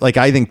 Fantastic. Like,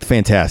 I think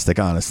fantastic,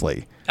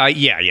 honestly.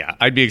 Yeah.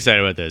 I'd be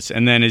excited about this.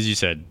 And then, as you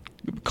said,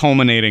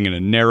 culminating in a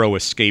narrow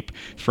escape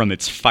from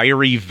its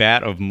fiery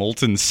vat of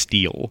molten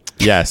steel.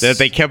 Yes. That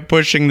they kept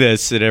pushing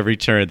this at every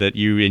turn that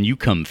you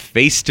come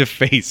face to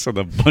face with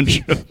a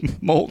bunch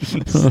of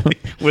molten steel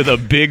with a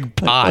big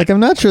pot. Like, I'm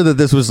not sure that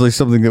this was like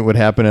something that would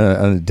happen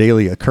on a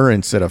daily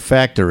occurrence at a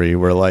factory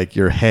where like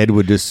your head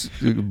would just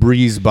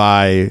breeze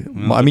by.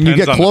 I mean, you depends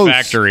get on the close.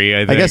 factory,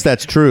 I think. guess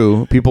that's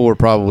true. People were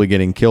probably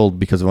getting killed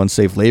because of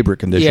unsafe labor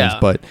conditions, Yeah,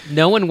 but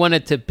no one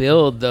wanted to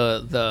build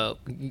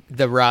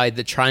the ride,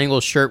 the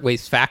Triangle Shirtwaist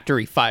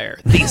Factory Fire,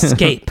 the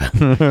Escape.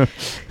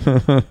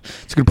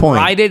 it's a good point.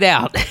 Ride it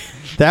out.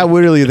 That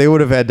really, they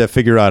would have had to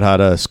figure out how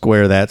to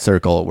square that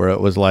circle where it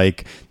was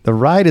like the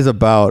ride is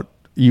about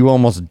you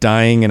almost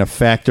dying in a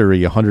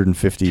factory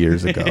 150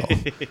 years ago,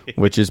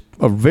 which is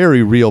a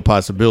very real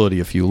possibility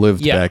if you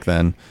lived Yeah. back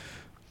then.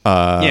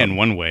 In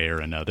one way or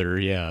another,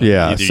 yeah.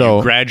 Yeah, Either so-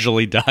 you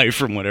gradually die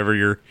from whatever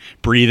you're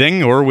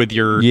breathing, or with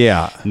your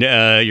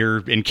your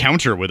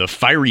encounter with a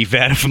fiery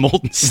vat of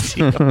molten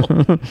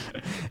steel.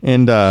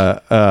 And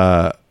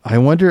I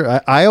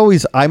wonder.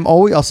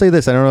 I'll say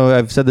this. I don't know if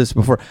I've said this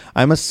before.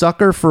 I'm a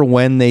sucker for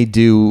when they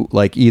do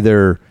like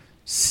either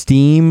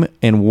steam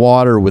and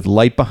water with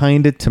light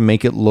behind it to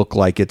make it look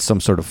like it's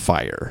some sort of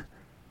fire.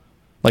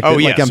 Like Oh,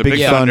 like yeah, on so Big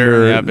Big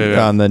Thunder, Thunder,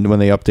 yeah. on when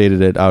they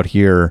updated it out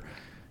here,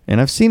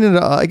 and I've seen it.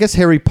 I guess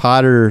Harry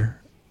Potter,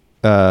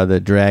 the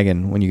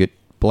dragon, when you get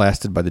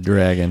blasted by the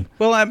dragon.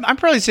 Well, I'm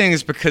probably saying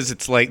this because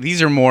it's like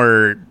these are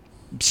more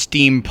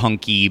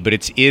steampunky, but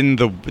it's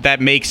that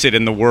makes it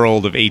in the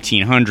world of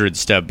 1800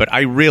 stuff. But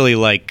I really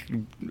like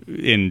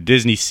in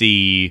Disney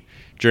Sea,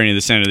 Journey to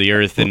the Center of the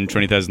Earth, and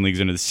 20,000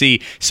 Leagues Under the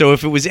Sea. So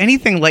if it was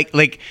anything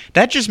like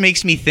that, just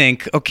makes me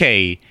think,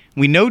 okay,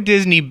 we know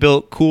Disney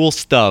built cool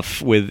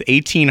stuff with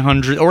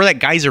 1800, or that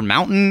Geyser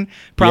Mountain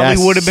probably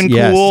Yes, would have been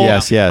yes, cool.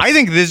 yes. I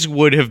think this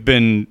would have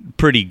been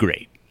pretty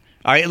great.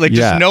 I like Yeah.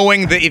 just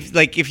knowing that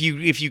if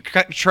you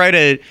try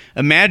to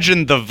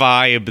imagine the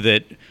vibe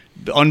that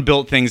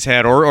unbuilt things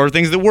had, or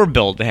things that were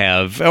built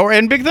have,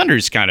 and Big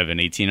Thunder's kind of an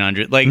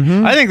 1800. Like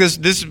I think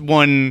this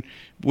one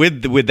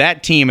with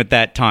that team at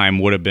that time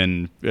would have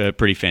been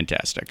pretty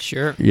fantastic.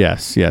 Sure.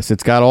 Yes.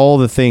 It's got all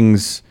the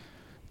things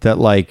that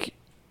like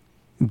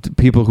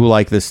people who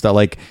like this stuff.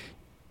 Like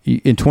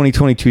in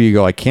 2022, you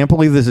go, I can't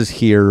believe this is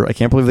here. I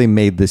can't believe they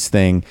made this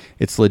thing.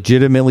 It's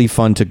legitimately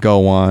fun to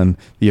go on.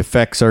 The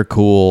effects are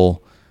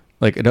cool.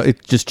 Like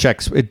it just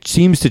checks. It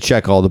seems to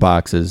check all the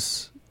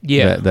boxes.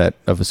 Yeah. That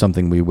of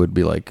something we would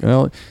be like,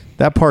 well,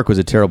 that park was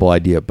a terrible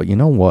idea, but you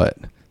know what?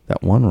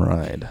 That one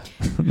ride,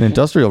 the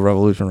Industrial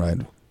Revolution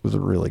ride, was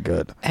really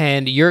good.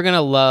 And you're going to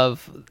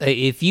love,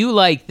 if you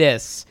like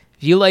this,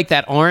 if you like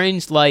that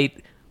orange light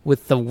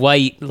with the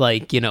white,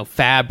 like,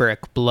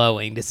 fabric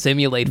blowing to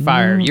simulate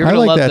fire, you're I going to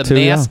like love that the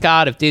too, yeah.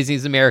 mascot of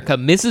Disney's America,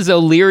 Mrs.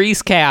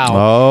 O'Leary's cow.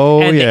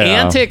 Oh, and yeah. the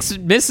antics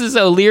Mrs.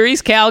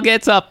 O'Leary's cow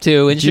gets up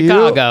to in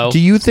Chicago. Do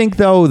you think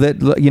though that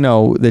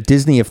that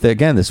Disney, if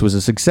again this was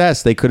a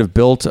success, they could have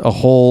built a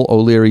whole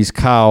O'Leary's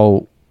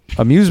cow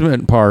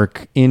amusement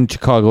park in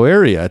Chicago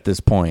area at this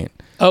point?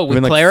 Oh,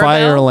 with like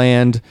Clarabelle?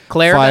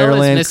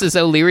 Fireland, Is Mrs.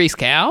 O'Leary's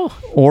cow?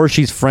 or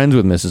she's friends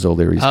with Mrs.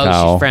 O'Leary's Oh,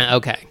 cow. she's friend.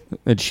 Okay.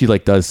 And she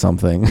like does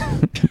something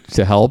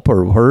to help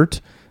or hurt.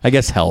 I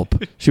guess help.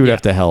 She would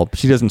have to help.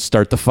 She doesn't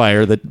start the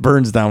fire that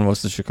burns down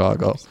most of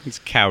Chicago. It's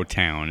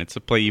Cowtown. It's a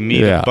place you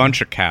meet Yeah. a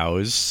bunch of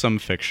cows, some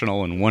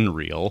fictional and one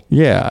real.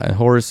 Yeah,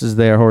 Horace is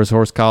there.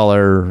 Horse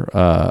collar,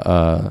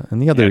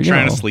 and the other.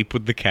 Trying to sleep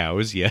with the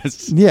cows.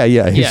 Yes. Yeah,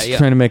 he's Yeah.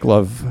 trying to make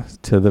love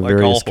to the Like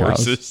various all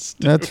cows. horses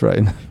do. That's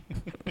right.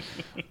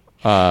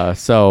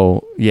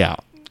 So yeah,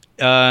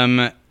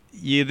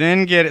 You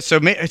then get it. So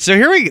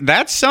here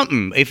that's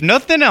something. If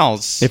nothing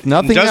else,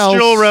 Industrial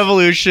else-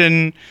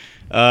 Revolution.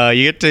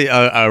 You get to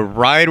a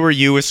ride where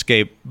you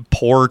escape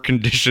poor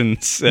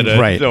conditions and a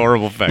right.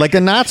 horrible effect. Like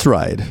a Knott's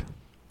ride.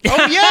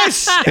 Oh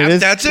yes,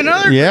 is- that's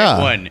another yeah.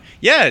 great one.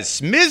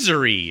 Yes,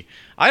 Misery.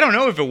 I don't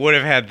know if it would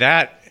have had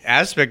that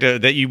aspect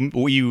of that. You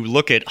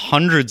look at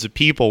hundreds of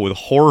people with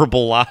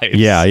horrible lives.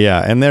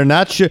 Yeah, and they're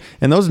not sure.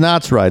 And those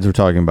Knott's rides we're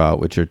talking about,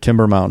 which are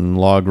Timber Mountain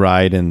Log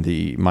Ride and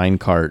the Mine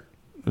Cart.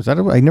 Is that?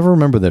 I never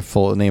remember the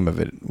full name of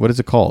it. What is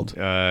it called?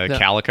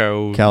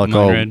 Calico.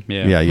 Calico. Mine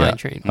Ride. Yeah. Mine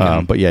Train.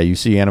 But yeah, you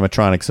see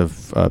animatronics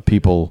of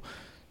people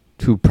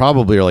who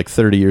probably are like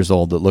 30 years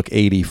old that look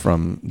 80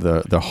 from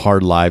the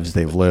hard lives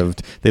they've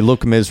lived. They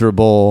look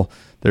miserable.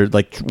 They're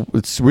like,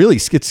 it's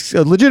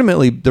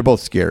legitimately, they're both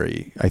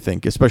scary, I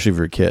think, especially if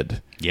you're a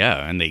kid.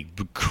 Yeah, and they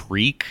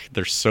creak.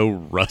 They're so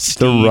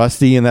rusty. They're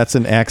rusty, and that's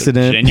an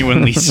accident.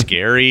 Genuinely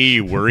scary.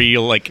 You worry,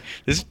 like,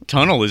 this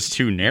tunnel is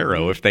too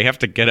narrow. If they have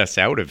to get us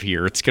out of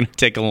here, it's going to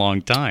take a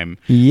long time.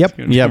 Yep.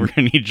 We're going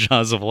to need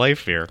Jaws of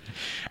Life here.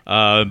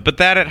 But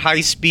that at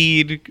high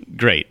speed,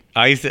 great.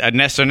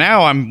 So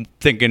now I'm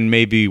thinking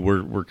maybe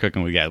we're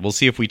cooking with gas. We'll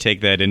see if we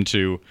take that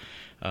into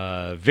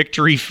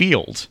Victory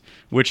Field,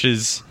 which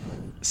is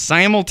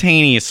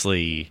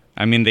simultaneously,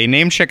 I mean, they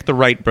name check the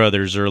Wright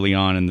brothers early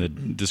on in the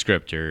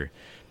descriptor,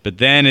 but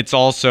then it's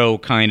also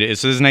kind of, it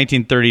says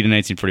 1930 to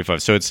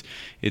 1945. So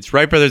it's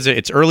Wright brothers,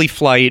 it's early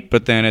flight,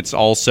 but then it's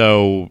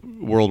also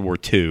World War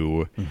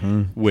II,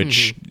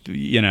 which,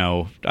 you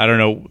know, I don't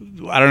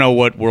know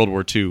what World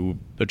War II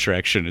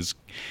attraction is.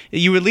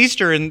 You at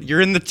least you're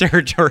in the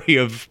territory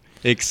of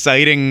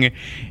exciting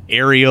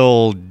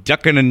aerial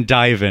ducking and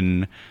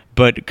diving,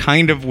 but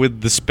kind of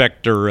with the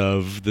specter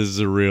of this is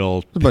a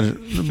real a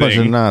bunch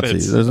of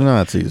Nazis. There's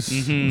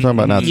Nazis. I'm talking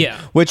about Nazis. Yeah.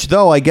 Which,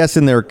 though, I guess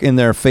in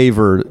their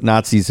favor,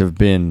 Nazis have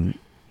been,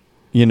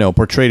 you know,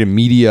 portrayed in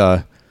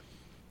media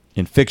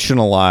and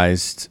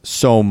fictionalized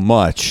so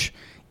much.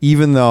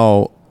 Even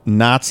though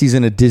Nazis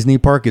in a Disney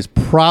park is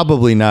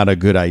probably not a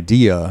good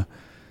idea,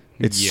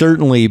 it's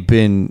certainly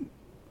been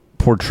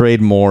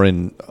portrayed more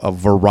in a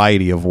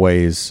variety of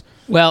ways.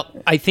 Well,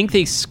 I think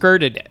they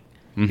skirted it.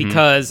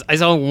 Because I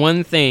saw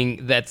one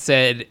thing that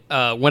said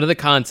one of the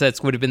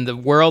concepts would have been the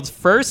world's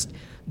first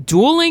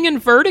dueling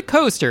inverted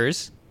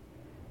coasters,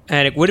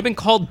 and it would have been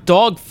called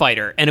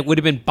Dogfighter, and it would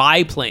have been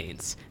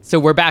biplanes. So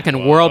we're back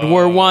in World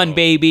War I,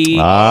 baby. Just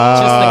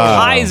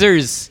the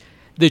Kaisers,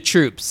 the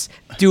troops.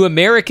 Do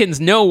Americans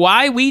know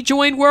why we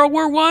joined World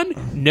War I?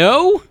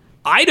 No,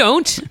 I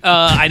don't.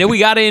 I know we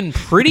got in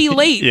pretty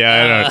late.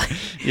 Yeah, I know.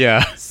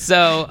 Yeah.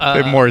 So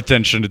pay more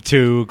attention to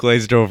 2,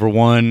 glazed over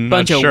 1.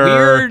 Bunch of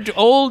weird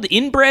old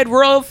inbred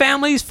royal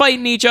families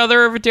fighting each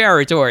other over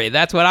territory.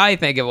 That's what I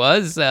think it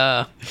was.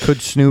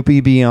 Could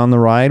Snoopy be on the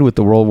ride with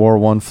the World War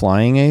I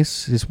flying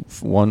ace?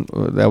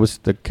 That was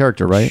the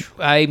character, right?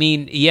 I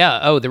mean, yeah.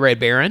 Oh, the Red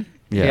Baron.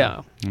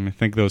 Yeah. I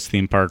think those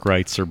theme park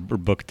rights are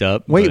booked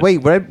up. Wait.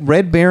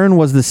 Red Baron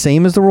was the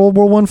same as the World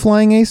War I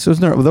flying ace? Those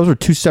were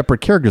two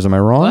separate characters. Am I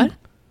wrong? What?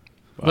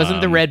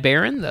 Wasn't the Red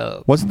Baron,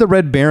 though? Wasn't the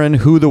Red Baron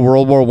who the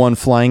World War I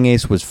flying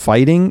ace was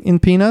fighting in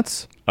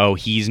Peanuts? Oh,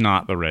 he's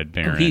not the Red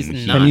Baron. He's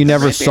not. And you the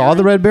never Red saw Baron?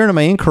 the Red Baron? Am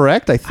I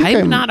incorrect? I think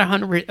I'm not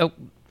 100. Oh,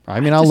 I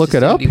mean, I'll look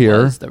it up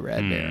here. Was the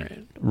Red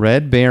Baron.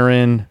 Red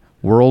Baron,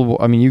 World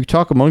War... I mean, you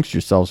talk amongst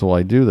yourselves while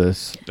I do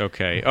this.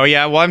 Okay. Oh,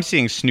 yeah. Well, I'm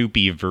seeing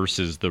Snoopy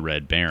versus the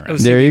Red Baron. Oh,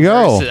 There you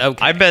go.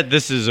 Okay. I bet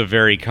this is a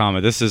very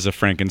common. This is a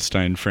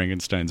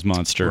Frankenstein's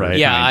monster, right?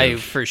 Yeah,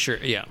 for sure.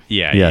 Yeah.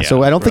 Yeah.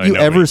 So I don't think you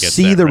ever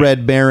see the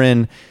Red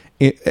Baron.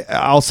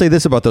 I'll say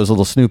this about those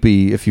little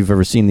Snoopy, if you've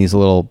ever seen these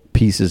little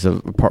pieces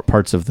of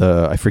parts of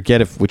I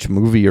forget which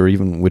movie or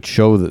even which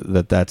show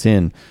that's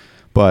in,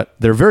 but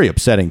they're very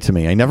upsetting to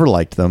me. I never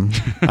liked them.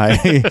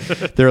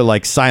 They're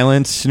like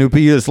silent.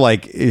 Snoopy is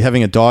like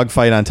having a dog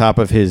fight on top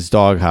of his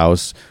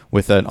doghouse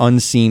with an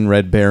unseen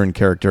Red Baron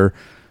character.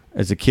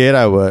 As a kid,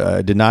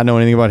 I did not know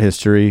anything about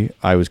history.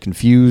 I was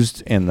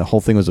confused, and the whole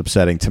thing was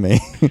upsetting to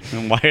me.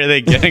 And why are they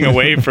getting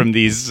away from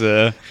these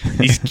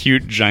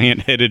cute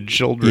giant-headed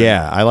children?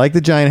 Yeah, I like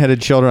the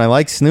giant-headed children. I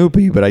like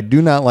Snoopy, but I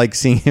do not like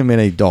seeing him in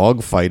a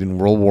dog fight in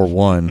World War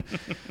I,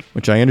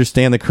 which I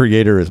understand the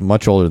creator is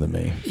much older than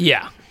me.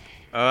 Yeah.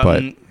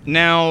 But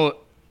now,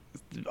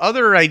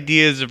 other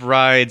ideas of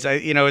rides,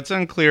 it's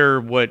unclear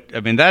what.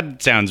 I mean,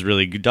 that sounds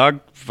really good.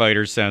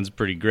 Dogfighter sounds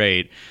pretty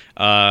great.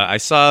 I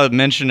saw a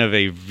mention of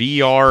a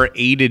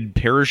VR-aided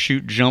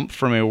parachute jump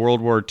from a World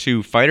War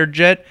II fighter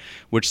jet,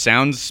 which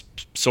sounds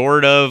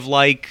sort of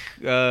like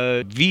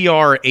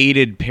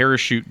VR-aided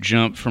parachute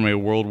jump from a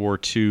World War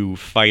II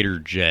fighter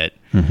jet.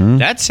 Mm-hmm.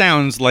 That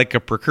sounds like a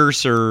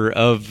precursor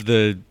of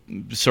the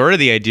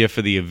idea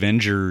for the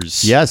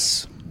Avengers.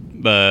 yes,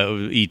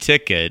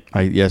 e-ticket.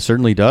 yeah,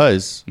 certainly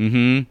does.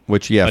 Mm-hmm.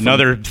 Which,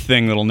 another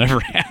thing that'll never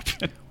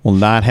happen. will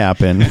not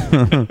happen.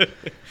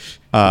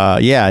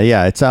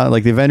 Yeah. It sounded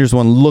like the Avengers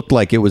one looked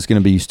like it was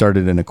going to be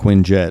started in a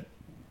Quinjet,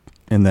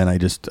 and then I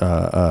just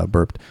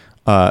burped.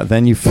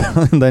 Then you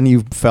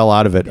fell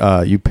out of it.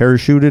 You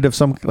parachuted of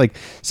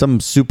some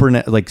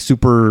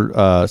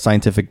super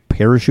scientific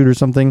parachute or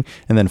something,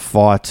 and then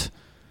fought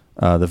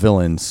the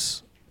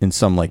villains in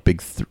some like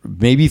big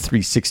maybe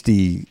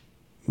 360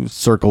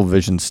 circle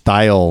vision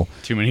style.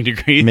 Too many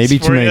degrees. Maybe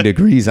too many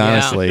degrees,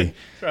 honestly. Yeah.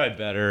 Try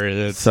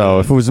better. So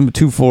if it was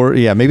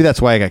 2-4, maybe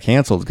that's why I got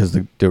canceled, because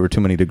there were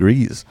too many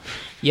degrees.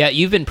 Yeah,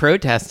 you've been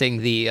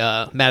protesting the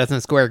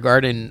Madison Square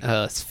Garden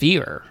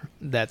Sphere.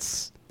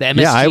 That's the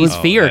MSG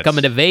Sphere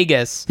coming to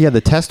Vegas. Yeah,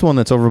 the test one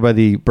that's over by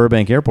the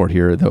Burbank Airport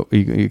here, though,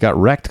 you got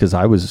wrecked because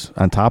I was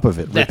on top of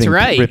it. That's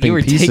right. You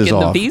were taking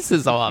the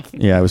pieces off.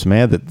 Yeah, I was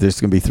mad that there's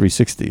going to be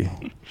 360.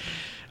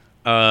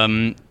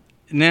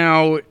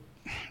 Now,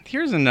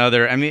 here's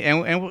another. I mean,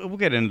 and we'll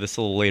get into this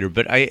a little later,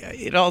 but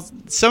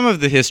some of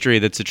the history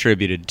that's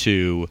attributed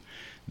to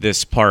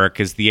this park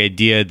is the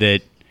idea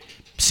that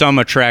some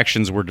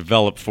attractions were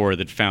developed for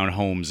that found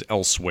homes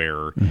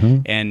elsewhere.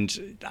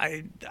 And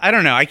I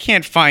don't know. I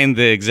can't find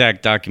the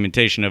exact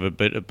documentation of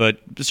it,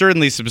 but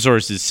certainly some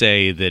sources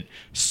say that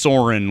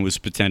Soarin' was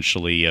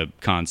potentially a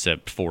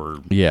concept for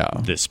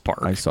this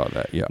park. I saw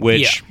that. Yeah,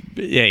 which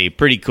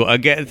pretty cool.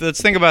 Again,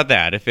 let's think about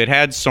that. If it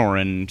had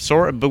Soarin',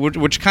 but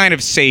which kind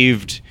of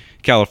saved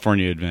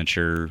California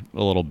Adventure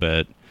a little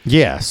bit.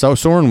 Yeah, so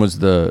Soarin' was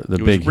the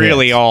it big was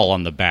really hit. all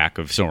on the back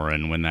of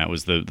Soarin' when that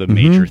was the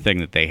major thing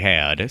that they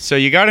had. So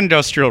you got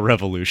Industrial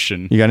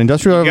Revolution. You got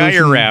Industrial Revolution. You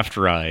got your raft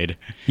ride.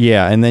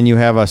 Yeah, and then you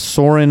have a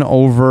Soarin'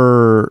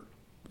 over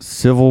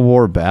Civil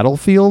War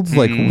battlefields.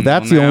 Like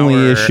that's the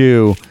only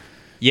issue.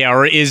 Yeah,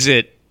 or is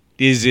it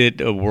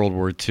a World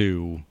War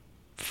II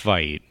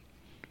fight?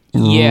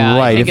 Yeah,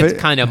 right. I think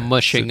it's kind of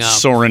mushing up.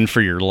 Soarin' for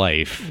your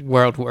life.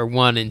 World War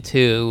I and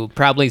II.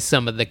 Probably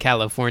some of the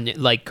California,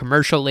 like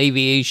commercial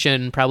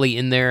aviation, probably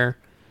in there.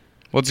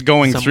 What's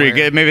going somewhere.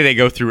 through? Maybe they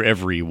go through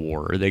every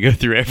war. They go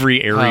through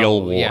every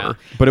aerial war. Yeah.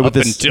 But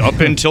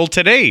up until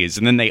today's,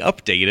 and then they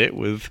update it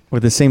with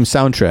the same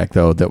soundtrack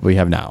though that we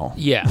have now.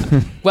 Yeah.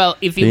 Well,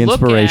 if The you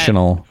look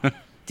inspirational.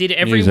 did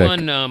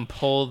everyone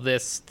pull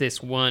this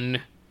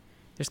one?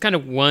 There's kind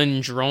of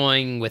one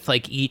drawing with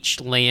like each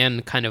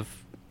land kind of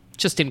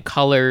just in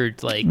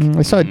colored, like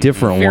I saw a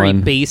different very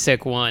one.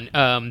 basic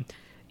one.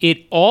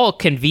 It all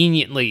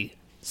conveniently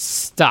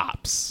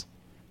stops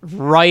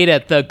right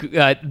at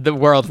the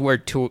World War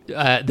II,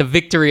 the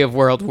victory of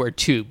World War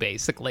II,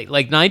 basically.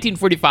 Like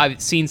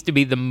 1945 seems to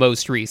be the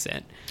most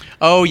recent.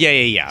 Oh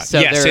yeah. So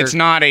yes, it's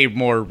not a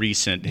more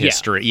recent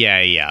history.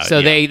 Yeah.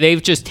 So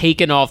they've just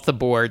taken off the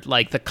board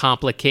like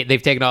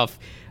they've taken off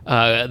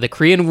the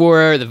Korean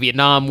War, the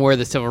Vietnam War,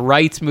 the Civil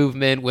Rights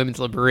Movement, women's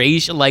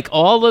liberation, like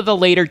all of the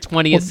later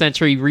 20th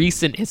century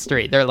recent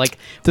history. They're like,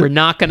 we're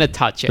not going to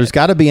touch it. There's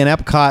got to be an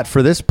Epcot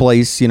for this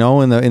place, in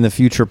the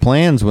future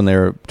plans when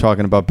they're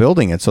talking about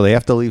building it. So they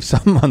have to leave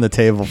some on the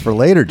table for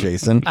later,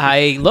 Jason. The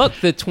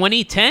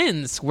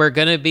 2010s were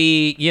going to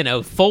be,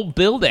 full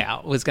build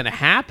out was going to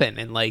happen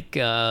in like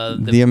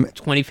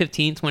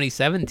 2015,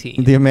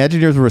 2017. The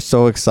Imagineers were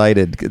so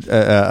excited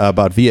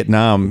about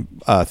Vietnam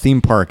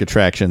theme park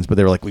attractions, but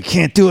they were like, we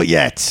can't do it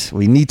yet.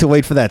 We need to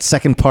wait for that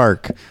second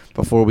park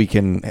before we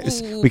can find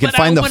the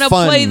fun. I want to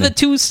play the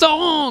two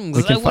songs.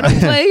 I want to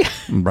play.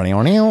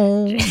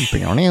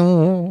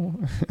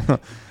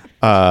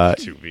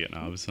 Two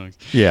Vietnam songs.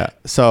 Yeah.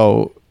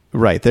 So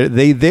right,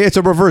 they it's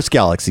a reverse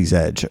Galaxy's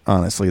Edge.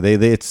 Honestly,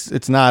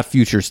 it's not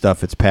future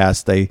stuff. It's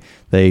past.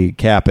 They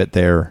cap it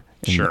there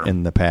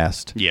in the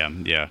past.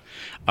 Yeah.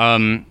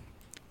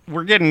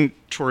 We're getting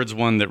towards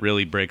one that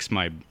really breaks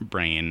my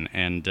brain,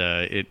 and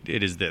it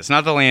is this.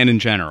 Not the land in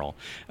general.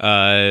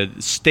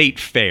 State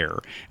Fair.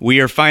 We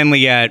are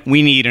finally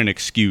we need an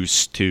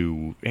excuse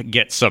to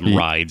get some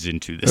rides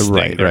into this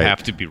thing. There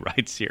have to be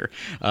rides here.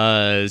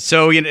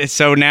 So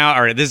now,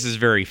 all right, this is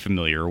very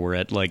familiar. We're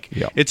at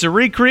it's a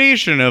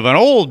recreation of an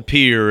old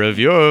pier of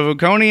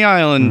Coney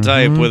Island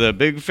type with a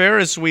big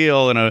Ferris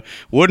wheel and a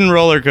wooden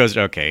roller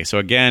coaster. Okay, so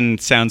again,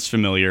 sounds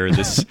familiar.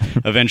 This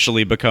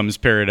eventually becomes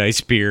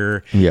Paradise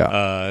Pier.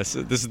 Yeah.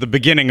 So this is the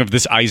beginning of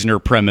this Eisner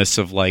premise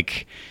of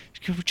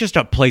just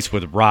a place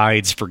with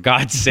rides, for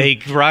God's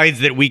sake, rides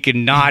that we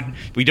don't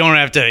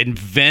have to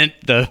invent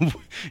the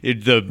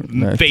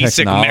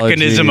basic technology.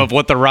 Mechanism of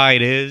what the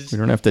ride is. We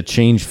don't have to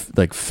change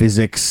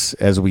physics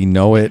as we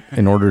know it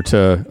in order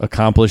to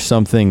accomplish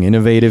something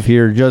innovative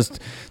here. Just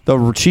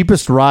the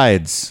cheapest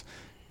rides.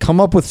 Come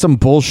up with some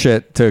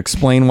bullshit to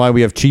explain why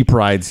we have cheap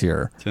rides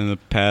here. It's in the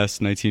past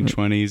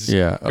 1920s.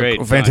 Yeah.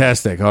 Great.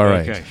 Fantastic. Fine. All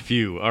right. Okay.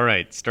 Phew. All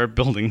right. Start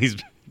building these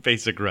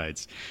basic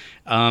rides.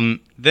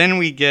 Then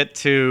we get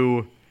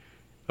to,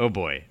 oh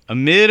boy.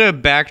 Amid a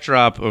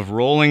backdrop of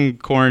rolling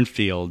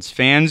cornfields,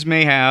 fans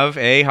may have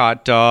a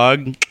hot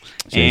dog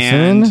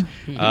Jason?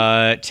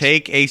 and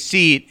take a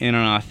seat in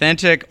an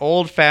authentic,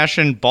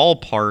 old-fashioned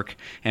ballpark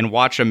and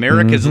watch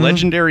America's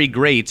legendary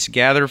greats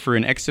gather for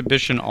an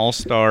exhibition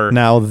all-star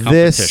competition.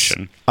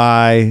 This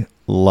I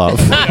love.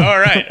 All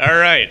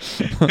right.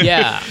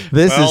 Yeah.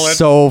 This is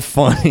so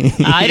funny.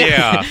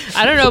 I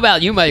don't know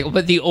about you, Michael,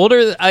 but the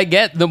older I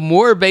get, the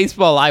more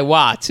baseball I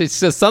watch. It's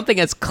just something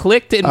that's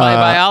clicked in my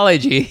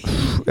biology.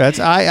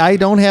 I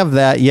don't have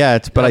that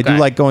yet, but I do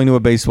like going to a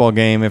baseball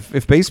game.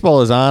 If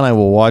baseball is on, I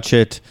will watch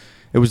it.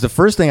 It was the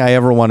first thing I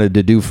ever wanted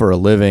to do for a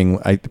living.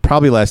 It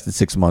probably lasted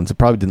 6 months. It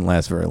probably didn't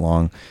last very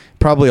long.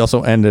 Probably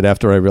also ended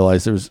after I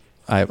realized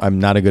I'm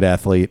not a good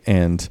athlete,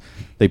 and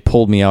they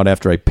pulled me out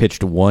after I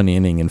pitched 1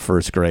 inning in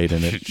first grade,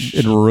 and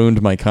it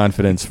ruined my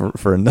confidence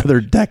for another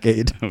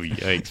decade. Oh,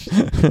 yikes.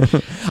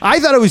 I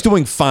thought I was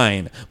doing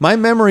fine. My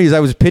memory is I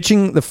was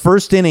pitching the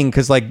first inning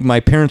because my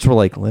parents were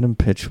like, let him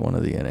pitch one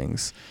of the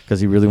innings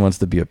because he really wants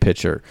to be a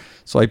pitcher.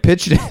 So I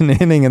pitched an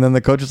inning, and then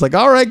the coach was like,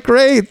 all right,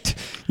 great.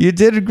 You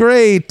did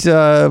great.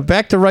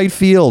 Back to right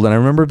field. And I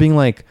remember being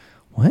like,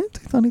 What?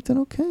 I thought he did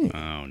okay.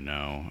 Oh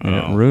no! Yeah,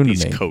 it Oh, ruined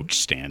these me. coach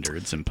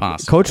standards,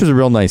 impossible. Coach was a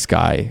real nice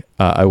guy.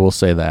 I will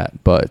say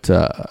that. But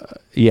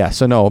yeah,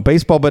 so no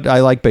baseball. But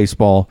I like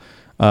baseball,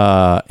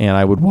 and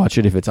I would watch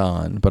it if it's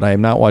on. But I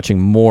am not watching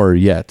more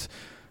yet.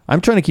 I'm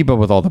trying to keep up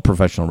with all the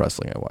professional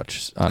wrestling I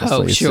watch. Honestly,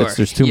 Oh, sure.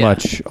 There's too Yeah.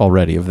 much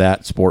already of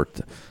that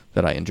sport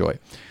that I enjoy.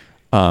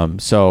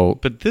 So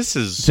But this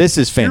is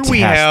fantastic. Here we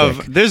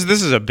have this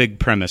is a big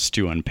premise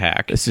to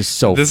unpack. This is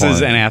so This fun.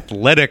 is an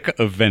athletic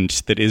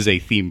event that is a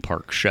theme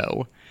park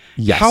show.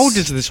 Yes. How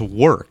does this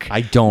work?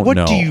 I don't what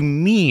know. What do you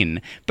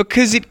mean?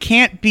 Because it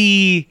can't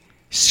be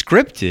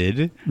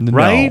scripted, No.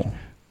 right?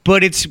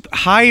 But it's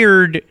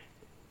hired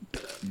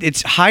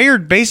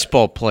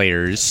baseball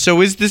players.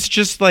 So is this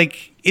just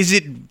like is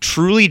it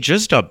truly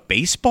just a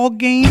baseball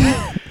game?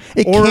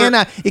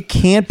 It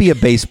can't be a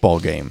baseball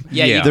game.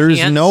 Yeah, you There's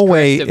can't no script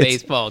way a it's-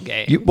 baseball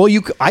game. You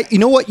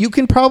know what? You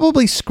can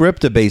probably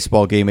script a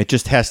baseball game. It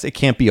just it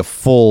can't be a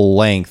full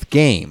length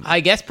game. I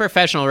guess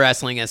professional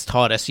wrestling has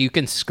taught us you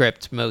can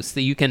script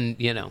mostly. You can,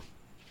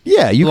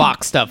 Yeah, you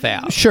block stuff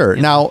out. Sure.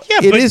 Now Yeah,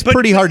 it but- is but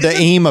pretty hard to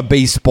isn't- aim a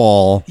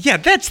baseball. Yeah,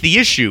 that's the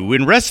issue.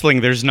 In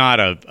wrestling, there's not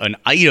an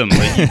item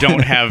that you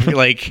don't have.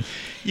 Like,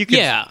 you can.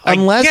 Yeah,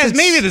 unless yes, it's-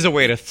 maybe there's a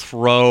way to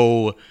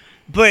throw,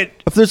 but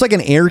If there's like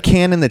an air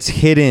cannon that's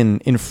hidden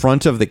in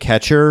front of the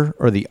catcher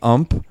or the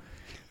ump,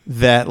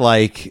 that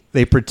like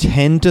they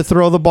pretend to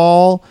throw the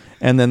ball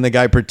and then the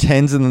guy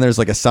pretends and then there's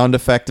like a sound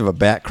effect of a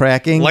bat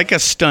cracking. like a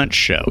stunt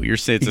show, you're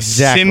saying it's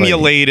Exactly. a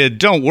simulated.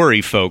 Don't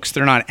worry, folks.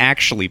 They're not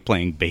actually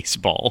playing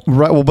baseball.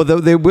 Right. Well,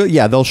 but they will.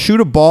 Yeah, they'll shoot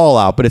a ball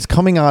out, but it's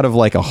coming out of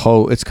like a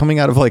hose. It's coming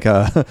out of like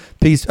a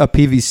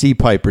PVC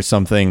pipe or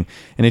something,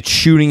 and it's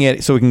shooting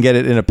it so we can get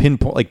it in a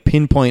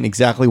pinpoint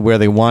exactly where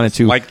they want it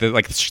to. Like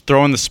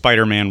throwing the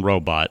Spider-Man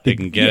robot, they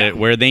can get it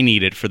where they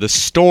need it for the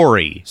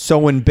story. So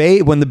when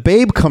the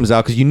Babe comes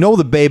out, because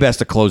the Babe has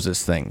to close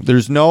this thing.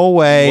 There's no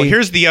way. Well,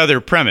 here's the other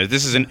premise.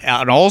 This is an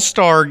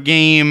all-star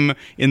game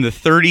in the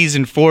 30s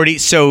and 40s.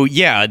 So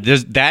yeah,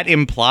 that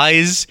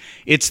implies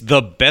it's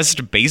the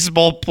best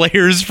baseball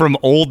players from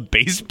old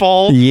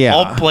baseball, Yeah.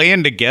 all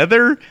playing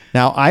together.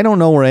 Now I don't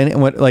know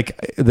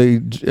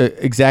the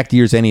exact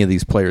years any of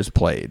these players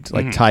played,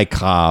 like Ty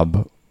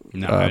Cobb,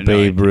 No, I have no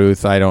Babe idea.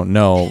 Ruth. I don't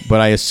know, but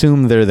I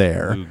assume they're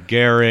there. Lou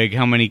Gehrig.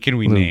 How many can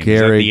we Lou name? Is that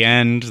Gehrig. the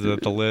end? Is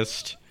that the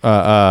list?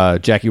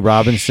 Jackie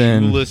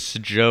Robinson, Shoeless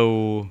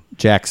Joe.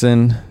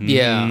 Jackson.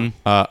 Yeah.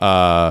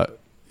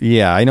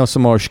 Yeah, I know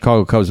some more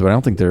Chicago Cubs, but I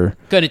don't think they're.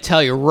 Going to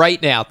tell you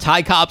right now,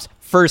 Ty Cobb's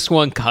first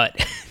one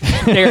cut.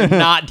 They're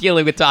not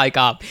dealing with Ty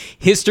Cobb.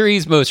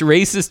 History's most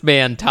racist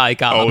man, Ty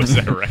Cobb. Oh, is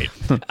that right?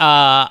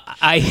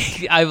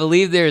 I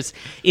believe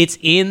it's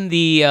in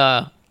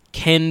the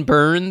Ken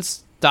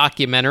Burns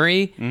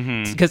documentary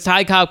because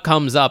Ty Cobb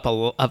comes up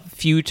a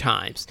few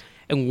times,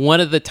 and one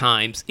of the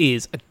times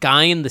is a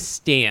guy in the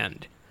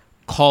stand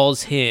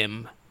calls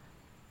him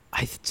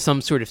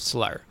some sort of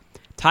slur.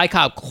 Ty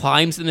Cobb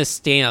climbs in the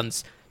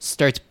stands,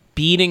 starts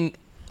beating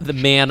the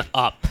man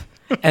up,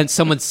 and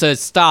someone says,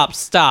 "Stop,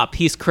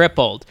 he's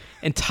crippled."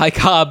 And Ty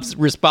Cobb's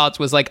response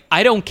was like,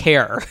 "I don't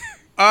care."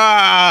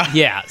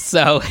 Yeah,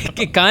 so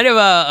kind of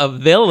a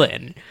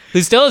villain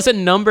who still has a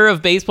number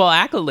of baseball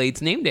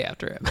accolades named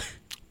after him.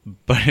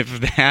 But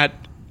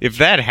if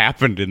that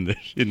happened in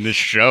this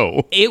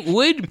show, It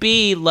would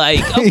be like,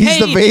 okay, He's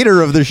the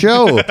Vader of the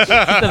show.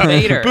 the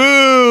Vader.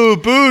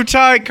 boo,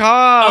 Ty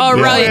Cobb. All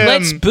right, Him.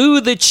 let's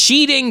boo the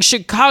cheating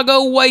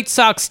Chicago White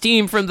Sox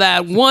team from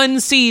that one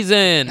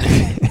season.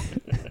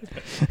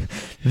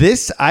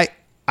 This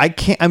I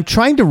can't. I'm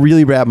trying to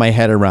really wrap my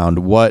head around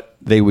what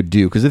they would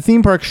do because the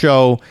theme park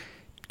show,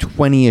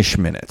 20-ish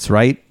minutes,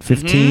 right?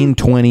 15,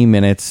 20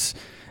 minutes.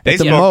 At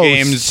the Baseball most,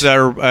 games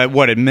are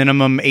at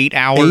minimum 8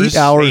 hours, 8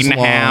 hours 8 and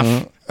a half.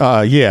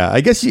 long. Yeah,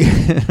 I guess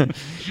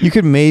you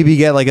could maybe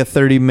get like a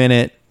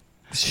 30-minute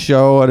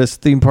show at a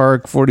theme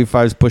park.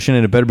 45's pushing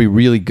it. It better be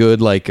really good,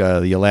 like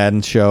the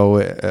Aladdin show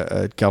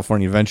at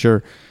California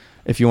Adventure,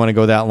 if you want to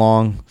go that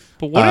long.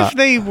 But what if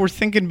they were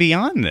thinking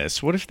beyond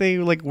this? What if they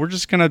we're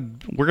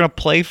gonna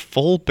play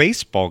full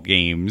baseball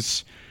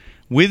games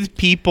with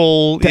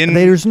people in?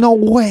 There's no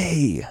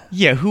way.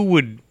 Yeah, who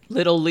would?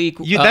 Little League.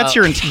 That's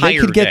your entire. They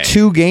could get day.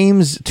 2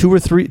 games,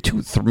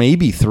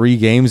 maybe 3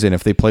 games in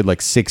if they played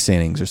like 6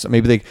 innings or something.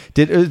 Maybe they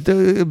did.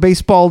 The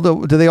baseball,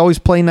 do they always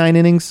play 9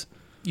 innings?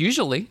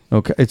 Usually.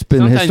 Okay, it's been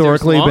Sometimes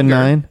historically there's been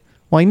longer. 9.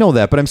 Well, I know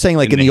that, but I'm saying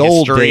like in In the the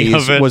old history days,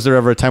 of it. was there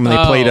ever a time when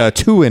they played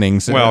 2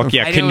 innings? Well,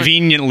 yeah, I don't-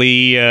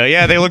 conveniently,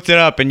 they looked it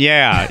up, and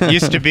it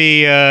used to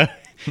be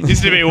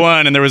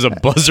 1, and there was a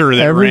buzzer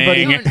that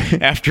Everybody-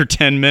 rang after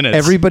 10 minutes.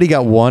 Everybody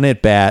got 1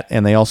 at bat,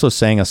 and they also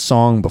sang a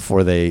song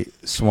before they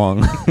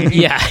swung.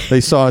 Yeah.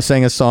 They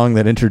sang a song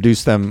that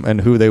introduced them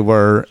and who they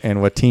were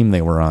and what team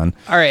they were on.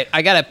 All right,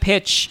 I got a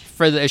pitch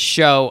for this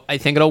show. I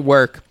think it'll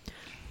work.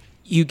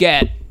 You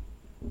get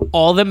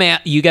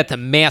you get the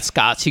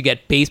mascots. You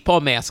get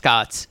baseball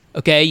mascots.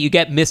 Okay, you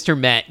get Mr.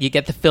 Met. You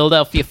get the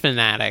Philadelphia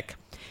Fanatic,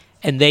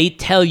 and they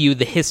tell you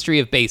the history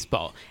of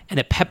baseball. And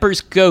a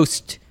Pepper's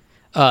Ghost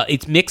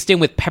it's mixed in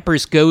with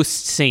Pepper's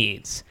ghost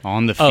scenes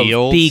On the of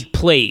field? big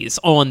plays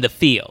on the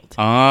field.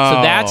 Oh.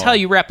 So that's how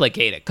you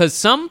replicate it. Because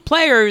some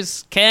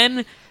players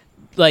can,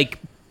 like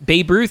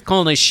Babe Ruth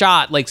calling a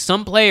shot, like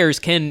some players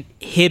can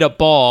hit a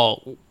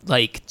ball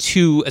like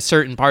to a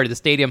certain part of the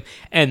stadium,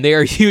 and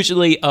they're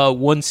usually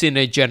once in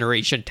a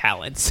generation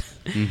talents.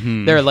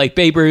 They're like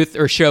Babe Ruth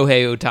or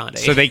Shohei Ohtani.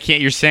 So they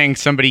can't. You're saying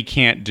somebody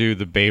can't do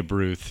the Babe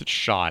Ruth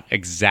shot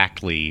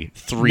exactly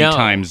 3 No.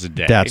 times a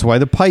day. That's why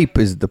the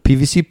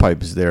PVC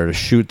pipe is there to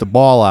shoot the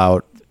ball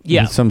out.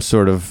 Yeah. With some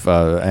sort of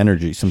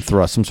energy, some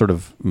thrust, some sort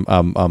of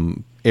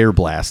air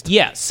blast.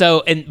 Yeah,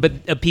 but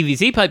a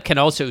PVC pipe can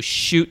also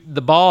shoot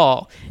the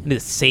ball into the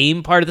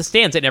same part of the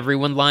stands, and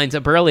everyone lines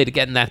up early to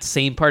get in that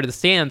same part of the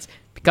stands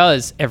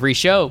because every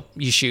show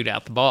you shoot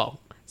out the ball.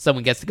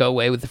 Someone gets to go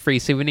away with a free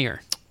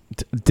souvenir.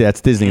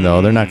 That's Disney,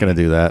 though. They're not going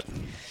to do that.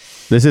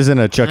 This isn't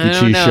a Chuck E. I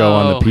don't Cheese show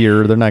on the know.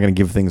 pier. They're not going to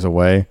give things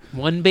away.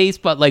 One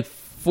baseball, like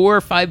 4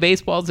 or 5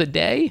 baseballs a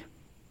day?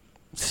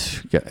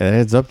 Yeah,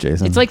 heads up,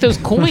 Jason. It's like those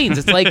coins.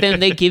 It's like then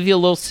they give you a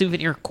little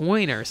souvenir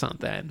coin or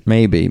something.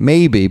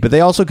 Maybe, but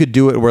they also could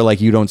do it where like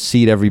you don't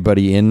seat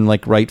everybody in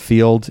like right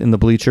field in the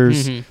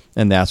bleachers,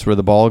 and that's where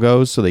the ball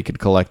goes, so they could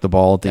collect the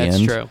ball at the That's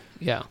end. true.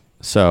 Yeah.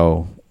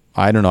 So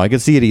I don't know. I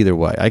could see it either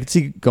way. I could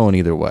see it going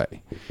either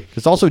way.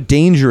 It's also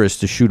dangerous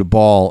to shoot a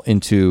ball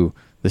into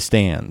the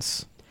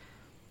stands.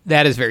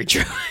 That is very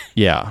true.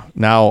 Yeah.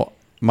 Now,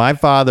 my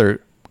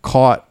father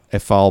caught a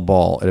foul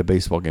ball at a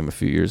baseball game a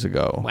few years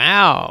ago.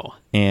 Wow.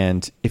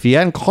 And if he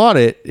hadn't caught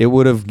it, it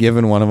would have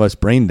given one of us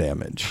brain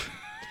damage.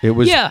 It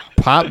was Yeah.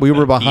 we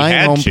were he behind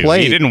had home to.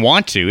 plate. He didn't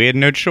want to. He had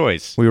no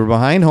choice. We were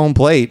behind home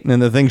plate, and then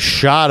the thing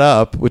shot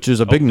up, which is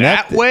a big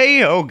net. That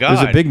way? Oh, God.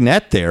 There's a big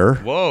net there,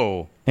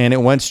 Whoa. and it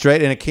went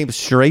straight, and it came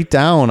straight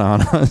down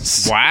on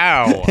us.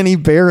 Wow. And he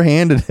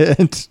barehanded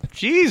it.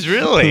 Jeez,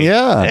 really?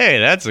 Yeah. Hey,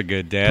 that's a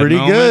good dad Pretty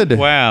moment. good.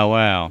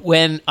 Wow.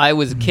 When I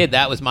was a kid,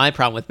 that was my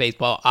problem with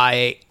baseball.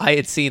 I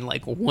had seen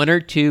like 1 or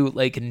 2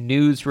 like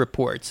news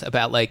reports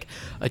about like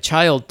a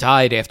child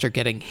died after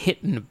getting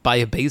hit by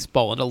a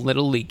baseball in a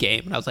little league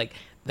game, and I was like,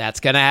 that's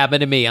gonna happen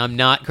to me. I'm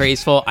not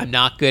graceful. I'm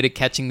not good at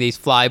catching these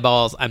fly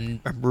balls.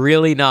 I'm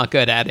really not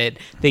good at it.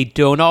 They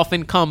don't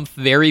often come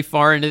very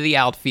far into the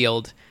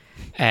outfield,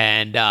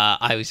 and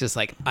I was just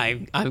like,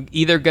 I'm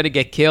either gonna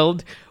get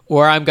killed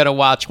or I'm gonna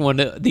watch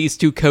one of these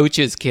 2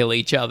 coaches kill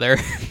each other.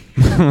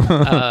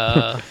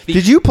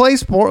 Did you play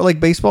sport like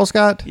baseball,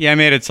 Scott? Yeah, I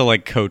made it to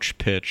like coach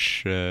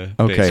pitch. Okay.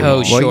 Oh,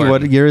 what, sure.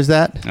 what year is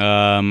that?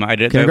 I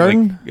did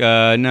Kindergarten?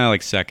 No,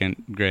 like 2nd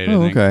grade. Oh,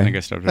 I think. okay. I think I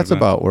started. That's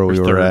about where we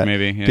or were third, at.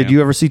 Maybe. Yeah. Did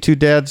you ever see 2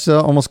 dads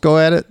almost go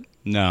at it?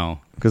 No.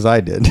 Because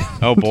I did.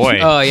 Oh boy.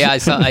 Oh yeah,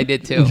 I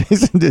did too.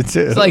 Jason did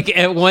too. It's like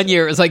at 1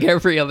 year, it was like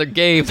every other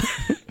game.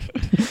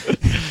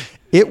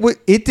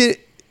 It did.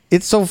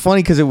 It's so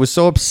funny because it was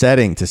so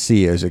upsetting to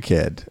see as a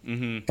kid,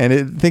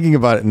 and thinking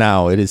about it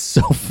now, it is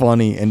so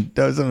funny and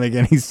doesn't make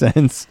any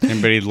sense.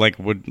 Anybody like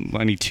would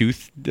any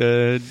tooth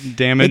It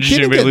damage? didn't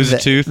Anybody get lose a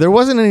that- tooth? There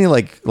wasn't any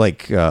like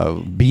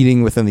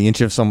beating within the inch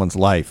of someone's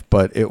life,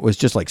 but it was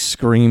just like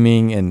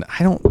screaming and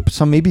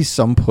maybe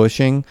some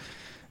pushing.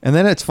 And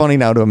then it's funny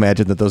now to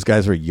imagine that those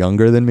guys are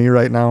younger than me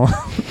right now,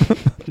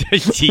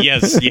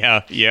 Yes.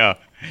 Yeah.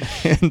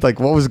 and like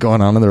what was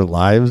going on in their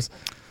lives.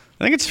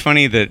 I think it's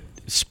funny that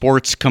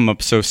sports come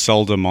up so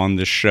seldom on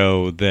this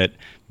show that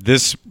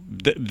this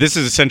is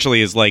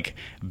essentially is like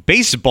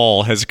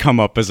baseball has come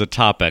up as a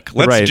topic.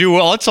 Let's Right.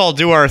 all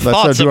do our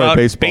thoughts do our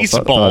about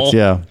baseball. Thoughts,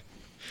 yeah.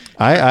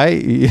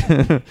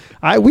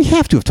 We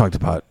have to have talked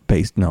about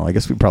base. No, I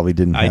guess we probably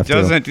didn't have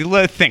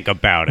to. Think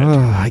about it.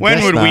 I When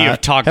guess would we not.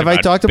 have talked Have about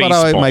I talked about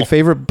baseball? how my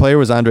favorite player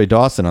was Andre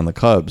Dawson on the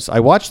Cubs? I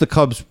watched the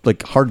Cubs like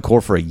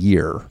hardcore for a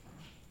year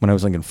when I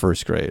was like in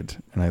first grade,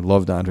 and I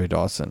loved Andre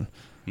Dawson.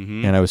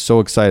 And I was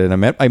so excited.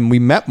 We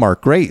met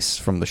Mark Grace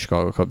from the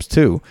Chicago Cubs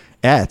too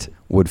at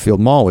Woodfield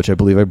Mall, which I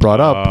believe I brought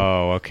up.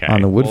 Oh, okay.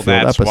 On the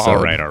Woodfield episode.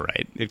 All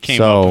right. It came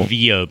So, up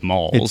via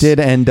malls. It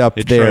did end up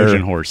It there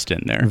Trojan horsed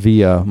in there.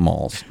 via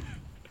malls.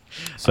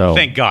 So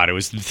Thank God it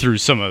was through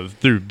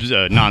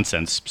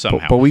nonsense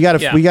somehow. But we got to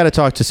Yeah. we got to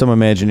talk to some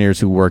Imagineers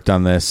who worked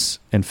on this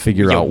and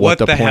figure Yeah, out what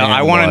the hell? plan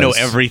I want to know was.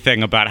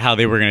 everything about how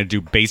they were going to do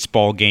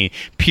baseball game,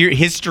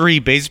 history,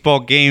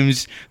 baseball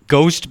games,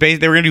 ghost base.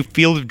 They were going to do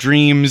Field of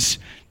Dreams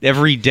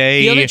every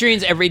day. Field of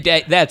Dreams every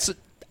day.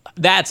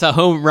 That's a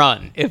home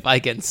run if I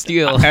can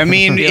steal. I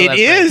mean, steal it that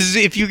phrase. is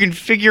if you can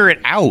figure it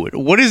out.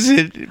 What does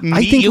it mean? I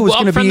think it You was walk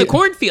gonna from be- the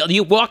cornfield.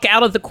 You walk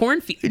out of the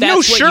cornfield. That's No,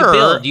 what sure, you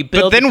build. You but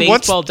build then a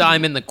what's- baseball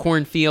dime in the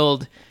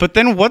cornfield. But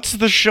then what's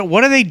the show?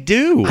 What do they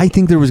do? I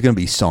think there was going to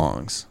be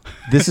songs.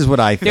 This is what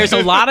I think. There's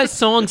a lot of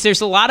songs. There's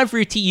a lot of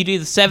routine. You do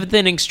the 7th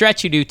inning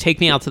stretch. You do Take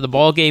Me Out to the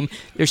Ball Game.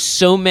 There's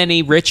so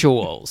many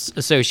rituals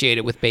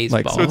associated with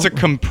baseball. so it's a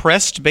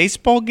compressed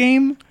baseball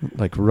game?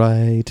 like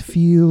right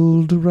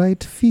field.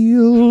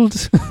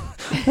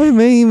 I'm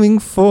aiming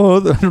for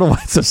the. I don't know why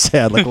it's so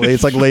sad. Like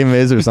it's like Les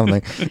Mis or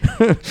something.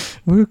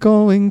 We're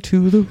going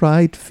to the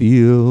right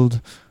field.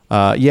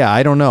 Yeah,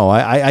 I don't know.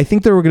 I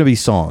think there were going to be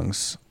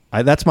songs.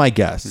 That's my We're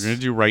guess. gonna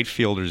do right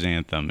fielder's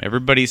anthem.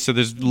 Everybody, so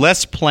there's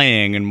less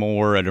playing and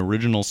more an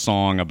original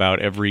song about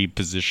every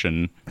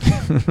position.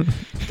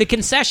 The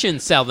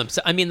concessions sell them.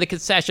 I mean, the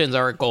concessions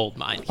are a gold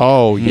mine.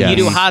 Oh, yes. You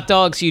do hot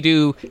dogs, you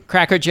do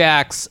Cracker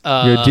Jacks,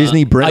 Your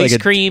Disney ice like a-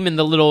 cream in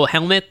the little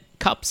helmet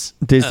cups.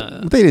 They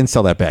didn't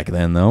sell that back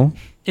then, though.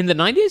 In the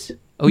 90s?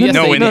 Oh, yes,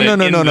 No, they in did.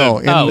 the-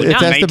 No. Oh, It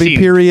not has to be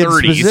period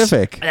 1930s.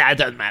 specific. Ah, it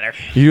doesn't matter.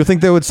 You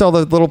think they would sell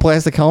the little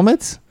plastic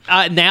helmets?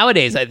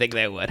 Nowadays, I think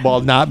they would.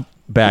 Well, not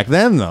back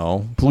then,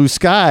 though. Blue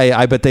Sky,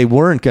 I bet they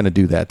weren't going to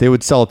do that. They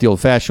would sell it the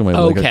old-fashioned way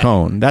with like a Okay.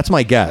 cone. That's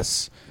my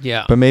guess.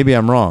 Yeah. But maybe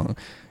I'm wrong.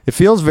 It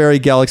feels very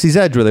Galaxy's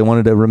Edge, where they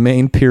wanted to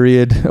remain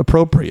period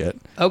appropriate.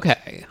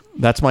 Okay.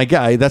 That's my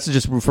guy. That's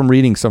just from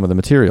reading some of the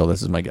material.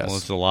 This is my guess. Well,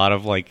 it's a lot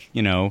of like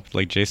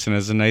Jason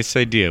has a nice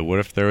idea. What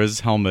if there was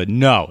helmet?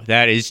 No,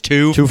 that is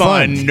too fun.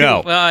 fun.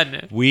 No,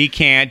 Fun. we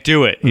can't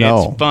do it.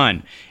 No. It's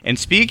fun. And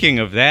speaking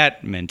of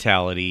that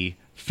mentality,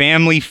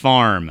 Family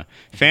Farm.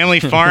 Family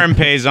Farm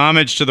pays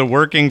homage to the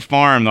working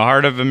farm, the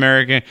heart of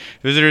America.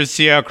 Visitors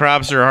see how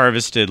crops are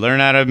harvested, learn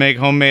how to make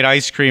homemade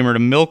ice cream or to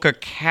milk a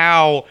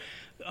cow.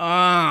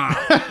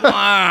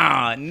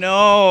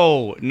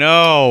 No.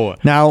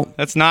 Now,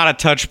 That's not a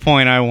touch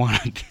point I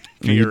want.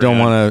 you don't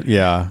want to,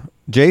 yeah.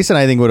 Jason,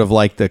 I think, would have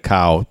liked the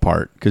cow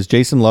part because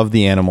Jason loved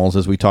the animals,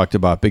 as we talked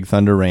about. Big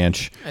Thunder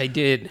Ranch I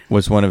did.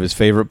 was one of his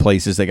favorite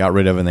places they got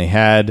rid of, and they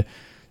had,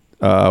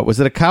 was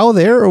it a cow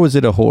there or was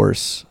it a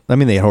horse? I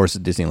mean, they had a horse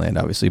at Disneyland,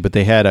 obviously, but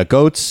they had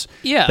goats.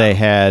 Yeah. They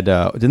had,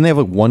 didn't they have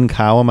like one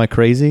cow? Am I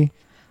crazy?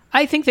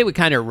 I think they would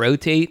kind of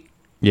rotate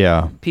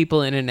Yeah.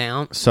 people in and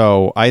out.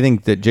 So I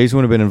think that Jason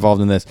would have been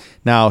involved in this.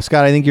 Now,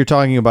 Scott, I think you're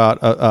talking about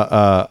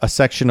a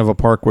section of a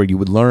park where you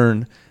would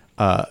learn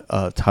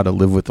how to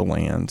live with the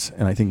land,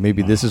 and I think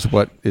maybe this is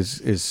what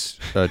is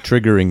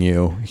triggering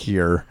you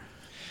here.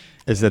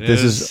 Is that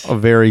this is a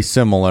very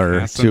similar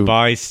Has to to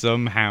buy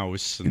some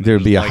house. And There'd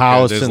there's be a like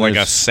house There's and like a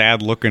there's-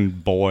 sad-looking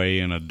boy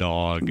and a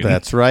dog. And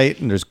that's right,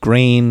 and there's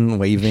grain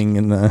waving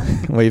in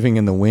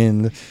the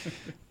wind.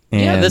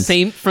 And Yeah, the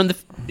same from the.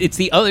 It's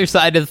the other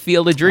side of the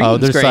Field of Dreams.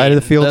 other grain. side of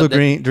the field of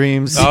The-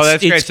 dreams. Oh,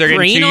 that's It's great. So they're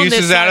grain getting on two this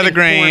uses out side of the and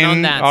corn grain.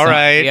 on that All side.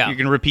 right, Yeah. you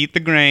can repeat the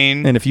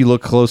grain. And if you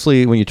look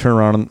closely when you turn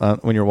around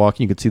when you're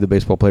walking, you could see the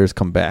baseball players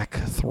come back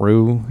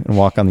through and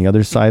walk on the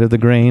other side of the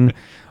grain.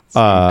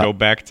 Go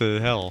back to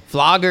hell.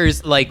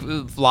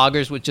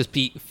 Vloggers would just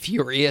be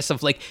furious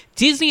of like,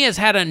 Disney has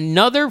had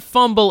another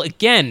fumble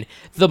again.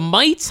 The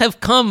mites have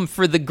come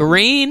for the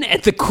grain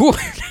at the corner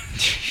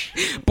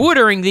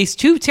bordering these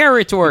two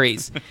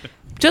territories.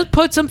 Just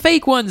put some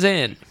fake ones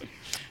in.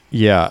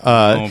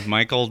 Yeah.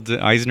 Michael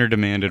Eisner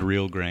demanded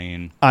real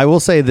grain. I will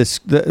say this: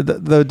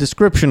 the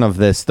description of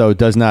this though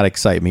does not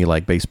excite me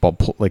like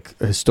like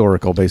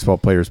historical baseball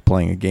players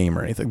playing a game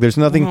or anything. There's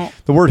nothing.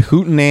 The word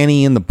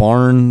hootenanny in the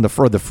barn, the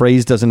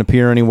phrase doesn't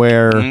appear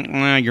anywhere.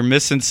 You're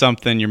missing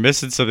something. It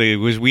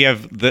was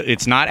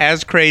it's not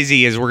as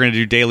crazy as we're going to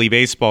do daily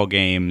baseball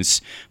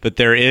games, but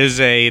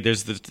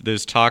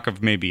there's talk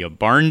of maybe a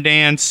barn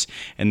dance,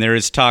 and there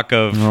is talk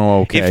of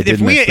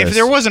if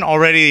there wasn't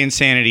already the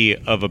insanity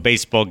of a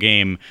baseball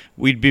game,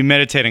 we'd be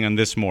meditating on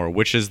this more,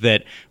 which is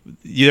that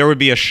there would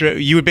be a show.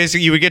 You would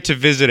get to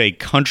visit a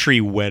country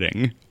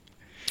wedding.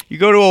 You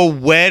go to a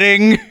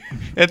wedding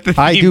at the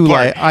theme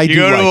park. You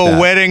go to a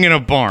wedding in a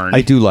barn.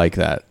 I do like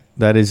that.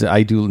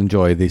 I do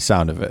enjoy the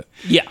sound of it.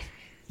 Yeah.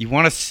 You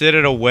want to sit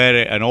at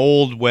an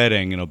old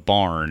wedding in a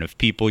barn of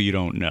people you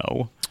don't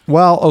know.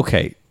 Well,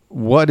 okay.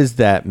 What does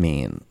that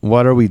mean?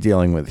 What are we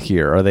dealing with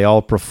here? Are they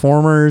all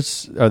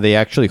performers? Are they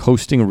actually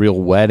hosting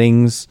real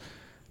weddings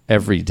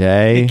every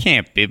day? It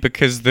can't be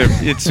because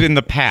it's in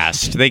the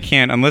past. They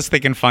can't unless they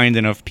can find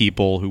enough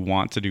people who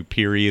want to do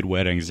period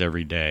weddings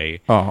every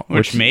day. Oh,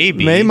 which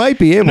maybe they might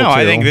be able to. No,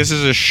 I think this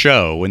is a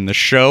show. In the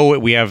show,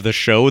 we have the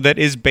show that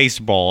is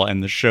baseball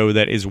and the show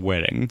that is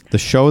wedding. The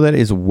show that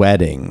is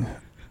wedding,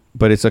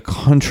 but it's a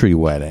country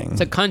wedding.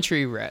 It's a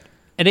country red.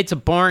 And it's a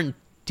barn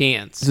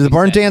dance. Is the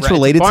barn dance Right.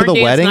 related It's a to barn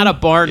the dance, wedding? Not a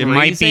barn It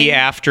might be raising.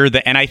 after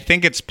and I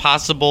think it's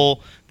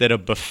possible that a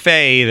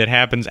buffet that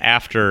happens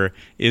after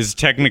is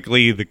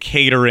technically the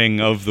catering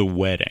of the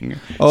wedding.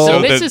 Oh.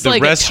 So this is the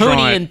like restaurant, a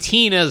Tony and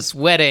Tina's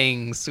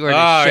wedding sort of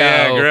Oh show.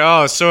 yeah, great.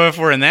 Oh, so if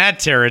we're in that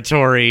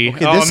territory,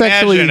 Okay, oh, this imagine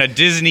actually a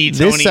Disney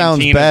Tony this sounds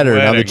and Tina's better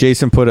now wedding. that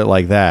Jason put it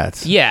like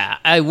that. Yeah,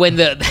 when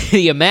the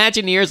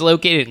Imagineers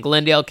located in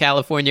Glendale,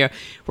 California,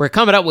 were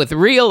coming up with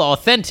real,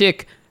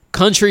 authentic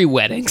country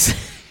weddings.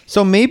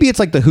 So maybe it's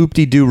like the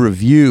Hoop-Dee-Doo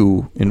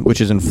Review, which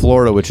is in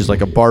Florida, which is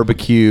like a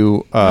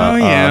barbecue thing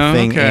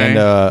okay. and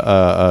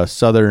a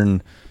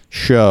southern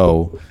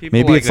show. People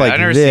maybe it's like that. I've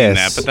never this. seen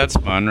that, but that's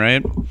fun,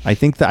 right? I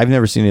think that I've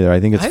never seen either. I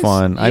think it's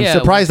fun. I'm yeah,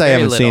 surprised I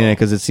very haven't seen little. it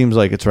because it seems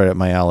like it's right up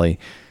my alley.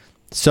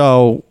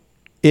 So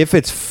if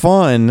it's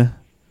fun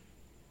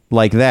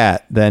like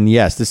that, then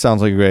yes, this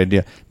sounds like a great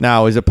idea.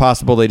 Now, is it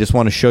possible they just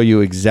want to show you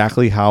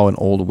exactly how an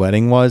old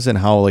wedding was and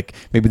how like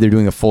maybe they're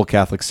doing a full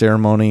Catholic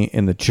ceremony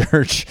in the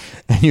church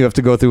and you have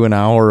to go through an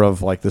hour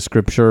of like the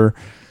scripture,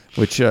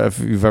 which if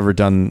you've ever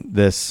done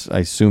this, I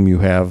assume you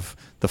have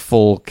the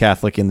full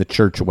Catholic in the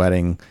church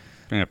wedding.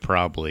 Yeah,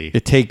 probably.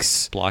 It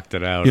takes. Blocked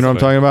it out. You know what I'm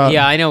but- talking about?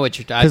 Yeah, I know what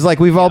you're talking. Because like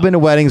we've all been to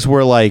weddings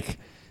where like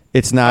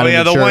it's not. Oh in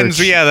yeah, the church.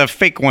 ones. Yeah, the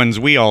fake ones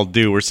we all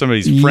do, where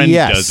somebody's friend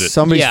yes, does it.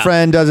 somebody's Yeah.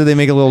 friend does it. They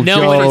make a little No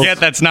joke. one Forget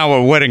that's not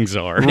what weddings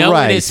are. No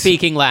one Right. is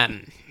speaking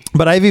Latin.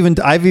 But I've even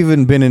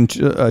been in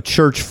a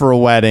church for a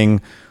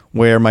wedding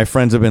where my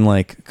friends have been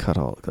like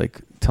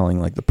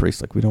telling like the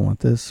priest like we don't want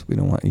this, we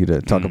don't want you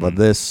to talk about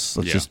this.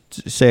 Let's Yeah.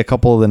 just say a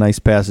couple of the nice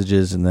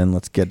passages and then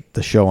let's get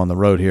the show on the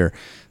road here.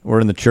 We're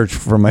in the church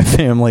for my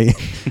family,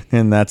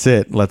 and that's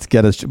it. Let's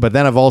get us. But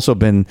then I've also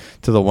been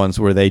to the ones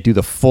where they do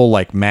the full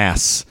like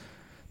mass,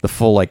 the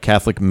full like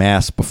Catholic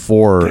mass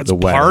before That's the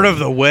wedding. part of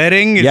the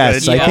wedding. Is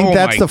Yes, that- I think oh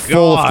that's my the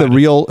full.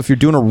 God. If you're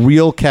doing a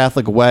real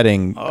Catholic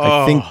wedding,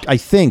 I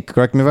think.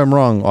 Correct me if I'm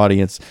wrong,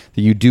 audience.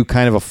 That you do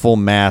kind of a full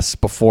mass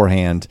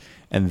beforehand,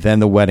 and then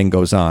the wedding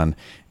goes on,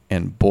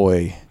 and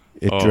boy,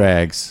 it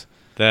drags.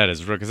 That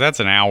is because that's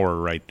an hour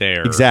right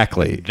there.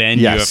 Exactly. Then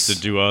Yes. you have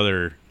to do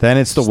other. Then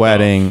it's the stuff.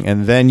 wedding,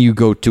 and then you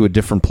go to a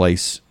different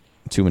place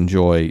to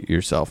enjoy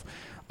yourself.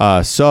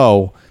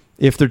 So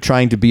if they're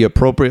trying to be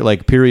appropriate,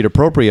 like period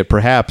appropriate,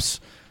 perhaps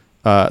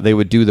they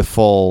would do the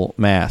full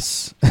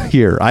mass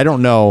here. I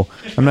don't know.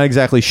 I'm not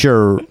exactly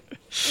sure.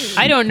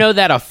 I don't know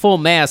that a full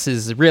mass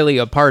is really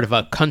a part of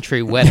a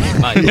country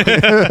wedding, Mike.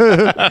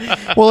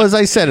 Well, as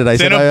I said,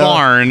 It's in a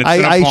barn. It's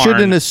in a I barn.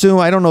 shouldn't assume.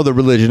 I don't know the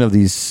religion of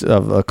these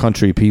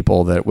country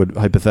people that would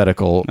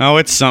hypothetical. Oh,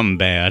 it's something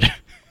bad.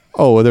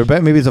 Oh,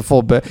 maybe it's a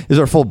full. Is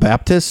there a full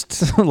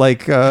Baptist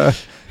like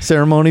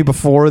ceremony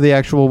before the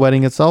actual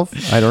wedding itself?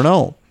 I don't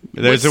know.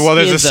 There's What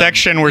a schism?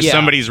 section where Yeah.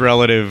 somebody's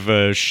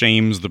relative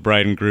shames the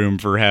bride and groom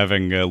for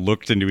having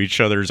looked into each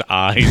other's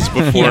eyes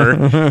before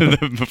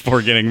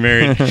before getting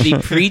married. The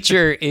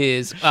preacher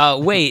is.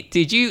 Wait,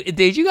 did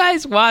you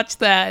guys watch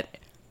that?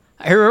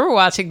 I remember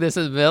watching this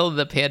in the middle of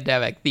the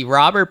pandemic. The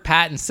Robert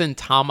Pattinson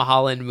Tom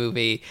Holland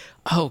movie.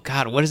 Oh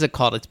God, what is it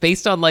called? It's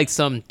based on like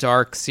some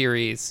dark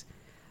series.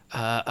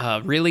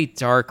 Really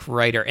dark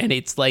writer, and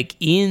it's like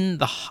in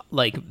the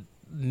like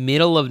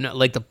middle of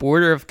like the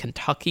border of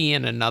Kentucky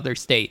and another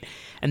state,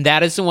 and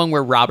that is the one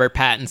where Robert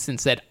Pattinson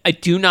said, "I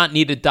do not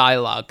need a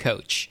dialogue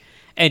coach,"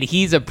 and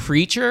he's a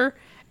preacher,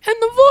 and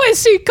the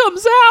voice he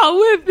comes out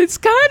with it's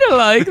kind of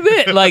like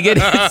this, like it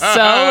is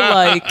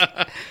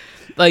so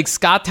like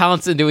Scott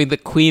Townsend doing the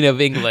Queen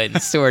of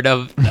England sort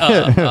of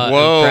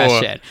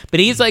impression, but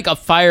he's like a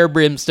fire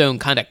brimstone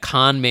kind of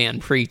con man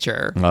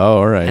preacher. Oh,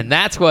 all right. And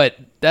that's what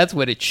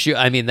it should.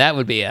 I mean, that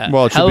would be a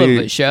Well, it hell should be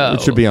of a show.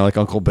 It should be on like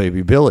Uncle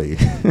Baby Billy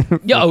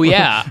Oh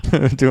yeah,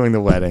 doing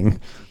the wedding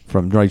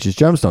from Righteous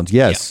Gemstones.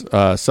 Yes.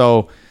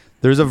 So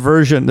there's a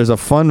version. There's a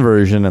fun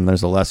version and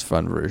there's a less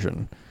fun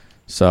version.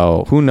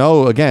 So who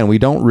knows? Again, we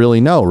don't really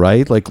know,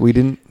 right? Like we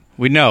didn't.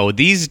 We know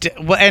these,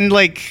 and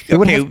like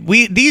would okay,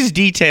 have- these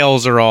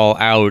details are all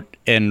out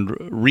and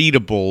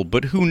readable,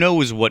 but who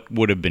knows what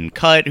would have been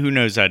cut? Who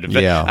knows how to?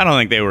 Yeah. I don't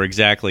think they were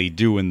exactly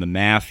doing the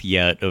math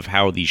yet of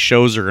how these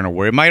shows are going to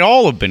work. It might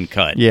all have been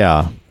cut.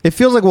 Yeah. It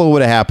feels like what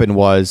would have happened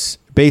was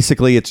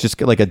basically it's just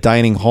like a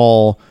dining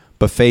hall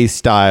buffet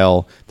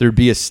style. There'd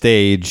be a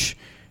stage,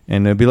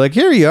 and it'd be like,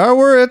 here you are.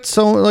 We're at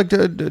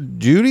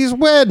Judy's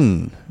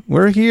wedding.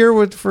 We're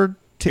here for.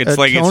 It's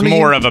like it's Tony.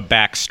 more of a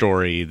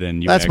backstory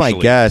than you. That's my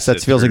actually guess. That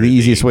sit feels like through the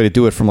easiest way to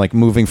do it, from like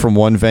moving from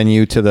one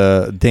venue to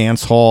the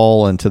dance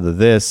hall and to the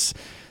this.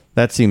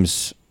 That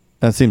seems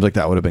like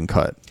that would have been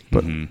cut.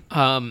 But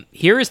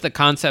here is the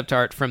concept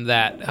art from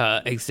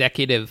that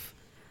executive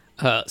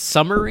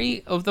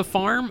summary of the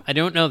farm. I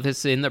don't know if this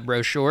is in the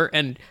brochure,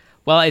 and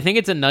while I think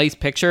it's a nice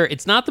picture,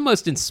 it's not the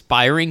most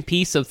inspiring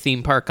piece of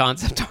theme park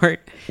concept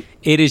art.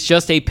 It is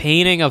just a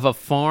painting of a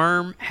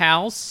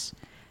farmhouse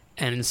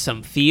and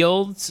some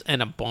fields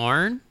and a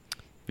barn.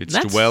 It's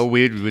That's-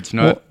 it's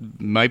not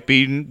might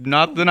be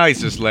not the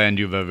nicest land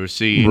you've ever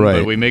seen, Right.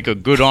 but we make a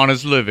good,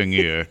 honest living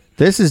here.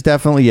 this is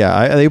definitely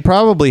they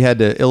probably had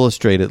to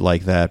illustrate it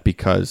like that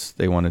because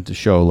they wanted to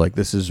show like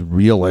this is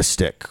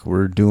realistic.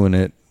 We're doing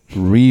it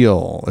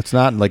real. It's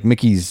not like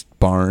Mickey's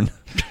barn.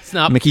 It's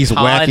not Mickey's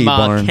Pa and wacky Ma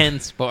barn.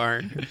 Kent's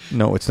barn.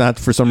 No, it's not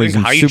for some I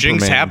think reason. hijinks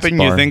Superman's happen.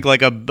 barn. You think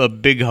like a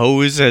big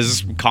hose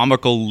has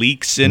comical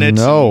leaks in it?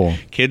 No.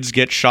 and kids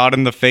get shot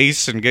in the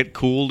face and get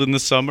cooled in the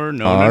summer.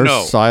 No, Our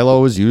no.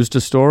 silo is used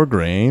to store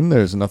grain.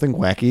 There's nothing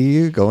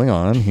wacky going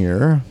on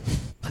here.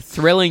 A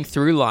thrilling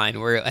through line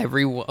where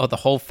the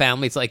whole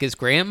family's like, is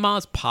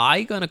grandma's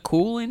pie gonna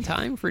cool in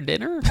time for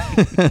dinner?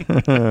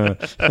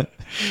 The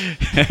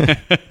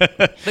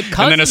cousins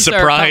And then a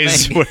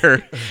surprise are coming where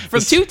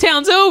from 2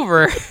 towns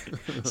over.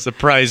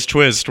 surprise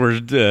twist where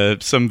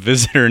some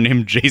visitor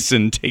named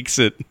Jason takes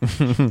it,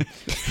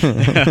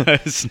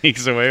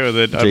 sneaks away with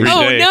it every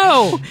Oh day.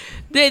 no!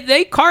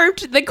 They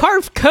carved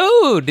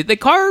code. They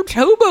carved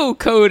hobo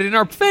code in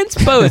our fence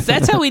post.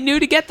 That's how we knew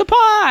to get the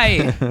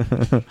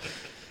pie.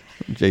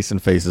 Jason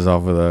faces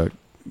off with a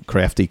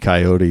crafty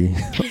coyote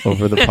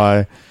over the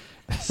pie.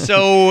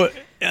 So,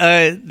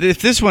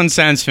 if this one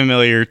sounds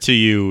familiar to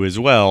you as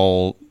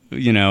well,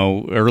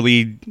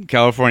 early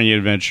California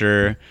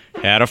adventure,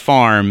 had a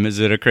farm. Is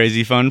it a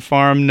crazy fun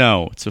farm?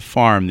 No, it's a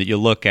farm that you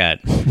look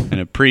at and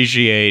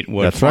appreciate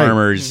what That's right.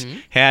 farmers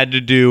had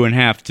to do and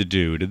have to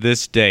do to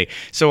this day.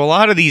 So a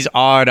lot of these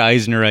odd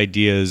Eisner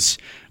ideas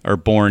are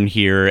born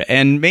here,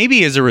 and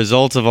maybe as a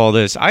result of all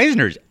this,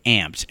 Eisner's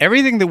amped.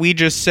 Everything that we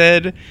just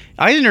said,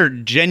 Eisner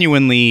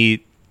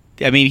genuinely,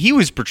 I mean, he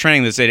was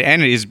portraying this,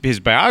 and his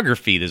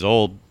biography, this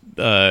whole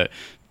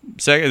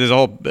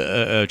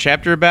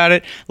chapter about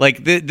it,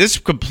 like this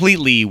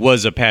completely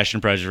was a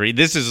passion project.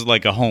 This is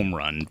like a home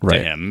run to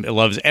him. It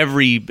loves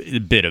every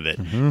bit of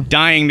it,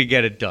 dying to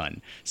get it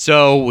done.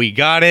 So we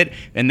got it,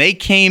 and they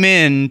came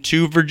in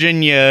to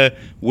Virginia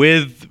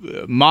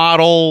with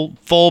model,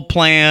 full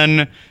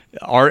plan.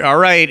 All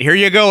right, here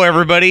you go,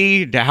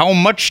 everybody. How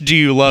much do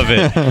you love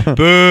it?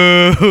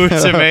 Boo,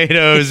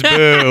 tomatoes,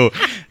 boo.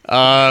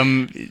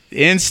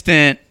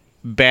 Instant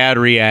bad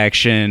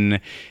reaction.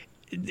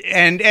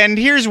 And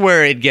here's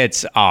where it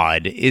gets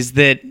odd, is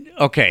that,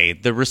 okay,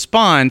 the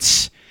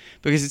response,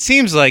 because it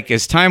seems like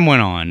as time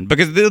went on,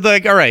 because they're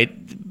like, all right,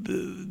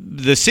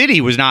 the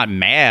city was not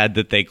mad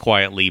that they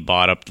quietly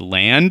bought up the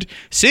land.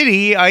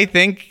 City, I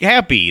think,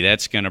 happy.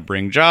 That's going to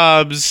bring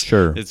jobs.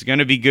 Sure. It's going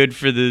to be good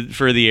for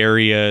the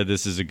area.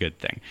 This is a good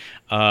thing.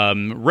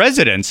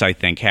 Residents, I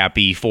think,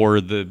 happy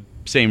for the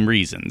same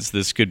reasons.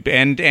 This could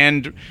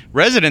and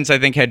residents, I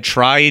think, had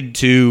tried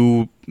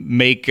to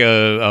make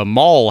a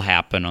mall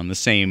happen on the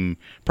same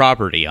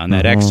property on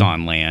that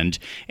Exxon land,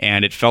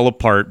 and it fell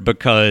apart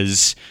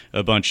because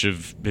a bunch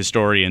of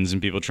historians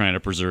and people trying to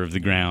preserve the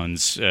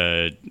grounds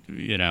got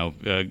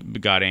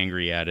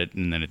angry at it,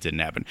 and then it didn't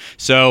happen.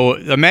 So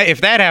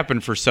if that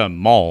happened for some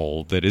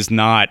mall that is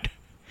not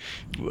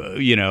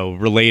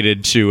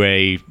related to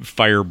a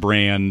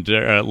firebrand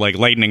like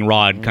lightning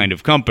rod kind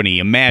of company,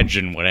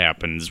 imagine what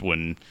happens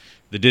when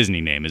the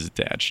Disney name is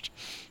attached.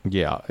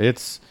 Yeah,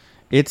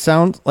 it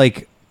sounds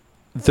like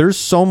there's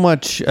so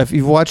much. If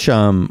you watch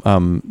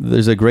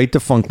there's a great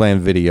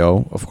Defunctland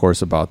video, of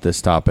course, about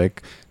this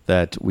topic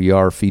that we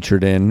are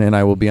featured in, and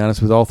I will be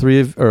honest with all three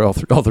of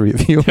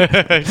you.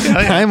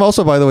 I'm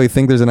also, by the way,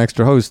 think there's an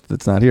extra host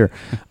that's not here.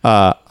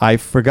 I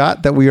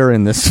forgot that we are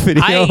in this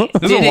video. I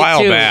This did was a while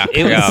it too. back.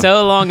 It was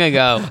so long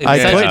ago. It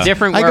was such a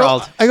different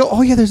world. I go,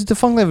 oh yeah, there's a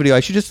Defunctland video.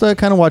 I should just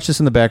kind of watch this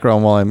in the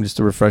background while I'm just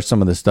to refresh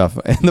some of this stuff.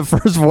 And the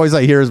first voice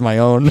I hear is my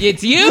own.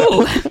 It's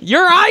you.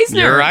 You're Eisner.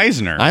 You're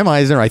Eisner. I'm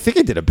Eisner. I think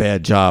I did a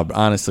bad job,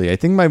 honestly. I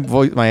think my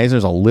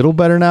Eisner's a little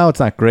better now.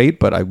 It's not great,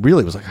 but I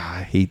really was like,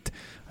 I hated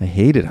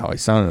how I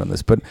sounded on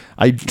this, but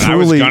I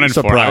truly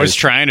surprised. I was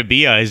trying to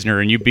be Eisner,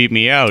 and you beat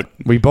me out.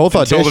 We both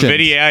auditioned. Until the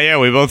video, yeah,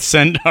 we both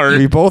sent our.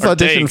 We both our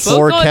auditioned takes.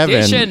 for Both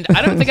Kevin. auditioned.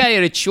 I don't think I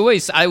had a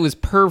choice. I was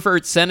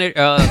pervert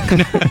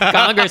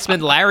Congressman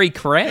Larry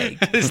Craig.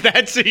 Is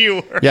that who you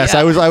were? Yes,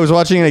 Yeah. I was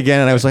watching it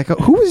again, and I was like,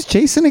 who is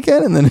Jason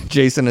again? And then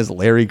Jason is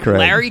Larry Craig.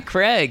 Larry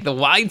Craig, the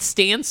wide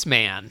stance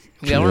man.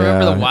 We don't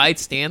remember the wide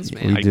stance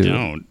man. I do.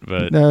 don't.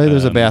 But No, there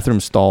was a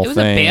bathroom stall It was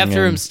thing. a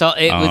bathroom and- stall.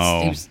 It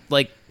Oh. was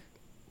like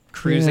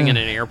cruising in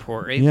an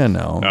airport. Right? Yeah,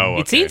 no. Oh,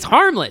 It okay. seems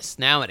harmless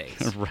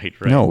nowadays. right.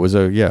 No, it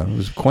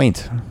was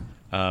quaint.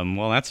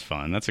 Well, that's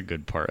fun. That's a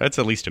good part. That's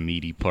at least a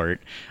meaty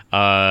part.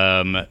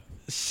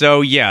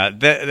 So yeah,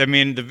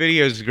 the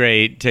video is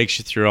great. Takes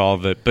you through all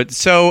of it. But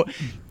so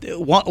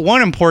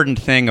one important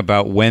thing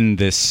about when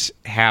this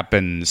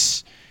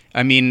happens,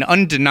 I mean,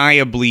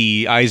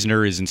 undeniably,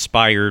 Eisner is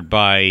inspired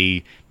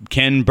by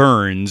Ken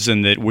Burns,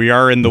 and that we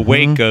are in the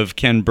wake of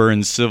Ken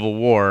Burns' Civil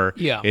War.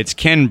 Yeah. It's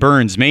Ken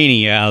Burns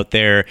mania out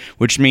there,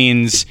 which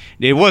means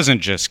it wasn't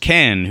just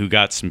Ken who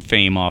got some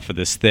fame off of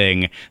this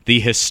thing. The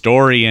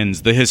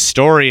historians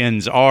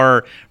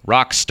are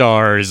rock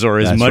stars, or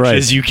as That's much right.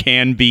 as you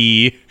can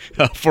be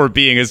for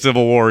being a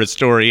Civil War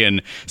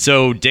historian.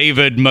 So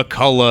David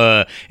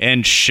McCullough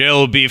and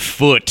Shelby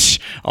Foote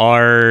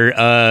are,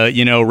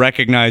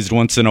 recognized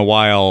once in a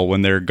while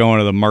when they're going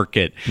to the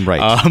market.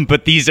 Right.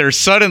 But these are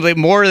suddenly,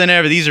 more than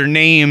ever, these are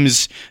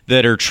names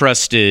that are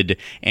trusted.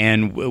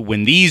 And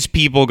when these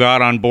people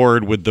got on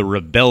board with the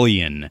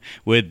rebellion,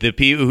 with the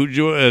people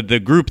who,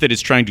 the group that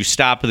is trying to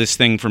stop this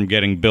thing from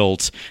getting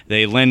built,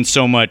 they lend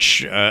so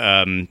much,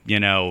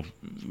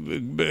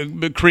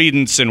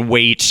 credence and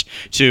weight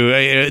to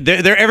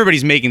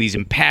everybody's making these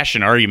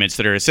impassioned arguments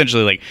that are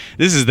essentially like,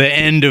 this is the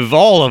end of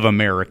all of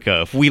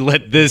America if we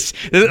let this,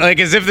 like,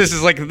 as if this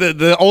is like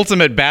the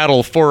ultimate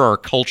battle for our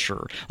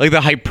culture. Like,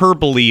 the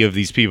hyperbole of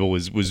these people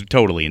was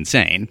totally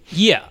insane.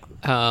 Yeah.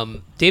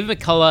 David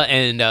McCullough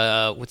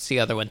and what's the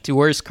other one?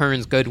 Doris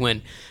Kearns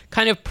Goodwin,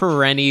 kind of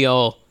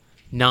perennial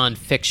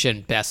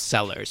nonfiction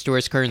bestsellers.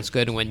 Doris Kearns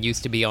Goodwin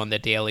used to be on The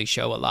Daily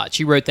Show a lot.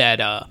 She wrote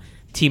that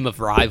Team of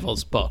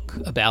Rivals book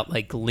about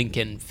like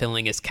Lincoln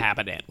filling his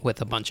cabinet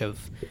with a bunch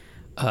of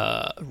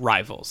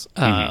rivals.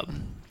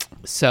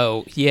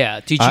 So yeah,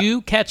 did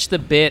you catch the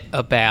bit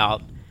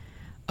about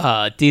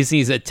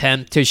Disney's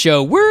attempt to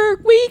show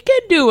we can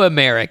do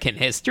American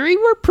history?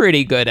 We're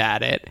pretty good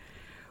at it.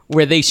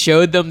 Where they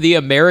showed them the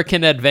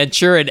American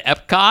Adventure in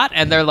Epcot,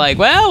 and they're like,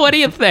 "Well, what do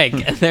you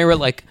think?" And they were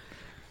like,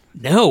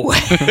 No.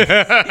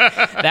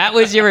 That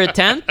was your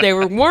attempt? They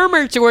were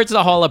warmer towards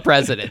the Hall of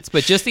Presidents,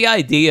 but just the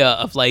idea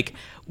of like,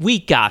 we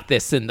got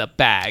this in the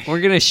bag. We're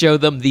going to show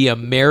them the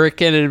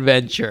American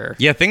adventure.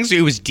 Yeah,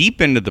 it was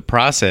deep into the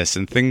process,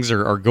 and things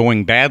are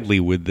going badly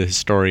with the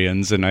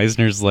historians. And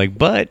Eisner's like,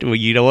 but well,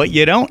 you know what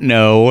you don't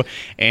know?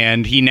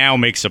 And he now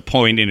makes a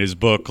point in his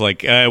book,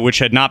 like which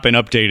had not been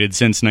updated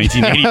since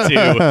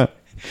 1982.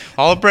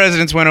 All the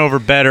Presidents went over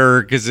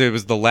better because it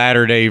was the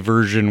latter-day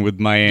version with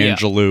Maya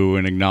Angelou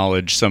and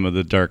acknowledged some of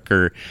the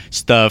darker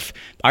stuff.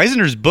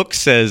 Eisner's book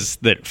says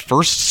that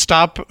first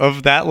stop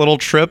of that little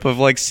trip of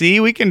like, see,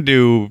 we can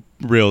do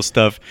real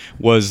stuff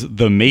was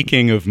The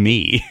Making of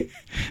Me,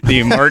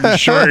 the Martin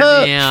Short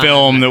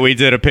film that we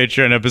did a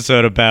Patreon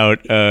episode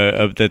about.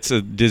 That's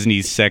a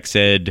Disney sex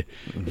ed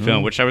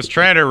film, which I was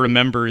trying to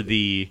remember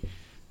the...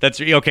 That's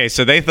okay.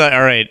 So they thought,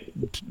 all right.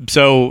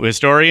 So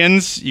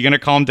historians, you gonna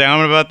calm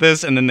down about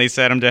this? And then they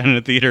sat him down in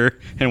a theater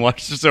and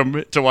watched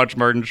to watch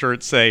Martin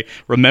Short say,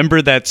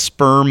 "Remember that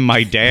sperm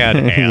my dad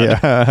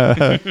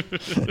had."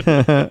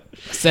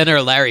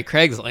 Senator Larry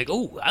Craig's like,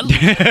 "Oh, I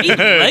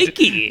like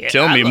it.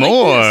 Tell me like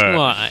more." This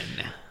one.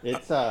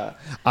 It's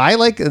I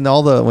like in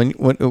all the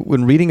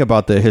when reading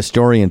about the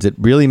historians, it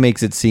really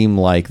makes it seem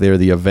like they're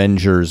the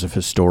Avengers of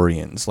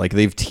historians. Like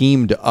they've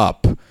teamed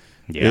up.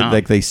 Yeah.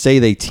 Like they say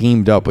they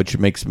teamed up, which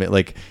makes me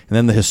like, and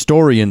then the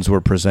historians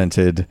were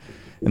presented,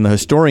 and the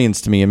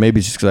historians to me, and maybe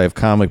it's just because I have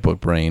comic book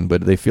brain,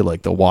 but they feel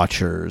like the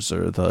Watchers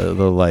or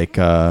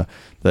the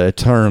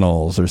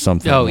Eternals or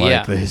something. Oh, like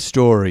yeah. the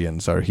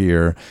historians are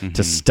here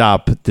to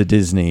stop the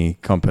Disney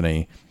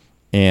company,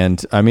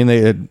 and I mean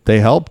they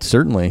helped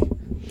certainly.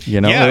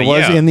 You know, it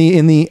was in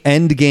the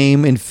end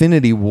game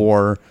Infinity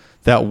War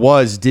that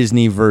was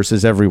Disney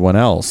versus everyone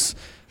else.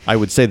 I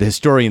would say the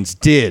historians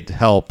did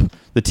help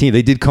the team.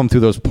 They did come through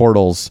those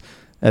portals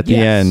at the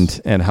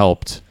end and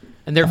helped.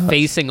 And they're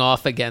facing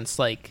off against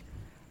like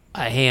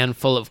a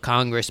handful of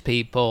Congress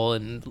people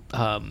and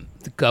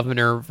the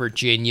governor of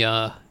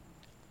Virginia.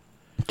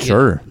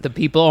 Sure. The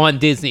people on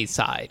Disney's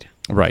side.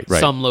 Right.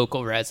 Some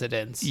local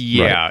residents.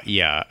 Yeah.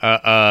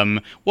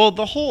 Well,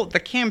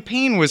 the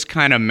campaign was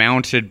kind of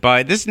mounted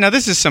by this. Now,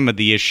 this is some of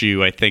the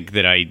issue I think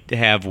that I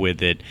have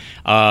with it.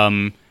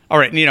 All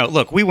right,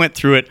 look, we went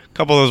through it. A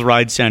couple of those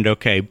rides sound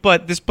okay,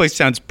 but this place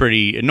sounds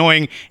pretty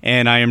annoying,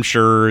 and I am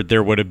sure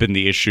there would have been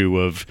the issue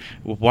of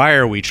why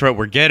are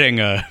we're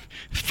getting a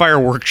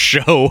fireworks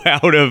show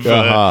out of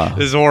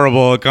this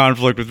horrible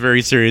conflict with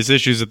very serious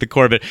issues at the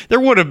core of it.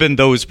 There would have been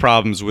those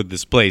problems with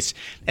this place,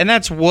 and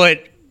that's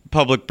what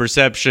public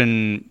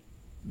perception...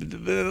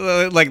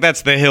 Like,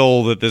 that's the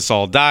hill that this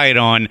all died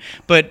on,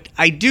 but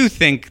I do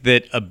think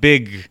that a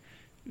big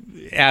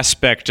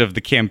aspect of the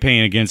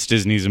campaign against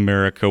Disney's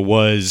America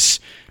was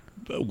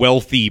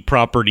wealthy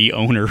property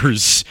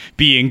owners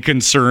being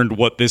concerned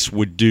what this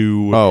would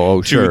do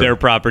to their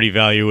property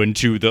value and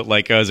to the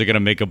is it going to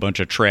make a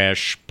bunch of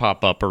trash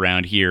pop up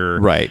around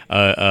here? Right.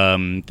 I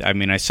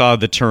mean, I saw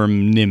the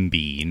term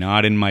NIMBY,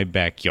 not in my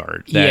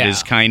backyard. That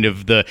is kind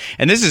of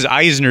and this is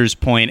Eisner's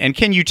point, and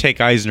can you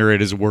take Eisner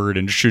at his word,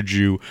 and should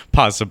you?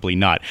 Possibly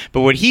not.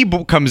 But what he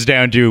comes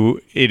down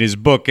to in his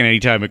book, and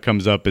anytime it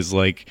comes up, is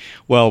like,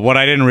 well, what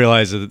I didn't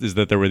realize is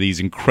that there were these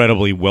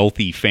incredibly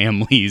wealthy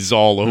families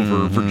all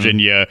over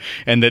Virginia,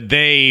 and that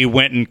they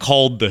went and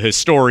called the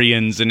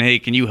historians and, hey,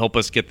 can you help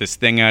us get this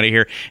thing out of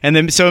here? And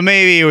then so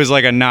maybe it was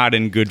like a not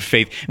in good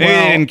faith. Maybe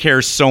they didn't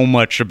care so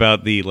much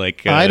about the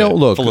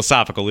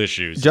philosophical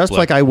issues. Just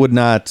like I would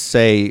not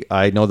say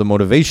I know the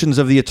motivations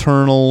of the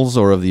Eternals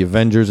or of the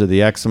Avengers or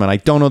the X-Men. I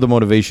don't know the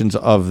motivations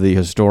of the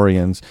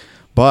historians,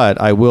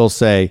 but I will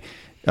say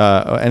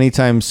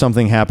anytime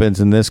something happens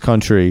in this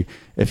country,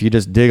 if you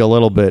just dig a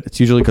little bit, it's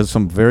usually because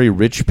some very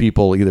rich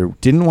people either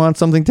didn't want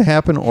something to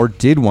happen or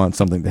did want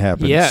something to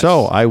happen. Yes.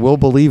 So I will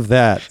believe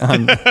that.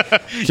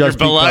 Just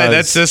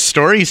because. This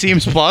story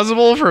seems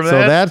plausible for that. So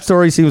that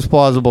story seems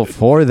plausible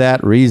for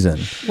that reason.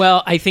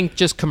 Well, I think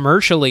just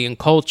commercially in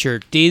culture,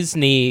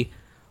 Disney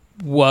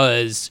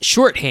was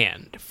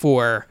shorthand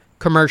for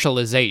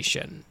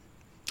commercialization.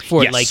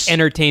 For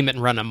entertainment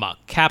run amok,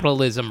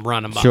 capitalism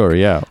run amok. Sure,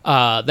 yeah.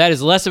 That is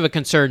less of a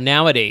concern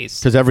nowadays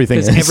because everything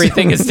is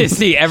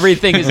Disney.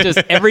 Everything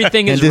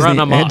is run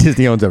amok. And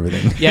Disney owns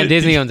everything. Yeah,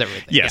 Disney owns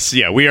everything. Yes,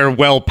 we are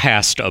well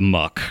past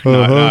amok.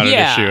 Not an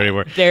issue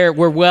anymore.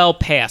 We're well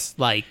past.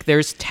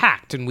 There's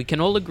tact, and we can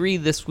all agree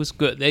this was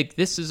good.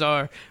 This is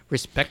our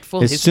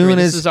respectful history.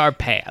 This is our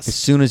past. As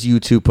soon as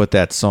U2 put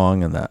that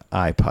song in the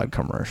iPod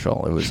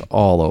commercial, it was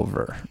all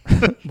over.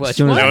 As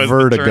soon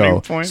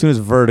as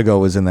Vertigo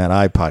was in that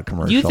iPod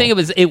commercial. You think it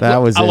was?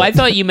 I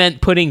thought you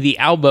meant putting the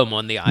album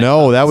on the iPod.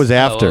 No, that was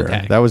after. Oh,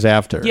 okay. That was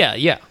after.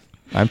 Yeah.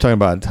 I'm talking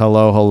about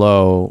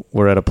Hello,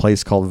 we're at a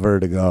place called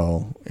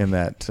Vertigo. In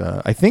that,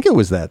 I think it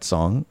was that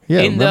song.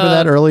 Yeah, remember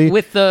that early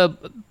with the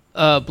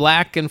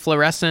black and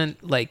fluorescent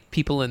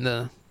people in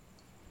the.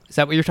 Is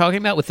that what you're talking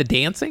about with the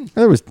dancing?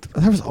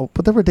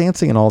 But there were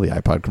dancing in all the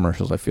iPod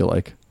commercials. I feel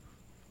like.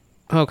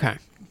 Okay.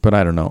 But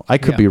I don't know. I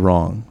could be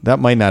wrong. That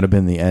might not have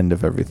been the end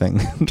of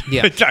everything.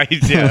 Yeah. I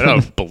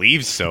don't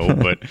believe so,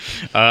 but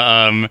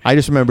I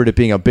just remembered it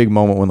being a big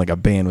moment when like a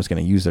band was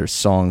going to use their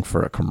song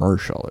for a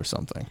commercial or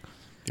something.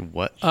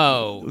 what?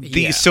 Oh,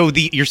 So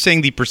you're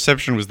saying the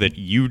perception was that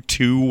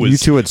U2 was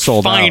U2 had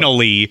sold out.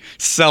 finally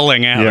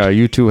selling out. Yeah,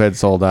 U2 had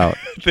sold out.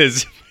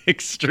 This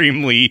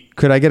extremely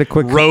Could I get a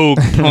quick rogue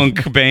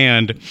punk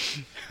band.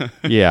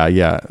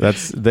 Yeah.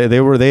 That's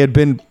they had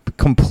been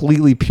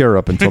completely pure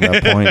up until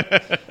that point,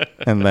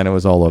 and then it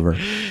was all over.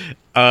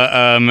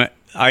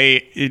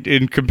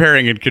 In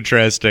comparing and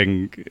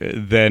contrasting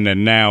then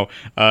and now,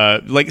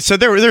 so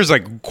there's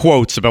like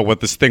quotes about what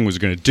this thing was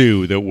going to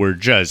do that were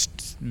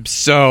just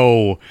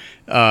so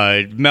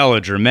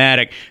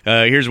melodramatic.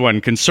 Here's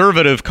one.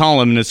 Conservative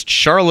columnist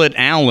Charlotte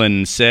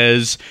Allen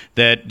says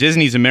that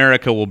Disney's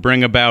America will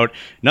bring about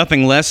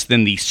nothing less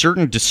than the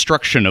certain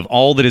destruction of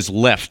all that is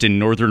left in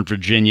Northern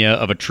Virginia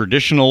of a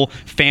traditional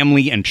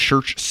family and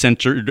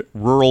church-centered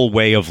rural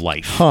way of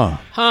life.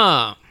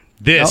 Huh.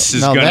 This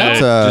is Now going that's,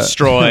 to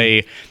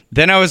destroy.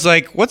 Then I was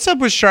like, "What's up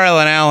with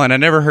Charlotte Allen? I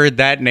never heard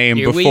that name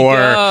Here we before."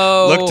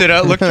 go.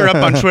 Looked her up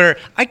on Twitter.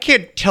 I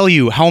can't tell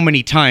you how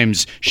many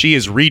times she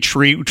has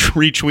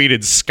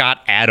retweeted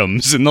Scott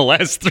Adams in the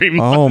last 3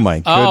 months. Oh my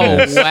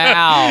goodness! Oh,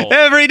 wow.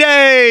 Every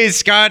day,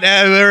 Scott,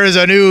 there is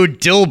a new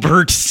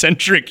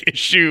Dilbert-centric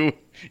issue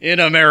in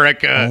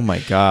America. Oh my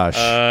gosh!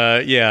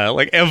 Yeah,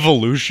 like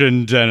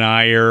evolution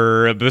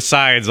denier.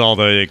 Besides all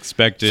the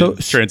expected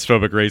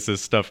transphobic, racist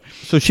stuff.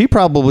 So she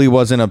probably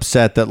wasn't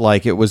upset that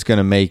like it was going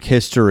to make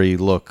history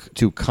look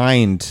too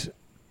kind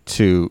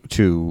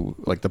to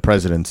like the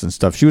presidents and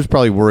stuff. She was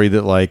probably worried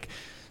that like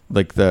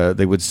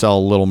they would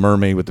sell Little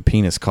Mermaid with the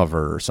penis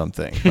cover or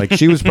something. Like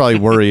she was probably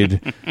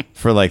worried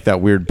for like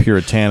that weird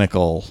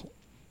puritanical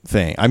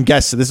thing. I'm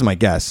guessing. This is my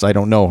guess. I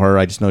don't know her.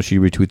 I just know she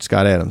retweets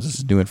Scott Adams. This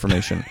is new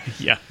information.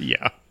 Yeah.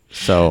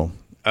 So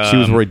she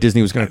was worried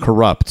Disney was going to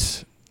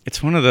corrupt.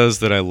 It's one of those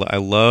that I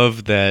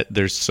love that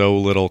there's so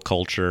little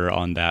culture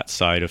on that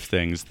side of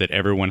things that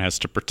everyone has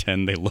to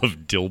pretend they love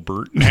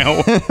Dilbert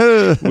now.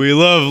 We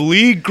love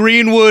Lee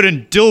Greenwood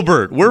and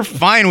Dilbert. We're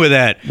fine with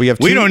that. We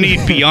don't need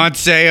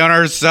Beyonce on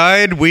our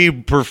side. We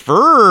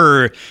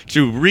prefer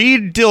to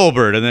read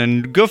Dilbert and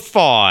then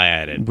guffaw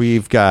at it.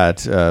 We've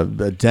got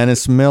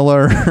Dennis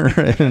Miller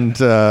and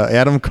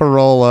Adam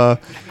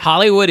Carolla.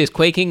 Hollywood is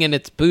quaking in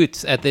its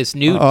boots at this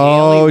new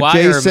Oh, Daily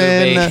Wire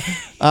Jason. movie.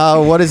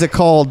 What is it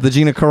called? The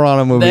Gina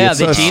Carano movie. Yeah, It's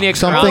the Gina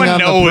something Carano.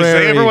 on Everyone the knows.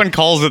 prairie. Everyone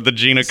calls it the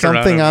Gina Carano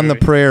Something on the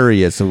movie.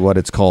 prairie is what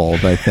it's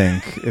called. I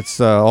think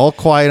it's All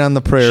Quiet on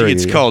the Prairie.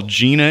 It's called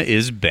Gina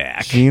is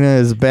Back. Gina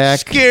is back.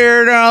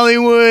 Scared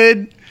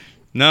Hollywood.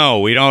 No,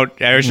 we don't.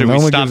 Actually, No we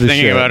one stopped gives a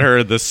thinking shit. about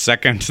her the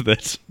second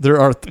that There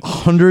are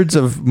hundreds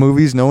of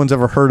movies no one's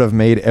ever heard of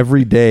made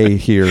every day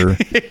here.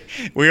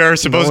 we are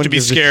supposed one to be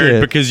gives a scared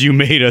shit. because you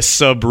made a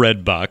sub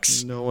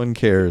Redbox. No one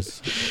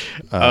cares.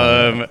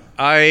 So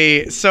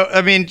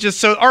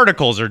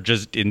articles are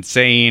just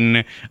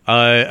insane.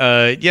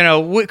 Would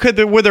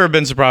there have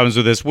been some problems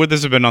with this? Would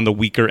this have been on the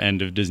weaker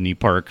end of Disney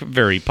Park?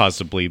 Very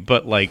possibly,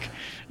 but like,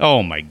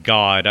 oh my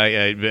God!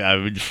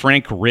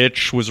 Frank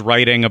Rich was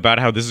writing about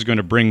how this is going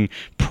to bring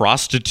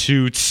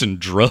prostitutes and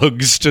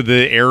drugs to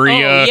the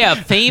area. Oh, yeah,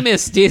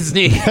 famous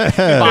Disney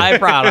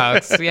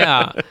byproducts.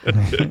 Yeah.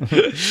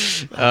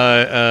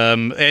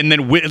 And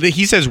then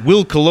he says,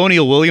 will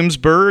Colonial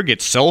Williamsburg,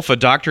 itself a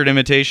doctored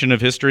imitation of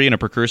history and a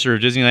precursor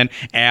of Disneyland,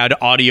 add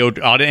audio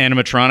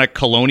animatronic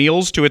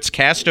colonials to its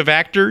cast of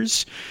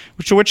actors?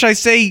 To which I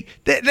say,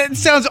 that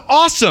sounds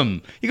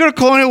awesome. You go to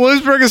Colonial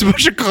Williamsburg, there's a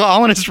bunch of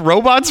colonist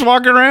robots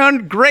walking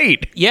around?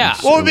 Great. Yeah.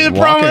 What would be the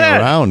problem Walking with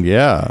that? around,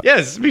 yeah.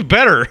 Yes, it'd be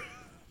better.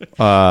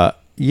 Yeah,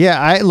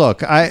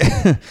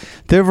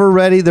 they were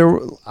ready.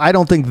 I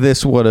don't think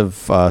this would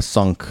have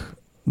sunk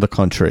the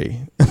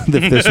country if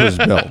this was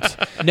built.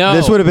 No.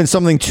 This would have been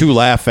something to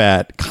laugh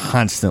at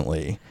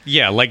constantly.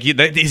 Yeah, like,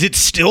 is it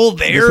still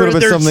there? This would have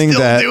been They're something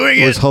still that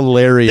doing was it?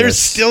 hilarious. There's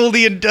still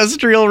the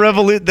Industrial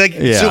Revolution.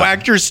 Yeah. So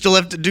actors still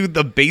have to do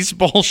the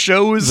baseball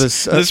shows.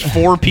 This, There's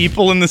 4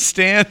 people in the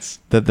stands.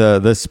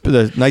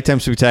 The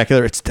nighttime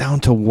spectacular. It's down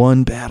to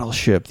one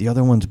battleship. The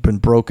other one's been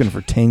broken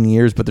for 10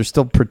 years, but they're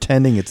still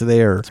pretending it's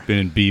there. Been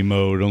in B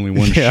mode, only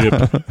one ship.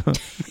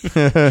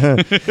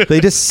 They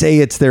just say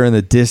it's there in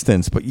the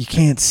distance, but you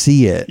can't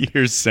see it.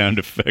 Here's sound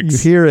You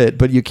effects. hear it,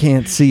 but you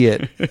can't see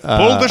it.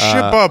 Pull the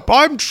ship up.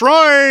 I'm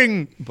trying.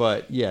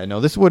 But yeah, no,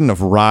 this wouldn't have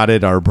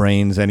rotted our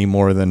brains any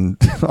more than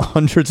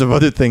hundreds of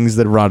other things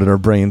that rotted our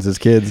brains as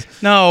kids.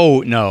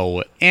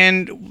 No.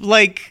 And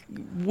like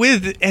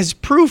as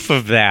proof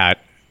of that,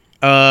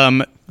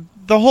 the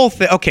whole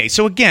thing. Okay,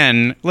 so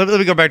again, let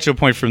me go back to a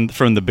point from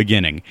the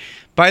beginning.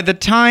 by the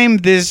time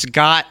this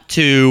got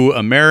to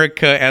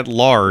America at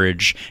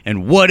large,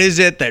 and what is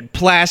it that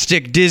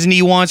plastic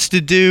Disney wants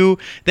to do?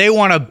 They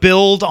want to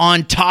build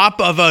on top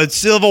of a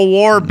Civil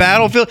War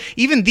battlefield.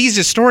 Even these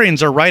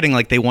historians are writing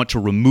like they want to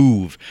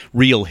remove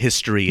real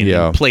history and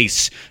in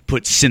place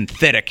put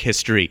synthetic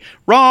history.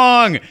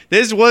 Wrong!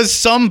 This was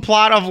some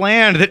plot of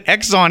land that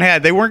Exxon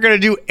had. They weren't going to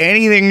do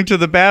anything to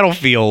the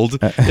battlefield.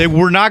 They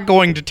were not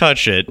going to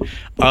touch it.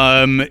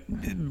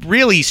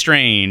 Really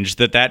strange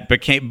that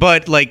became,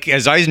 but like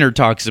as Eisner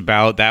talks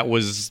about, that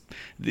was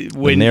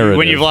when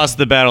you've lost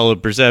the battle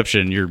of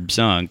perception, you're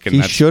sunk, and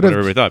that's what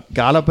everybody thought.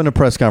 Got up in a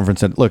press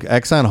conference and look,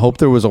 Exxon hoped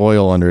there was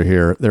oil under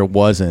here. There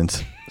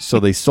wasn't. So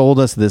they sold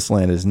us this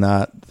land is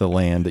not the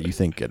land that you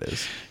think it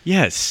is.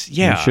 Yes,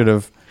 yeah.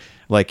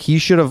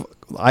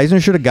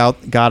 Eisner should have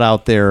got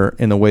out there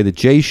in the way that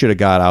Jay should have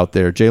got out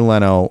there. Jay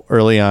Leno,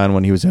 early on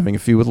when he was having a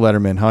feud with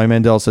Letterman, Howie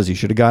Mandel says he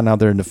should have gotten out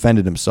there and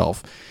defended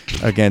himself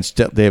against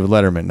David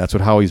Letterman. That's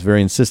what Howie's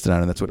very insistent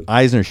on, and that's what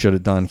Eisner should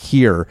have done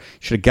here.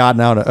 Should have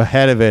gotten out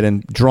ahead of it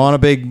and drawn a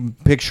big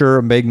picture,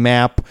 a big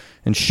map,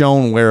 and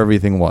shown where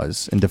everything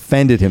was and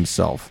defended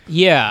himself.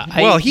 Yeah.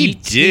 He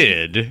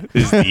did,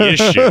 is the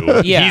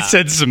issue. Yeah. He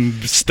said some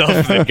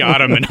stuff that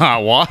got him in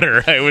hot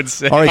water, I would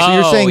say. All right, so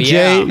you're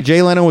saying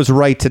Jay Leno was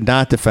right to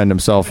not defend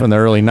himself in the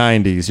early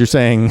 90s. You're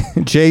saying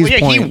Jay's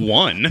point... he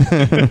won.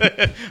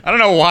 I don't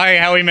know why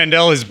Howie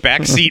Mandel is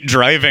backseat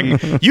driving.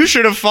 You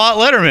should have fought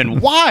Letterman.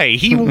 Why?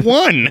 He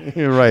won.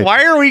 You're right.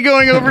 Why are we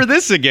going over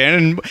this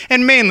again?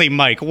 And mainly,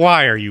 Mike,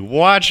 why are you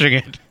watching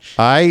it?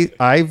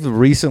 I've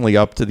recently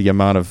upped to the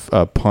amount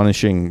of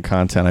punishing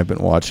content I've been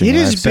watching. It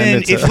has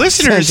been. If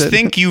listeners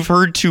think you've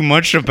heard too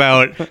much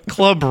about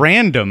Club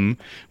Random,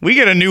 we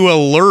get a new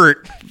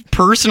alert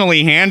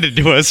personally handed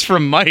to us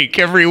from Mike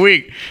every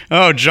week.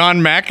 Oh, John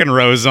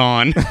McEnroe's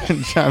on.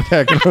 John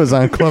McEnroe's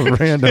on Club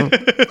Random.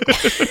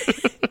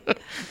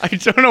 I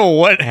don't know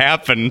what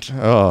happened.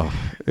 Oh,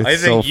 it's I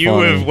think so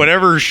funny. have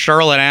whatever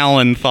Charlotte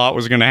Allen thought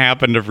was going to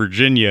happen to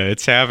Virginia.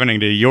 It's happening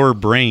to your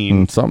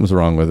brain. Something's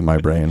wrong with my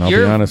brain. I'll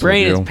Your be honest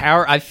brain with you. is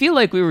power. I feel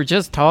like we were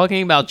just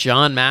talking about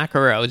John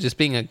McEnroe just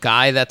being a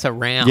guy that's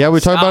around. Yeah, we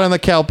talked about it on the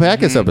Cal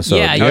Packus episode.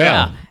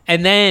 Yeah.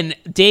 And then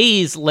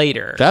days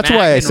later, That's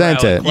why I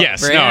sent it.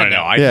 Yes, no.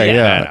 I Yeah, figured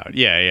yeah. that out.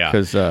 Yeah.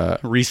 Because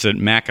Recent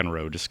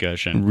McEnroe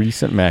discussion.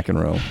 recent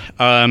McEnroe.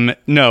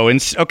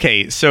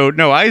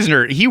 So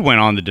Eisner, he went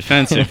on the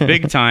defensive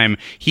big time.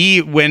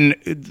 When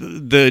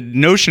the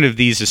notion of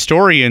these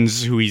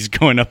historians who he's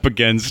going up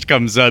against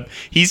comes up,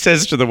 he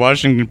says to the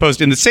Washington Post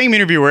in the same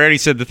interview where Eddie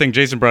said the thing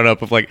Jason brought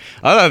up of like,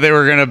 I thought they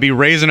were going to be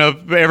raising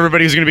up,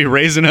 everybody was going to be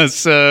raising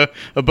us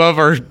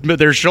above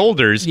their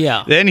shoulders.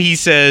 Yeah. Then he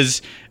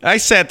says, I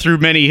sat through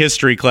many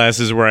history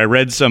classes where I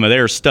read some of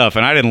their stuff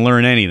and I didn't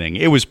learn anything.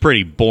 It was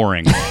pretty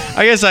boring.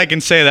 I guess I can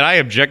say that I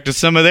object to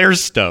some of their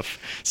stuff.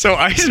 So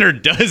Eisner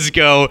does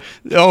go,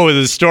 oh,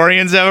 the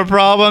historians have a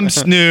problem?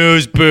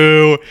 Snooze,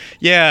 boo.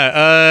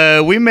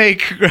 Yeah, we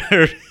make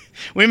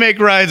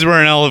rides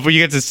where an elephant,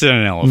 you get to sit on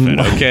an elephant,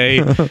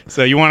 okay?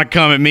 So you want to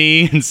come at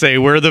me and say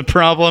we're the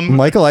problem?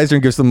 Michael Eisner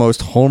gives the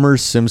most Homer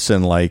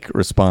Simpson-like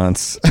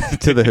response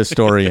to the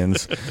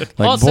historians.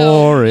 Like, Also,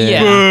 boring.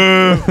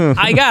 yeah.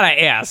 I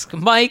gotta ask,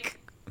 Mike,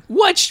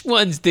 which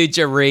ones did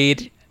you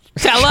read?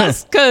 Tell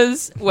us,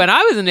 because when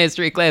I was in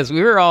history class,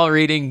 we were all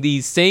reading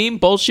the same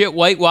bullshit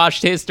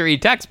whitewashed history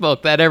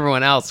textbook that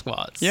everyone else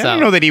was. Yeah, So- I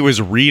don't know that he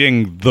was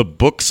reading the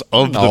books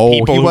of No, the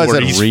people he who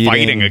wasn't he's reading.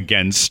 fighting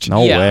against.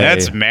 No Yeah. way.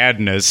 That's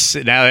madness.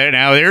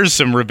 Now there's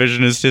some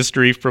revisionist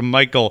history from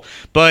Michael,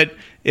 but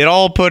it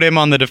all put him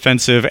on the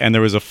defensive, and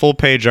there was a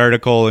full-page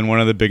article in one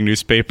of the big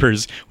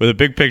newspapers with a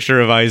big picture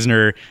of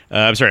Eisner.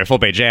 A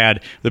full-page ad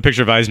with a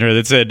picture of Eisner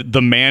that said,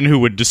 "The man who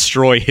would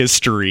destroy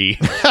history."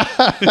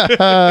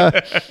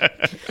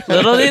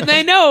 Little did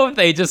they know, if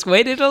they just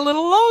waited a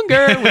little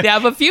longer, we'd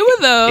have a few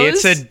of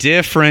those. It's a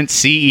different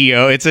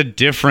CEO. It's a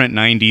different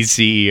 90s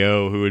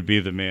CEO who would be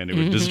the man who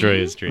would destroy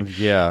history.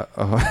 Yeah.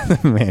 Oh,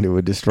 the man who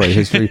would destroy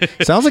history.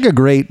 Sounds like a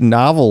great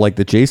novel like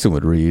that Jason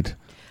would read.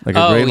 Like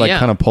a great,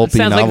 kind of pulpy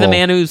Sounds novel. like The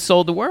Man Who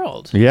Sold the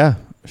World. Yeah,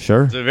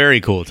 sure. It's a very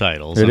cool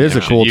title. It is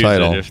a Somebody cool should use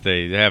title. it if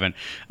they haven't.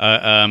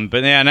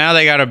 But yeah, now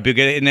they got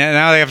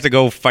now they have to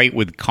go fight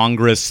with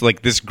Congress.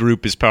 Like this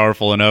group is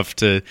powerful enough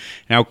to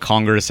now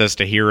Congress has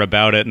to hear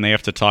about it, and they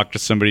have to talk to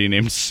somebody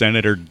named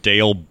Senator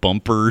Dale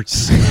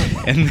Bumpers,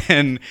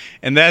 and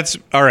that's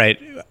all right.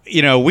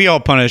 You know, we all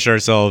punish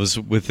ourselves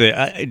with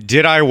it.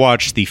 Did I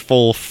watch the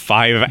full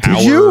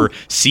 5-hour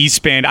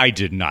C-SPAN? I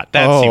did not.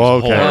 That seems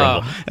okay.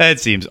 horrible. That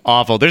seems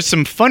awful. There's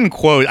some fun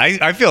quotes.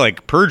 I feel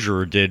like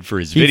Perjurer did for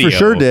his He video. for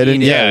sure did.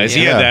 And Yeah,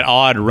 he had that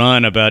odd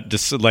run about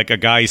just like a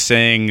guy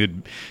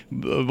saying,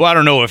 well, I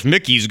don't know if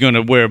Mickey's going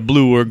to wear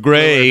blue or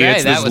gray. Blue or gray,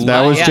 It's that this-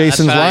 That was Yeah,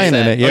 Jason's that's what I line in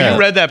said. it. Oh, Yeah. you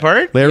read that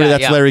part? Larry, Yeah,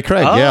 that's yeah. Larry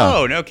Craig. Oh,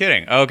 Yeah. no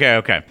kidding.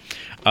 Okay.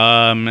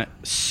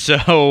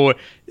 So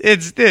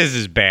this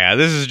is bad.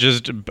 This is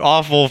just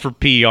awful for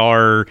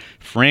PR.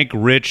 Frank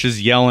Rich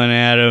is yelling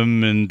at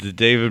him, and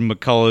David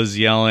McCullough's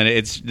yelling.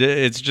 It's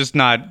just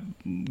not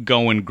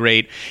going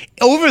great.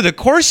 Over the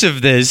course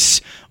of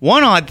this,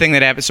 one odd thing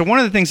that happened. So one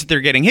of the things that they're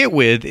getting hit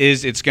with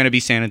is it's going to be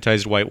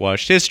sanitized,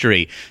 whitewashed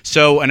history.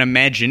 So an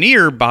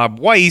Imagineer, Bob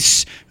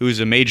Weiss, who's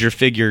a major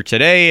figure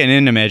today and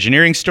in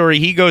Imagineering story,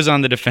 he goes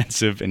on the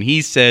defensive and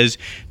he says,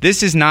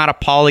 this is not a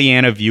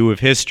Pollyanna view of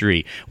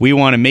history. We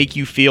want to make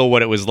you feel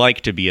what it was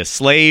like to be a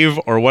slave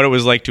or what it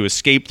was like to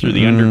escape through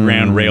the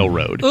Underground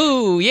Railroad.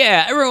 Ooh,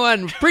 yeah.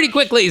 Everyone pretty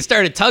quickly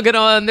started tugging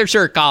on their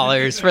shirt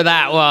collars for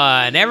that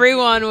one.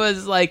 Everyone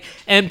was like,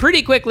 and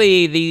pretty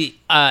quickly the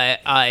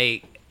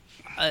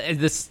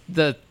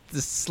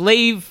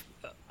slave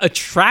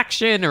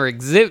attraction or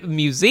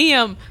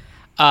museum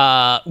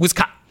was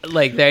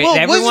like there. Well,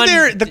 everyone, was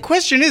there? The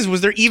question is,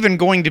 was there even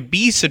going to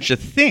be such a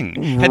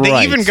thing? Had they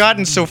Right. even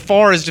gotten so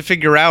far as to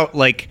figure out,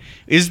 like,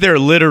 is there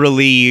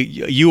literally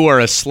you are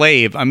a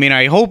slave? I mean,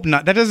 I hope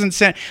not. That doesn't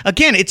sound.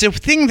 Again, it's a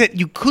thing that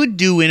you could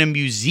do in a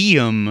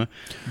museum,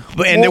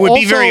 and it would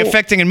be very also-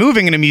 affecting and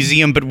moving in a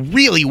museum, but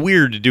really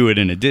weird to do it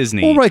in a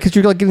Disney. Well, right, because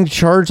you're like getting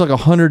charged like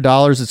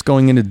 $100 that's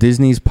going into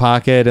Disney's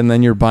pocket, and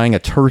then you're buying a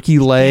turkey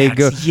leg.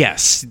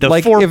 Yes, the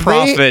Like, if they-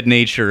 for-profit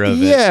nature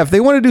of it. Yeah, if they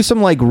want to do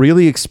some like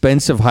really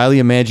expensive, highly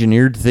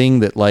Imagineered thing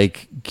that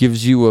like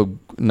gives you a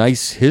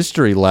nice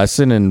history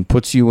lesson and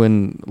puts you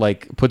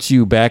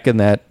back in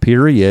that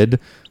period,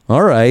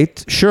 all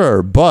right,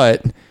 sure,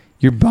 but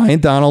you're buying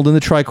Donald in the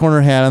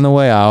tricorner hat on the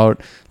way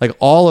out. Like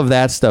all of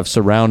that stuff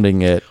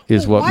surrounding it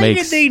is what Why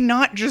makes. did they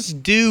not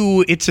just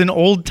do it's an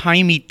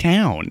old-timey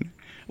town?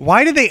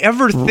 Why did they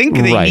ever think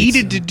they Right.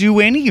 needed to do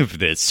any of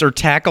this or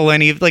tackle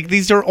any of, like,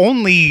 these are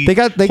only They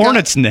got-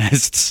 hornets'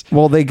 nests.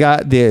 Well, they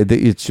got the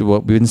it's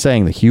what we've been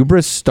saying. The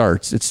hubris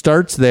starts. It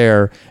starts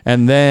there,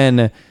 and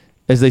then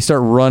as they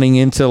start running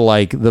into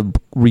like the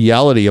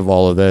reality of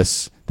all of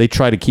this, they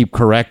try to keep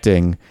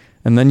correcting,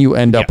 and then you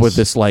end up Yes. with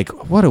this like,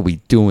 what are we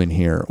doing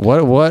here? What?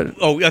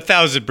 Oh,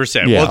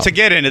 1,000%. Yeah. Well, to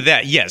get into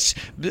that, yes,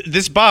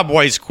 this Bob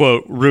Weiss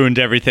quote ruined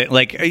everything.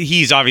 Like,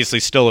 he's obviously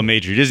still a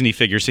major Disney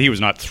figure, so he was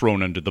not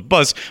thrown under the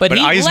bus. but he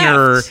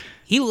Eisner, left.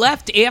 He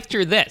left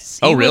after this.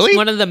 Oh, He really? was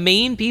one of the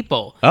main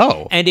people.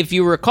 Oh. And if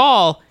you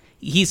recall,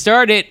 he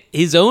started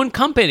his own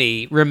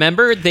company.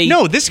 Remember?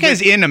 no, this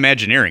guy's in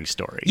Imagineering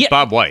story. Yeah.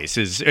 Bob Weiss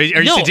is.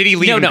 Did he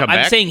leave no, and no, come I'm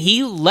back? saying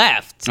he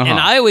left, Uh-huh. and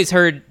I always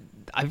heard,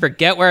 I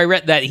forget where I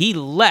read that he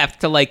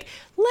left to like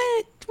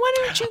why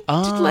don't you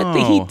just let the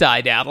Oh. heat die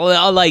down?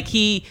 Like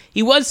he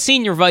was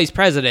senior vice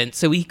president,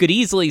 so he could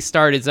easily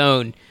start his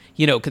own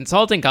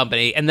consulting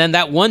company. And then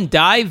that one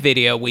dive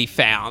video we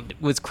found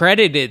was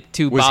credited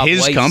to Was Bob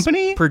his Weiss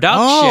company?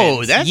 Productions.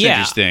 Oh, that's Yeah.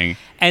 interesting.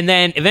 And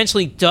then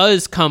eventually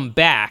does come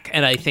back,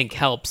 and I think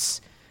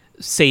helps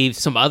save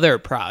some other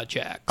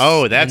projects.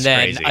 Oh, that's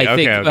and then crazy. I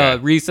think Okay.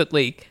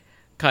 recently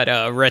kind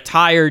of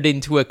retired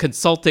into a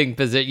consulting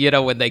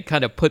position, when they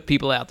kind of put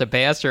people out to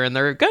pasture, and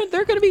they're going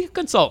to be a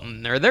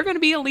consultant or they're going to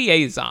be a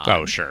liaison.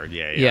 Oh, sure.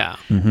 Yeah.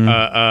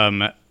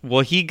 Yeah.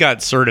 Well, he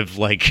got sort of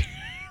like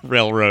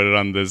railroaded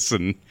on this,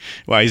 and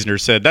Eisner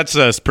said that's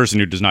a person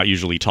who does not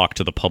usually talk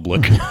to the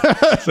public,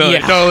 so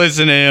Yeah. don't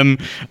listen to him.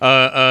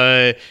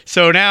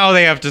 So now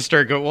they have to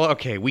start going, well,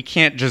 okay, we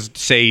can't just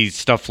say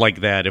stuff like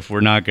that if we're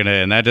not gonna,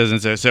 and that doesn't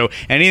say so.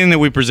 Anything that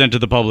we present to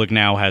the public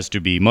now has to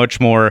be much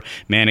more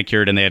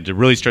manicured, and they had to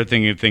really start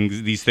thinking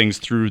of these things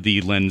through the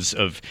lens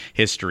of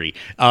history.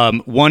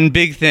 One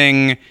big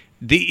thing.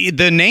 The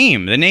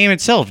name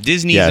itself,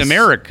 Disney's Yes.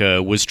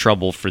 America, was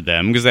trouble for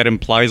them because that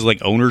implies like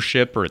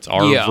ownership, or it's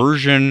our Yeah.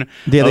 version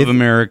Yeah, of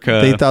America.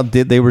 They thought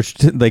they were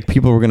like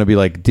people were going to be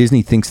like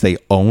Disney thinks they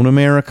own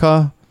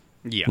America,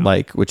 yeah.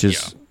 like which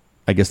is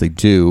I guess they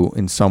do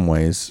in some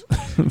ways.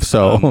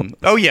 So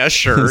Oh yeah,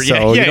 sure. so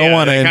yeah, you don't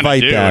want to they kinda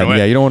invite do, in that. a way.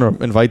 Yeah, you don't want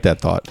to invite that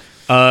thought.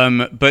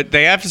 But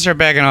they have to start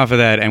backing off of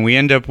that, and we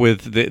end up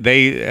with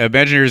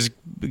Imagineers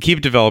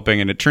keep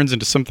developing, and it turns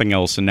into something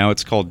else, and now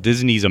it's called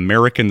Disney's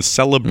American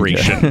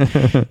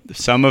Celebration.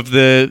 Some of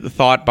the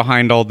thought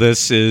behind all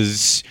this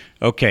is,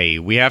 okay,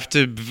 we have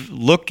to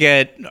look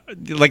at,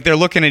 like, they're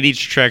looking at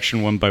each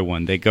attraction one by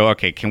one. They go,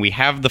 okay, can we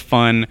have the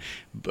fun,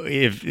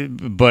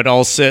 but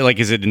also, like,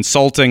 is it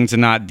insulting to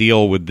not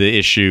deal with the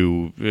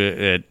issue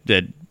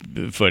at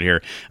foot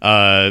here,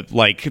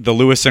 like the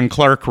Lewis and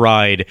Clark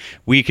ride?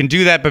 We can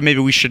do that, but maybe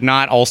we should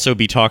not also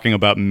be talking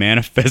about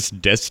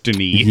Manifest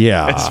Destiny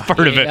Yeah. as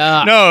part of it.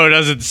 Yeah. No, it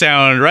doesn't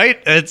sound right.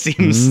 It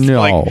seems No.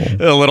 like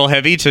a little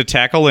heavy to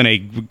tackle in a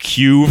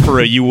queue for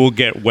a you will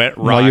get wet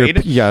While you're-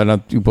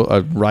 ride.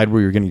 a ride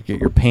where you're going to get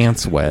your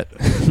pants wet.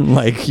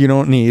 Like you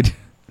don't need.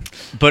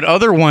 But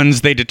other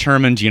ones, they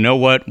determined, you know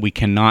what? We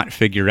cannot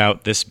figure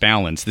out this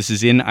balance. This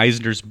is in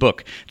Eisner's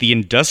book, The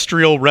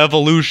Industrial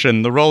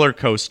Revolution, the roller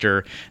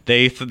coaster.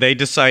 They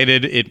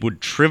decided it would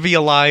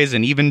trivialize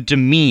and even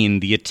demean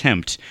the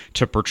attempt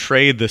to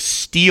portray the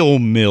steel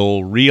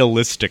mill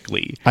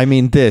realistically. I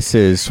mean, this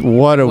is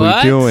what are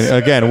What? we doing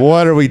again?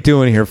 What are we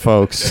doing here,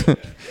 folks?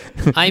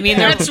 I mean,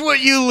 That's what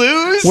you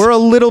lose? We're a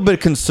little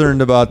bit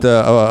concerned about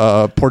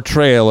the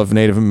portrayal of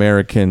Native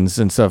Americans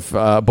and stuff,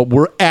 but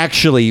we're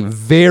actually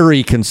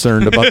very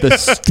concerned about the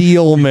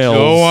steel mills.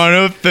 Don't want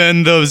to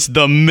offend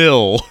the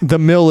mill. The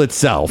mill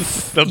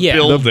itself. The Yeah.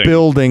 building. The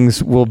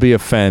buildings will be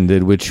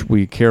offended, which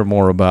we care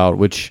more about,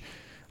 which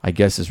I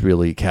guess is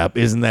really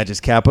isn't that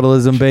just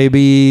capitalism,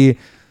 baby?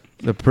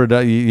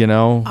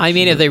 I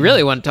mean, if they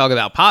really want to talk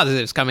about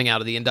positives coming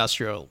out of the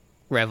Industrial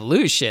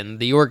Revolution,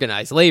 the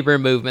organized labor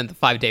movement, the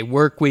 5-day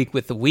work week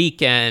with the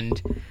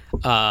weekend.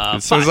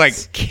 It sounds like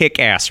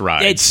kick-ass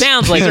rides. It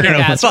sounds like They're gonna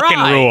kick-ass fucking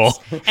rides.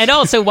 rule. And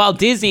also, while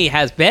Disney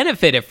has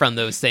benefited from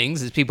those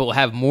things, as people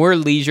have more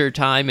leisure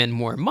time and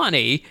more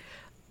money,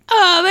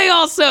 they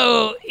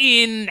also,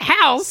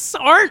 in-house,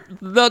 aren't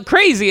the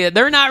crazy.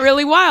 They're not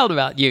really wild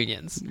about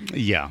unions.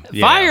 Yeah.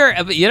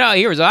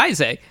 Here's what I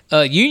say.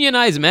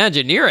 Unionized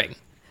Imagineering.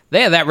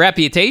 They have that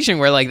reputation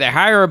where, like, they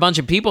hire a bunch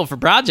of people for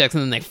projects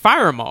and then they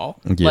fire them all.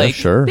 Yeah, like,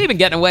 sure. They've been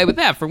getting away with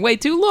that for way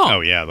too long.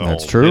 Oh, yeah. The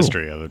That's whole true.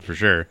 history of it, for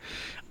sure.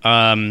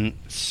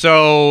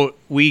 So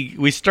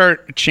we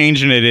start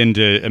changing it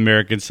into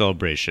American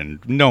Celebration.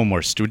 No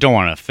more don't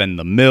want to offend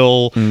the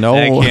mill. No.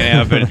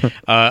 That can't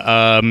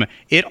happen.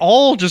 It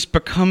all just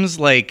becomes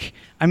like,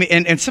 I mean,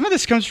 and some of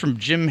this comes from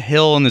Jim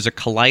Hill, and there's a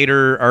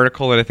Collider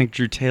article that I think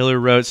Drew Taylor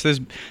wrote. So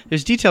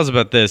there's details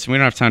about this, and we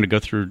don't have time to go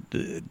through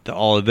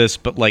all of this,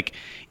 but like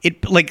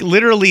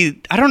literally,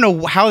 I don't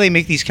know how they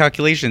make these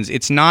calculations.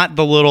 It's not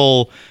the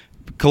little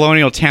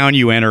colonial town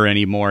you enter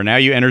anymore. Now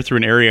you enter through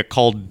an area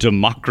called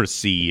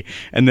Democracy,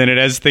 and then it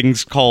has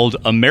things called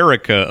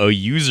America, a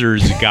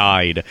user's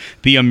guide,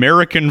 the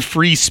American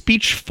Free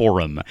Speech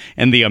Forum,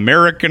 and the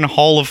American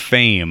Hall of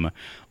Fame.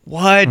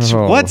 What?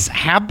 Oh. What's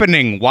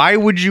happening? Why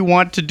would you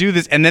want to do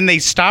this? And then they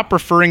stop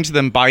referring to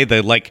them by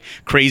the like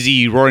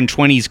crazy Roaring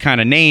 '20s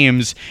kind of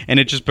names, and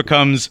it just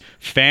becomes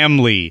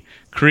family,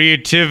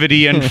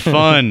 creativity, and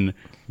fun,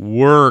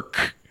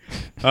 work.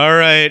 All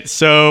right,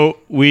 so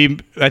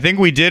I think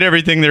we did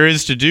everything there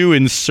is to do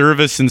in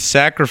service and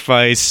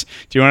sacrifice.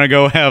 Do you want to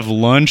go have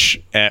lunch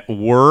at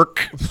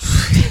work?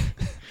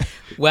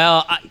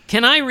 Well,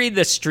 can I read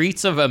the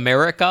Streets of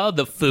America,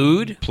 the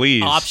food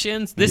Please.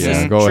 options? This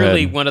Yeah, is go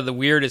truly ahead. one of the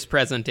weirdest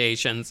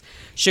presentations.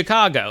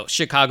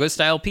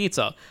 Chicago-style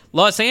pizza.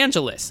 Los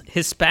Angeles,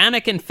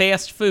 Hispanic and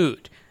fast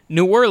food.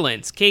 New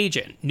Orleans,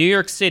 Cajun. New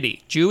York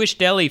City, Jewish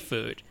deli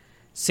food.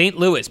 St.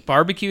 Louis,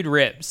 barbecued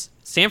ribs.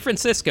 San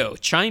Francisco,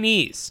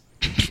 Chinese.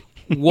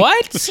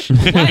 What?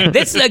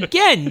 This,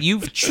 again,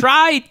 you've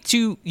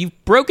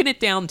broken it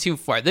down too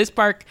far. This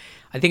park,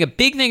 I think a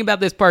big thing about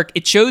this park,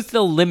 it shows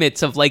the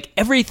limits of, like,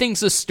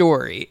 everything's a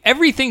story.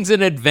 Everything's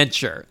an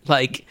adventure.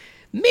 Like,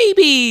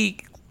 maybe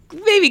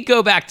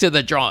go back to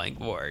the drawing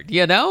board,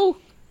 you know?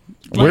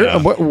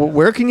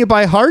 Where can you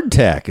buy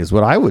hardtack is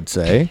what I would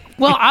say.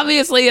 Well,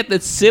 obviously at the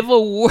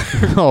Civil War.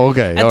 Oh,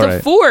 okay. At all the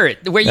right.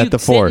 fort, where you At the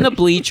sit fort. in the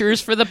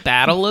bleachers for the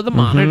Battle of the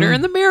Monitor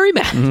and the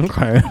Merrimack.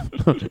 Okay.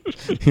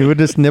 You would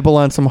just nibble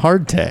on some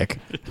hardtack.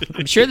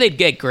 I'm sure they'd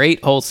get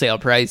great wholesale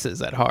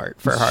prices at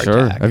for hardtack.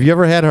 Sure. Have you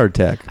ever had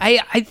hardtack?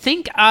 I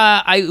think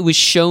it was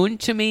shown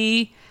to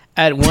me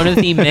at one of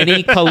the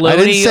many colonial. I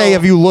didn't say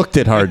have you looked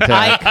at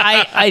hardtack.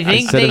 I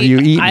think Instead of you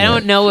eating I don't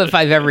it. know if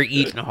I've ever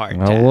eaten hardtack.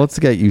 Well, let's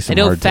get you I some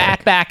know hardtack.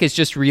 fatback is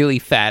just really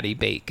fatty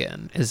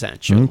bacon,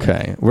 essentially.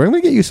 Okay. We're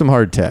going to get you some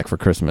hardtack for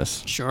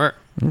Christmas. Sure.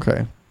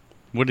 Okay.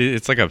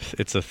 It's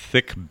a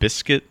thick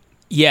biscuit.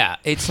 Yeah,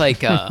 it's like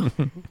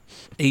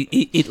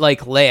it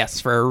like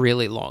lasts for a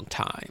really long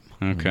time.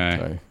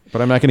 Okay.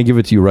 But I'm not going to give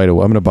it to you right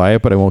away. I'm going to buy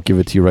it, but I won't give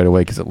it to you right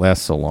away because it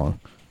lasts so long.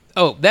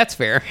 Oh, that's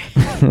fair.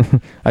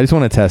 I just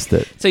want to test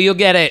it. So you'll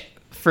get it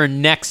for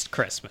next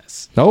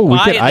Christmas. Oh,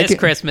 buy it this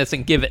Christmas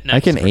and give it next. I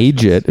can Christmas.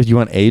 age it. Do you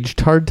want aged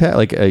hardtack,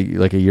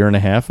 like a year and a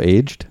half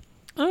aged?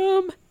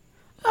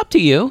 Up to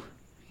you.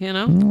 You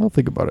know. I'll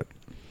think about it.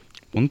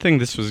 One thing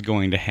this was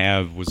going to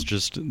have was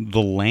just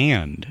the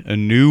land, a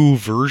new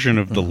version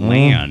of the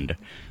land.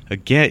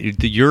 Again,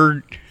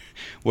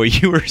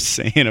 what you were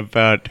saying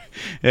about,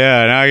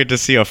 now I get to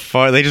see a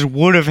farm. They just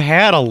would have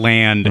had a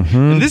land.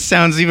 And this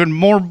sounds even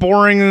more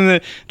boring than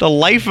the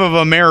life of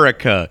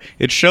America.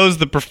 It shows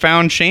the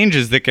profound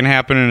changes that can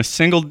happen in a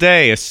single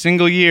day, a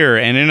single year,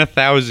 and in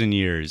 1,000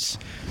 years.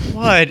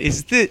 What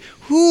is this?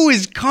 Who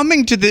is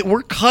coming to the?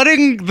 We're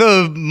cutting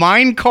the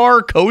mine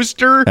car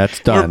coaster. That's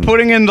done. We're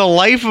putting in the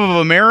life of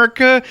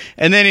America,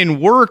 and then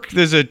in work,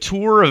 there's a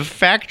tour of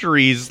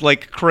factories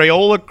like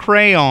Crayola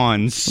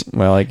crayons.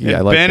 Well, I like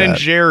Ben that. and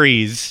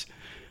Jerry's.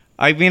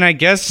 I mean, I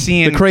guess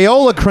seeing. The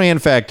Crayola Crayon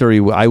Factory,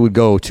 I would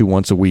go to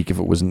once a week if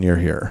it wasn't near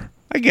here.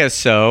 I guess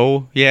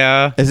so.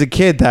 Yeah. As a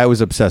kid, I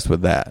was obsessed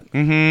with that.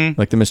 Mm-hmm.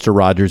 Like the Mr.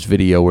 Rogers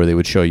video where they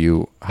would show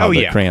you how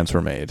the crayons were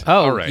made. Oh,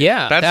 All right.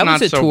 yeah. That's that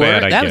not was a so tour.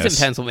 bad, I that was guess.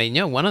 in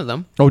Pennsylvania, one of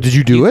them. Oh, did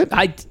you do it?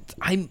 I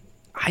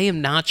am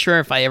not sure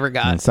if I ever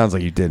got It sounds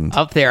like you didn't.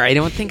 up there. I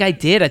don't think I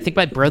did. I think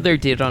my brother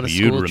did on a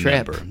You'd school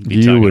trip. remember. Be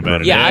You talking would about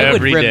it Yeah, I would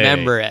every day.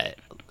 remember it.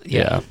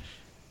 Yeah.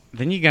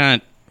 Then you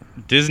got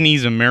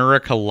Disney's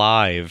America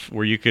Live,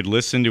 where you could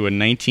listen to a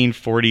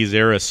 1940s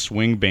era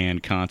swing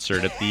band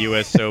concert at the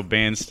USO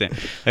bandstand.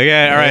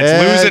 Okay, all right,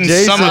 Yeah, it's losing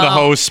Jason. some of the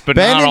hosts, but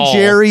Ben not and all.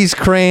 Jerry's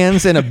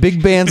Crayons and a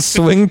big band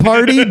swing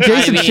party.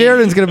 Jason mean-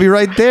 Sheridan's going to be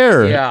right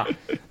there. Yeah.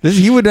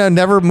 He would have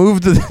never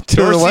moved to the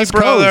Dorsey West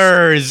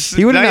Brothers, Coast.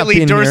 He would have not Nightly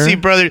been Dorsey here.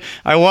 Brothers.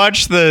 I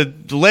watched the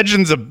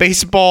Legends of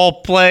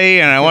Baseball play,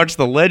 and I watched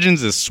the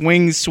Legends of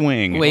Swing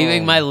Swing.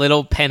 Waving my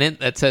little pennant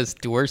that says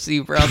Dorsey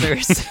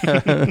Brothers.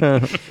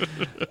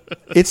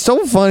 It's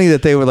so funny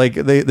that they were like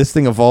this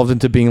thing evolved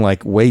into being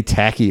like way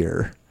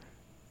tackier,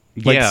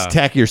 like Yeah.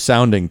 tackier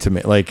sounding to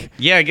me. Like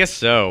Yeah, I guess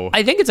so.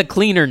 I think it's a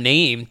cleaner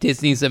name,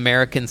 Disney's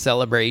American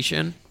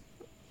Celebration.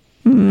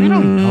 I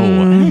don't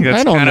know. I think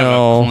that's I don't kind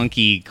know. of a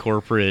clunky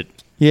corporate.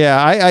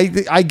 yeah,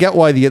 I get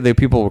why the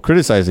people were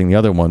criticizing the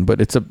other one, but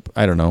it's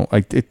I don't know.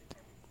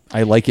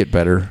 I like it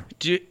better.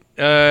 Do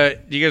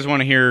you guys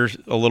want to hear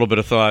a little bit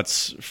of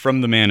thoughts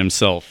from the man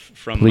himself,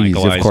 from Please,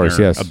 Michael of Eisner, course,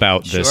 yes.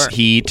 about this? Sure.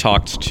 He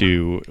talked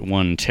to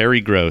one Terry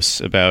Gross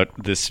about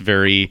this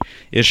very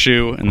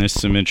issue, and there's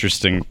some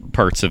interesting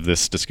parts of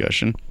this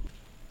discussion.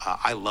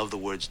 I love the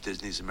words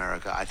Disney's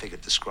America. I think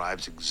it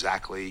describes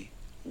exactly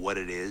what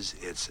it is.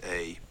 It's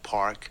a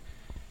park.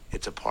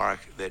 It's a park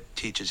that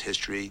teaches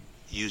history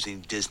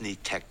using Disney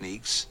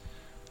techniques.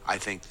 I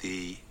think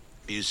the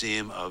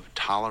Museum of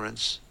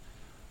Tolerance,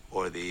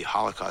 or the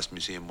Holocaust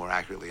Museum more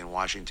accurately in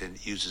Washington,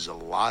 uses a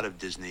lot of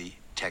Disney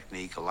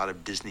technique. A lot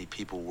of Disney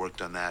people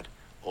worked on that,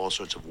 all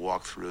sorts of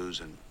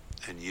walkthroughs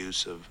and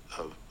use of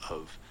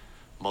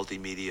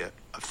multimedia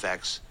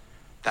effects.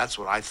 That's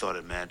what I thought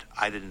it meant.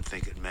 I didn't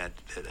think it meant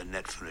that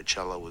Annette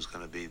Funicello was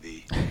going to be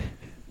the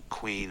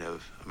queen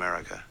of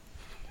America.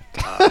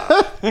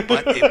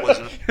 But it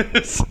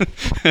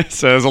wasn't.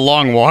 So it was a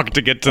long walk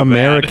to get to that.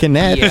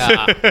 Americanette.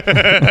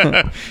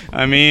 Yeah.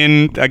 I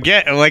mean,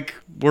 again, like,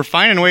 we're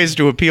finding ways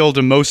to appeal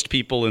to most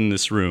people in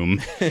this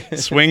room.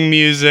 Swing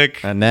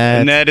music.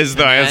 Annette. Is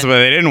that's what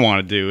they didn't want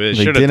to do. They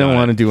They should have didn't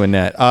want to do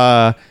Annette.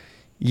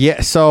 Yeah.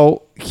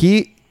 So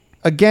the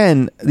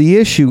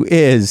issue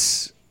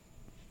is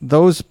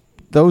those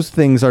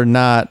things are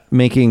not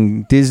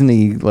making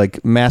Disney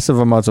like massive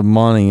amounts of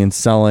money and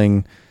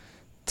selling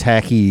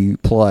tacky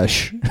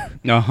plush.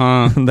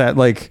 That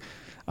like,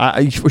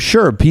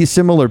 sure,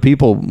 similar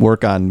people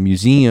work on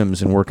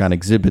museums and work on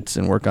exhibits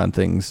and work on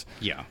things.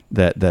 Yeah.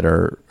 That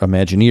are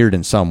Imagineered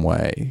in some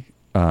way.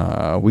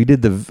 We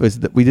did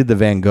the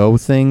Van Gogh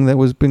thing that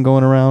was been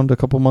going around a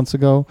couple months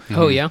ago.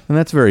 Oh, yeah. And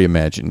that's very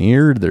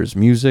Imagineered. There's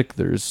music.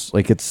 There's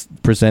like it's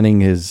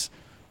presenting his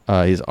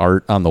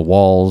art on the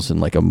walls and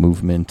like a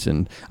movement.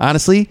 And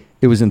honestly,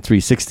 it was in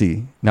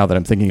 360. Now that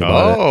I'm thinking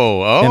about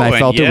it, and I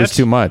felt it was yet-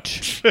 too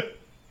much.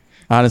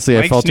 Honestly, I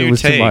Mike's felt it new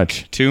was too take,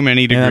 much. Too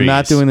many degrees. And I'm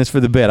not doing this for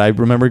the bit. I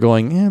remember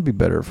going, it'd be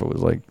better if it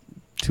was like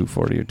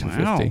 240 or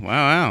 250.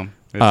 Wow.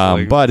 It's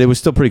like- But it was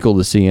still pretty cool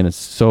to see, and it's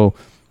so.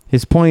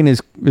 His point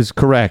is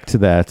correct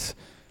that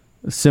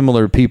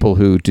similar people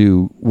who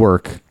do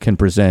work can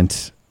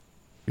present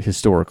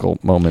historical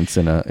moments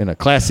in a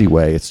classy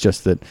way. It's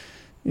just that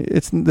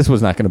this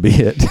was not going to be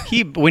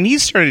it. when he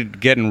started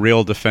getting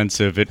real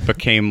defensive, it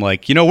became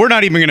like, we're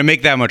not even going to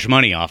make that much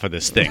money off of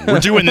this thing. We're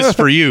doing this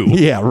for you.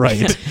 Yeah,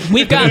 right.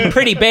 We've gotten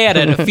pretty bad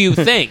at a few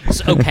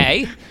things,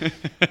 okay?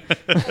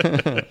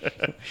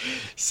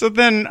 So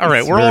then, all right,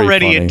 It's we're very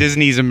already funny. at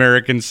Disney's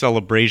American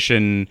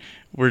Celebration,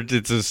 where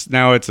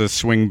now it's a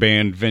swing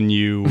band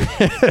venue,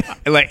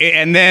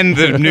 and then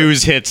the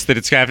news hits that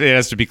it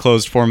has to be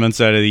closed 4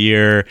 months out of the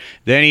year.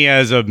 Then he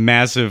has a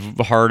massive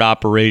heart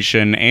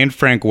operation, and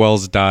Frank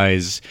Wells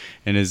dies,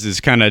 and is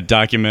kind of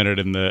documented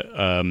in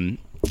the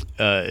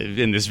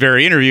in this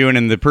very interview and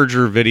in the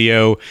Perjure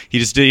video. He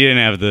didn't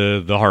have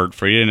the heart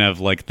for it. He didn't have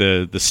like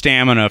the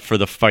stamina for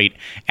the fight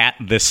at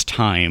this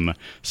time.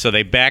 So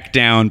they back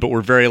down, but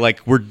we're very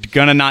like, we're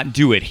gonna not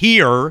do it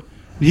here,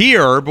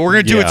 but we're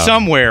gonna do it Yeah.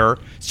 somewhere.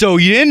 So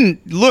you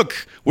didn't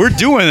look. We're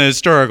doing the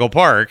historical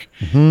park.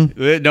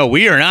 No,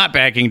 we are not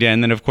backing down.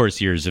 And then of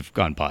course years have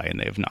gone by and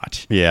they have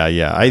not.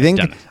 Yeah. I think.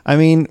 Done it. I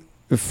mean,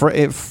 if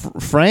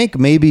Frank,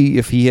 maybe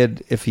if he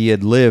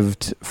had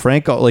lived,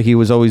 Frank, like he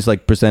was always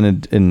like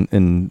presented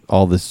in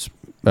all this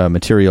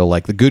material,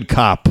 like the good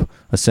cop,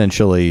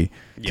 essentially,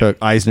 to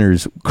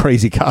Eisner's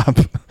crazy cop.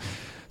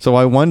 So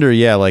I wonder,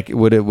 like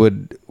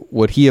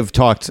would he have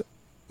talked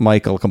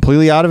Michael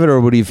completely out of it, or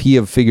would he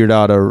have figured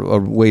out a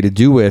way to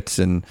do it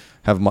and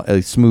have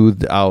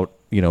smoothed out,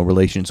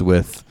 relations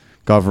with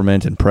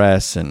government and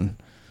press and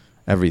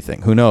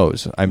everything? Who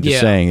knows? I'm just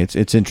saying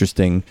it's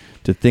interesting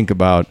to think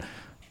about.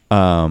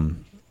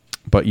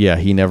 But yeah,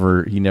 he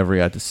never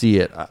got to see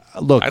it.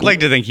 Look, I'd like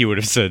to think he would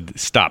have said,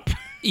 "Stop,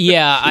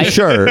 Yeah.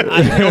 sure.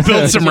 go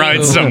build some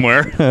rides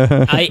somewhere."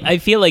 I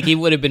feel like he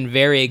would have been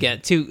very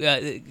against too,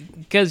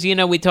 because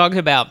we talked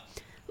about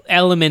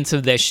elements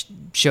of this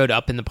showed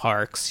up in the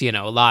parks. A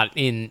lot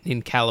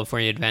in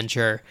California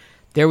Adventure.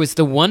 There was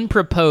the one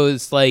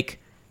proposed, like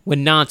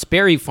when Knott's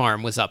Berry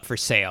Farm was up for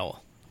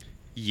sale.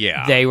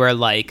 Yeah, They were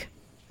like,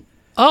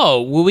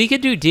 "Oh, well, we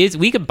could do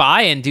we could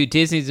buy and do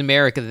Disney's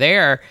America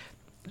there."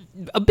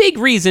 a big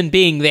reason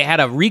being they had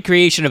a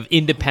recreation of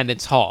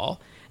Independence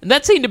Hall. And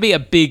that seemed to be a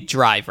big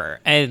driver.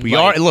 And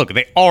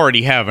they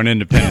already have an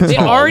Independence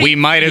Hall. We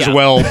might as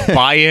well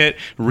buy it,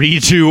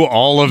 redo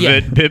all of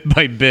it bit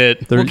by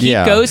bit. We'll keep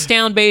Ghost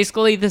Town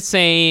basically the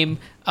same.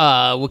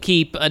 We'll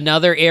keep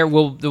another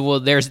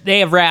they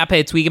have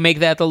Rapids. We can make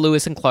that the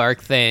Lewis and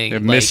Clark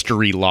thing.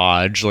 Mystery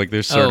Lodge, like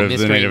there's sort of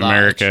the Native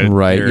America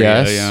right? area,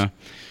 Yes. Yeah.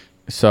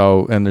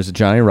 So, and there's a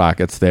Johnny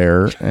Rockets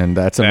there, and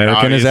that's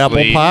American as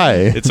apple pie.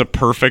 It's a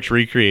perfect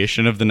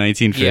recreation of the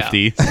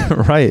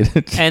 1950s.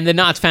 Right. And the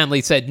Knotts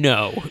family said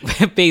no.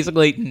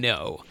 Basically,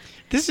 no.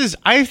 This is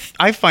I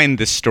find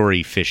this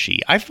story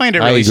fishy. I find it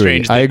really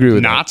strange that I agree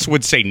with Knotts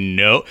would say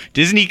no.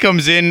 Disney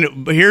comes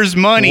in, here's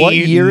money. What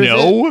year is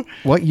it?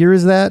 What year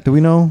is that? Do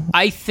we know?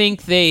 I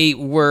think they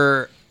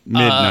were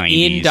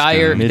mid-90s. in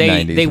dire.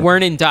 Mid-90s. They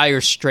weren't in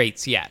dire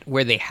straits yet,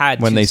 where they had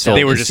when to they sell sold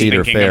They were the just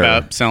Cedar thinking Fair.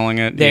 about selling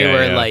it. They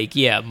were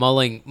yeah.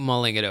 mulling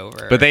it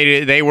over. But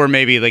they were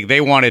maybe like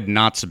they wanted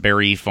Knott's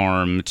Berry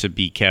Farm to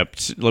be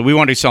kept. Like, we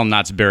want to sell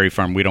Knott's Berry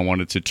Farm. We don't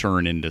want it to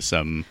turn into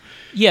some.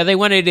 Yeah, they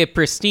wanted it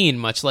pristine,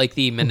 much like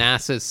the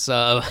Manassas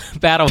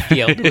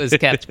battlefield was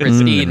kept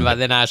pristine by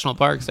the National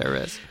Park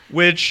Service.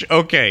 Which,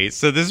 okay,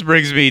 so this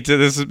brings me to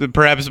this,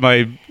 perhaps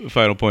my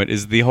final point,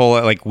 is the whole,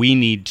 like, we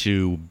need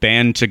to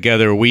band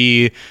together.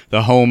 We,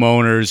 the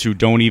homeowners who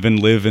don't even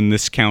live in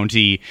this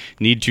county,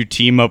 need to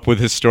team up with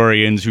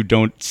historians who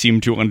don't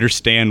seem to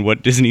understand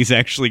what Disney's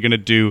actually going to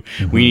do.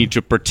 Mm-hmm. We need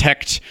to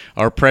protect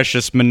our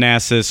precious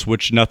Manassas,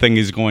 which nothing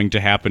is going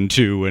to happen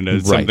to,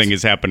 and something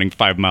is happening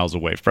 5 miles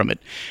away from it.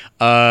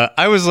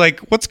 I was like,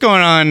 what's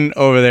going on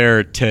over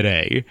there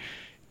today?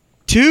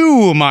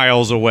 2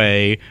 miles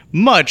away,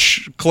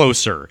 much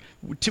closer.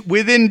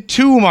 Within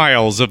 2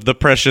 miles of the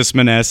precious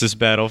Manassas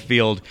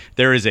battlefield,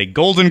 there is a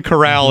Golden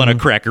Corral and a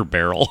Cracker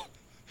Barrel.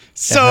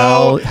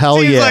 So, hell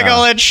seems yeah. like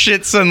all that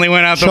shit suddenly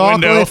went out the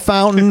window. Chocolate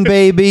fountain,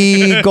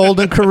 baby.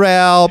 Golden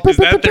Corral. Is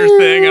that their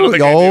thing? I don't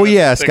think I knew what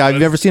yeah, the thing Scott. Have was.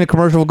 you ever seen a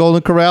commercial of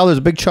Golden Corral? There's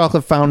a big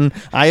chocolate fountain.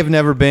 I have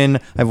never been.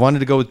 I've wanted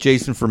to go with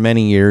Jason for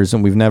many years,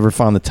 and we've never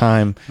found the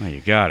time. Oh,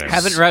 you got it.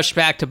 Haven't rushed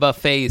back to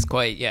buffets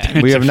quite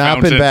yet. We have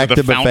not been back to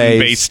buffets.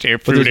 Fountain-based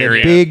But food there's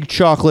area. a big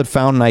chocolate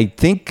fountain. I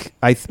think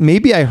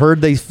maybe I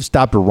heard they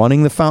stopped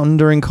running the fountain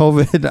during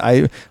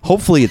COVID.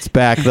 Hopefully it's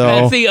back though.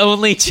 That's the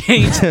only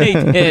change they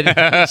did.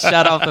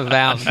 Shut off the fountain.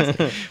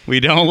 We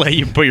don't let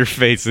you put your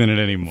face in it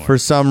anymore. For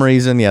some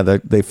reason,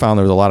 they found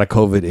there was a lot of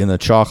COVID in the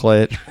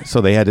chocolate, so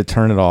they had to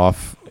turn it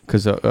off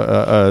because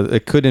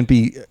it couldn't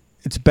be.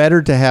 It's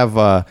better to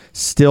have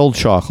still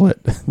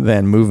chocolate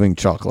than moving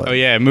chocolate. Oh,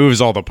 yeah, it moves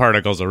all the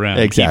particles around.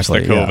 Exactly,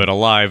 Keeps the COVID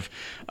alive.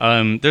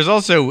 There's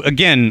also,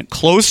 again,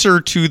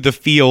 closer to the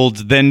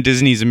field than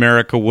Disney's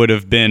America would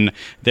have been,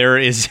 there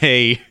is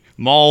a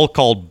mall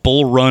called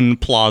Bull Run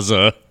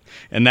Plaza,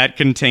 and that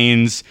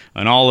contains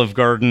an Olive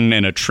Garden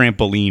and a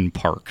trampoline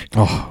park.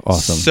 Oh,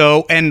 awesome.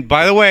 So, and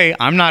by the way,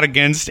 I'm not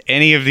against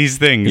any of these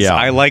things. Yeah.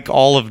 I like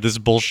all of this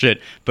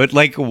bullshit. But,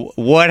 like,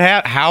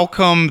 how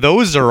come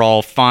those are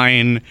all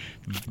fine,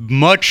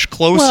 much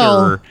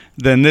closer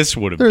than this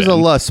would have been? There's a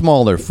lot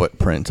smaller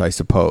footprint, I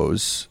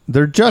suppose.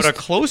 They're just But a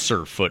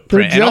closer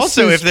footprint. They're And just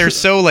also, as if they're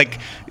so, like,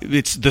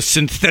 it's the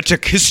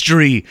synthetic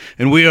history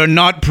and we are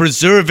not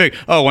preserving.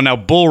 Oh, well, now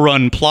Bull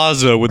Run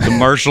Plaza with the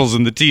Marshalls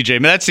and the TJ. I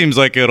mean, that seems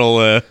like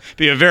it'll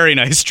be a very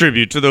nice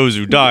tribute to those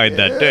who died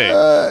that day.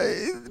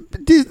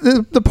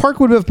 the park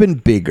would have been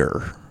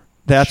bigger.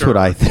 That's what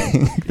I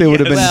think. They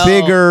would have been Well,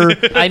 bigger.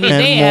 I mean,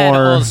 and they had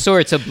more. all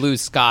sorts of blue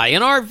sky,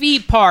 an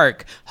RV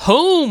park,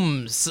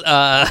 homes.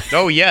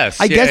 Oh, yes.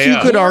 I guess you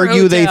could More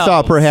argue they hotels.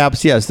 thought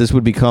perhaps, yes, this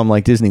would become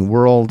like Disney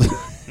World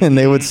and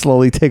they would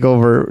slowly take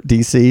over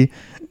DC.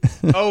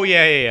 Oh,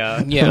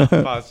 yeah. Yeah.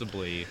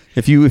 Possibly.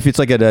 If it's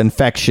like an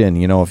infection,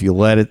 if you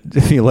let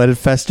it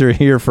fester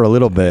here for a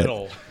little bit,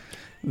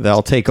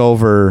 they'll take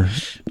over.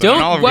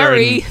 Don't Olive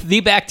worry, Garden- the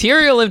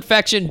bacterial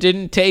infection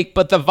didn't take,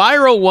 but the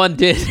viral one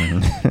did.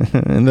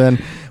 And then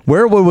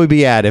where would we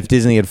be at if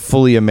Disney had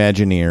fully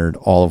Imagineered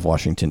all of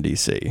Washington,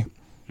 D.C.?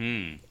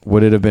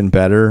 Would it have been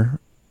better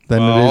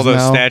than it is all those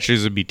now?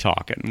 statues would be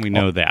talking. We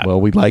know that.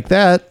 Well, we like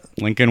that.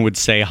 Lincoln would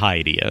say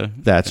hi to you.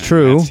 That's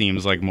true. That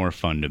seems like more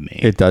fun to me.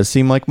 It does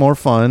seem like more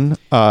fun.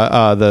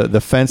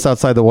 The fence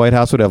outside the White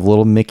House would have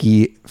little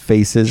Mickey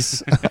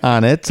faces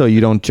on it, so you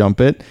don't jump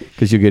it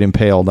because you get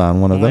impaled on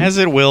one of them. As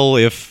it will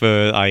if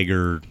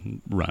Iger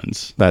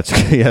runs. That's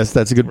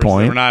a good We're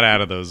point. not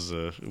out of those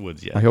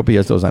woods yet. I hope he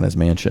has those on his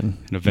mansion.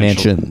 An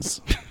eventual-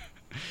 Mansions.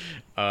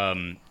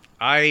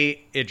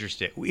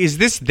 Interested. Is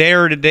this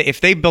there today? If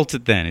they built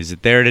it then, is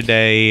it there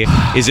today?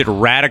 Is it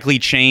radically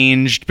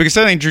changed? Because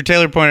something Drew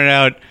Taylor pointed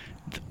out,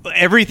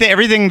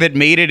 everything that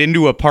made it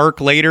into a park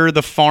later,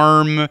 the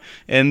farm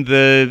and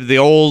the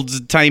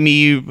old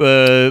timey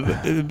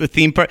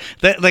theme park,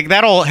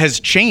 that all has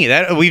changed.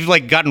 That we've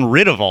gotten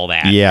rid of all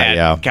that.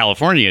 at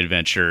California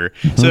Adventure.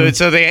 So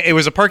it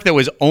was a park that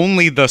was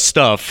only the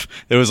stuff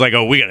that was like,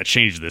 oh, we got to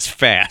change this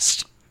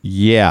fast.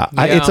 Yeah.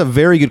 It's a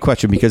very good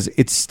question because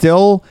it's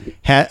still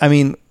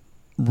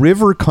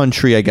River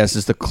Country, I guess,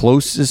 is the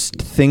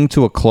closest thing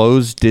to a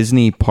closed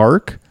Disney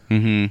park.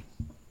 Mm-hmm.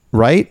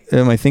 Right?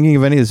 Am I thinking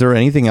of any? Is there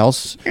anything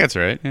else? That's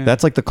right. Yeah.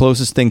 That's like the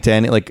closest thing to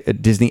any like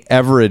Disney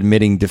ever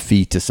admitting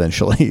defeat,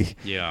 essentially.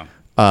 Yeah.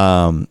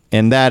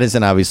 And that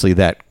isn't obviously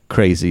that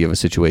crazy of a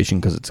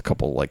situation because it's a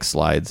couple like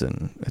slides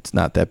and it's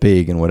not that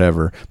big and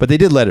whatever. But they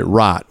did let it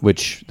rot,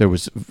 which there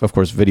was, of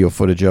course, video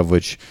footage of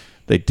which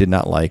they did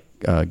not like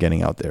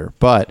getting out there.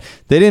 But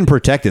they didn't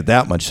protect it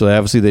that much, so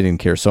obviously they didn't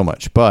care so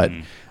much. But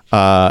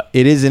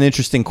it is an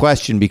interesting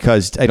question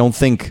because I don't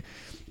think.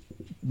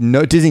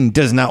 No, Disney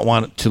does not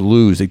want to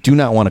lose. They do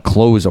not want to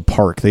close a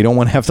park. They don't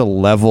want to have to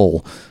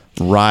level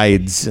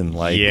rides and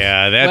like.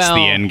 Yeah, that's the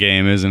end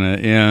game, isn't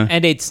it? Yeah.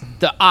 And it's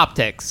the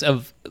optics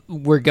of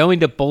we're going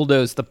to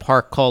bulldoze the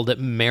park called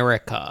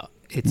America.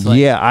 It's like,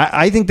 yeah,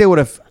 I think they would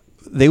have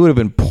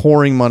been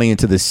pouring money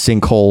into this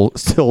sinkhole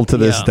still to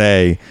this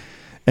day,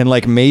 and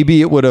like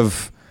maybe it would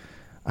have.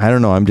 I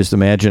don't know. I'm just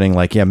imagining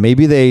like, yeah,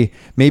 maybe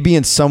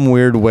in some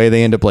weird way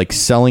they end up like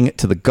selling it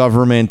to the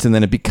government and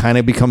then it kind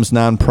of becomes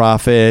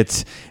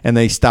nonprofit and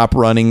they stop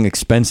running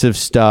expensive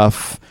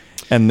stuff.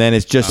 And then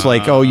it's just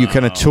like, oh, you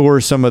kind of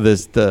tour some of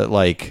the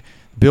like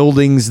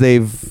buildings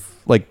they've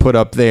like put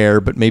up there,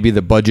 but maybe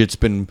the budget's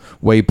been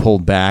way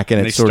pulled back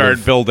and they it's sort start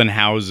of building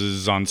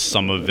houses on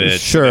some of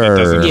it. Sure. So that it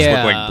doesn't just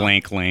Yeah. look like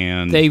blank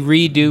land. They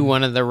redo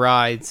one of the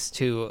rides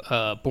to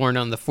Born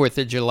on the 4th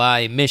of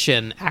July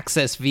mission,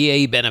 access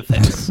VA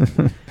benefits.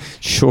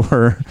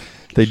 Sure.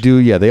 They do.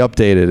 Yeah, they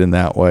update it in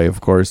that way,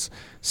 of course.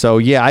 So,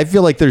 yeah, I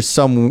feel like there's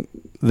some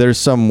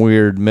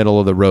weird middle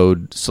of the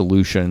road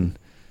solution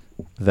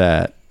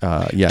that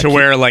to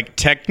where like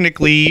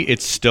technically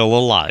it's still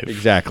alive.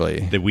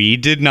 Exactly. That we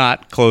did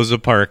not close a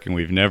park and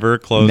we've never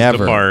closed a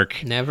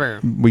park. Never.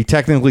 We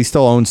technically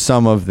still own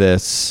some of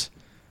this,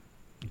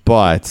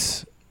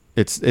 but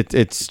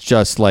it's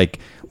just like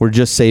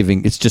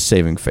it's just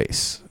saving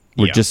face.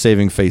 We're just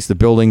saving face. The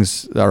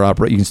buildings are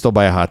operating. You can still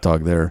buy a hot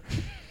dog there.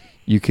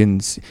 You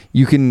can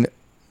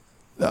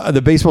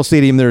the baseball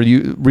stadium there.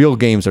 Real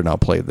games are now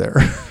played there.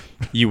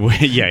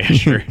 Yeah,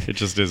 sure. It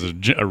just is a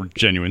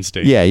genuine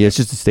stadium. Yeah, it's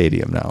just a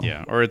stadium now.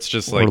 Yeah, or it's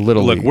just Or like,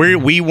 Little look,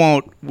 League.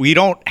 we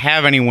don't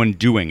have anyone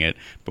doing it,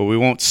 but we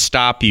won't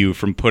stop you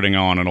from putting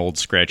on an old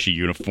scratchy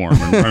uniform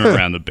and run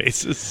around the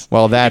bases.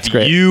 Well, that's If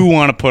great. You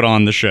want to put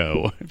on the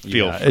show?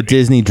 Feel free.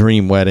 Disney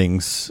Dream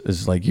Weddings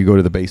is like you go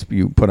to the base,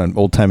 you put on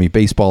old timey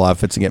baseball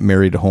outfits and get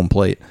married to home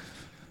plate.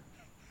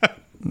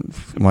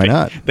 Why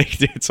not?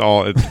 It's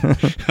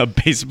a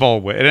baseball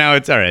way. Now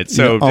it's all right.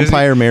 So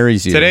umpire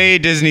marries you. Today,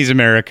 Disney's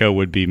America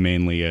would be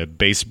mainly a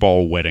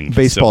baseball wedding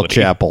Baseball facility.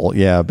 chapel.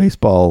 Yeah,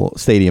 baseball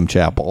stadium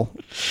chapel.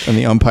 And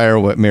the umpire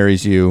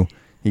marries you.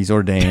 He's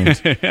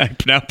ordained. I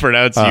now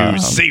pronounce you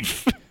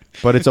safe.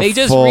 But it's They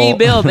just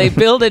rebuild. They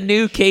build a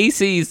new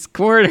Casey's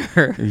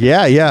Corner.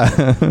 Yeah.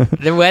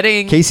 The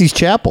wedding. Casey's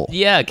Chapel.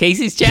 Yeah,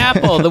 Casey's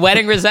Chapel. The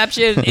wedding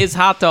reception is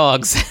hot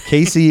dogs.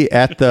 Casey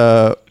at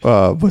the,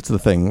 what's the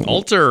thing?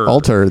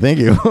 Altar. Thank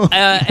you.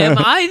 Am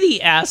I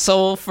the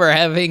asshole for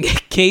having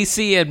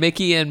Casey and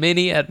Mickey and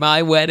Minnie at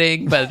my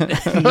wedding, but no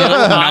hot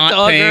Not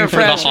dog paying for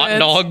the hot refreshments?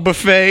 dog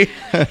buffet.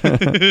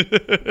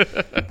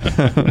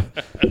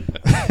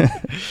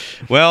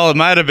 Well, it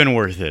might have been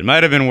worth it.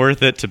 Might have been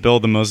worth it to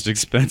build the most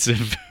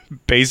expensive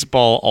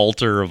baseball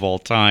altar of all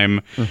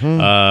time.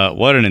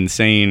 What an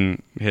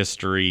insane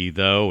history,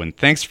 though. And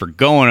thanks for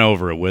going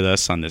over it with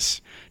us on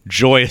this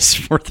joyous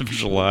 4th of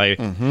July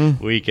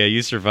week.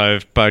 You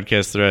Survived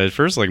podcast thread.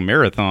 First, like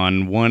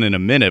marathon, one in a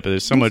minute, but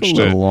there's so much a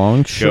to little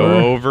long, go sure.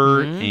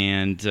 over.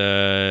 And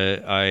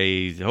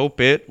I hope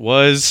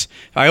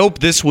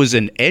this was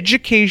an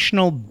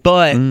educational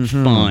but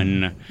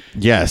fun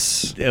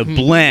Yes.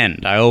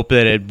 blend. I hope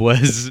that it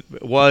was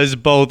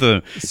both of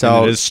them. So-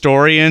 And that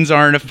historians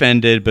aren't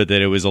offended, but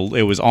that it was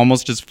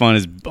almost as fun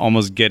as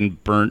almost getting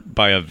burnt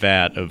by a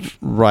vat of.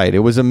 Right. It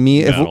was a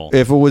meal. Metal.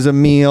 If it was a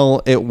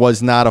meal, it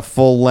was not a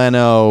full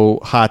Leno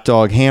hot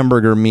dog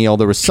hamburger meal.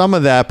 There was some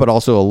of that, but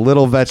also a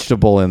little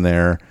vegetable in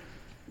there.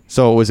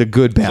 So it was a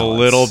good balance. A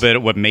little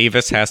bit what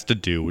Mavis has to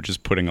do, which is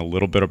putting a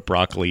little bit of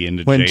broccoli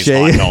into When Jay's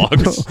Jay, hot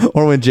dogs.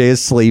 or when Jay is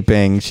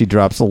sleeping, she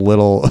drops a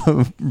little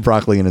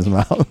broccoli in his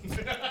mouth.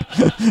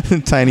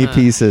 Tiny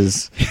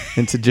pieces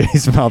into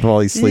Jay's mouth while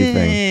he's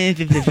sleeping.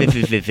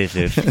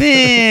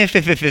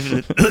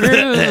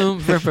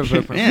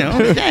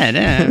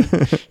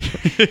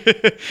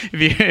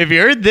 Have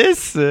you heard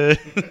this? About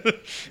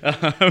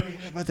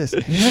this.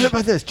 You heard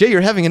about this? Jay,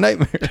 you're having a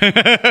nightmare.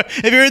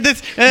 Have you heard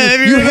this?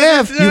 You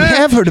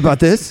have heard about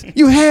this.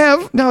 You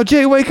have. Now,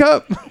 Jay, wake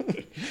up.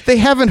 They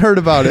haven't heard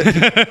about it.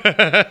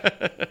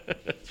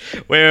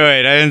 Wait,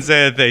 I didn't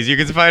say the things. You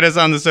can find us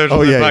on the socials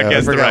Oh, at yeah, I Podcast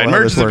The forgot Ride. how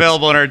Merch this is works.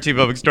 available on our T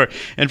Public store.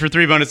 And for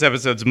 3 bonus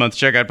episodes a month,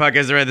 check out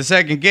Podcast The Ride, The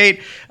Second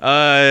Gate.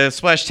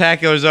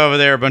 Splashtacular's over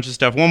there, a bunch of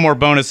stuff. One more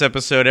bonus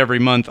episode every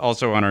month,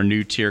 also on our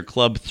new tier,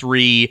 Club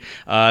 3.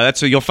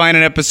 That's you'll find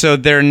an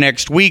episode there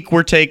next week.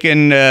 We're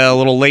taking a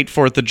little late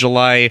 4th of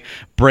July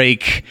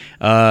break,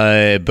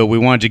 but we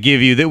wanted to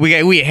give you that.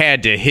 We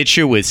had to hit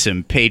you with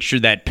some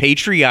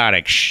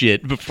patriotic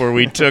shit before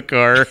we took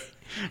our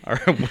Our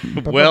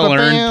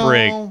well-earned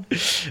prig.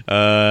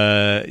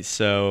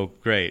 So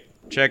great.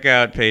 Check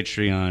out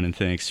Patreon, and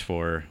thanks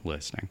for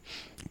listening.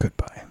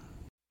 Goodbye.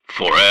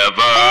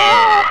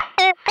 Forever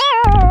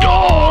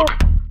Dog.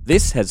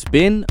 This has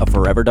been a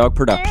Forever Dog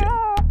production.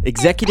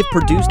 Executive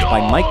produced by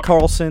Mike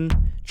Carlson,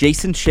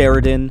 Jason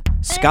Sheridan,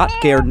 Scott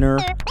Gardner,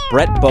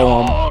 Brett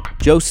Boehm,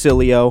 Joe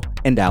Cilio,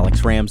 and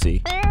Alex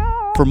Ramsey.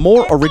 For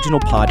more original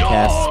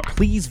podcasts,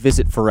 please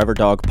visit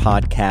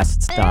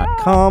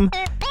foreverdogpodcasts.com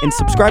and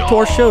subscribe to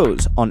our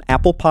shows on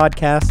Apple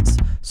Podcasts,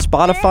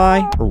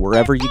 Spotify, or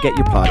wherever you get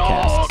your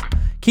podcasts.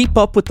 Keep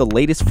up with the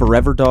latest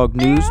Forever Dog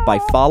news by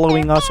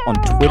following us on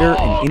Twitter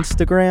and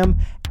Instagram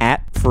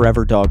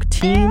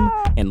 @ForeverDogTeam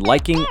and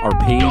liking our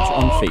page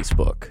on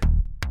Facebook.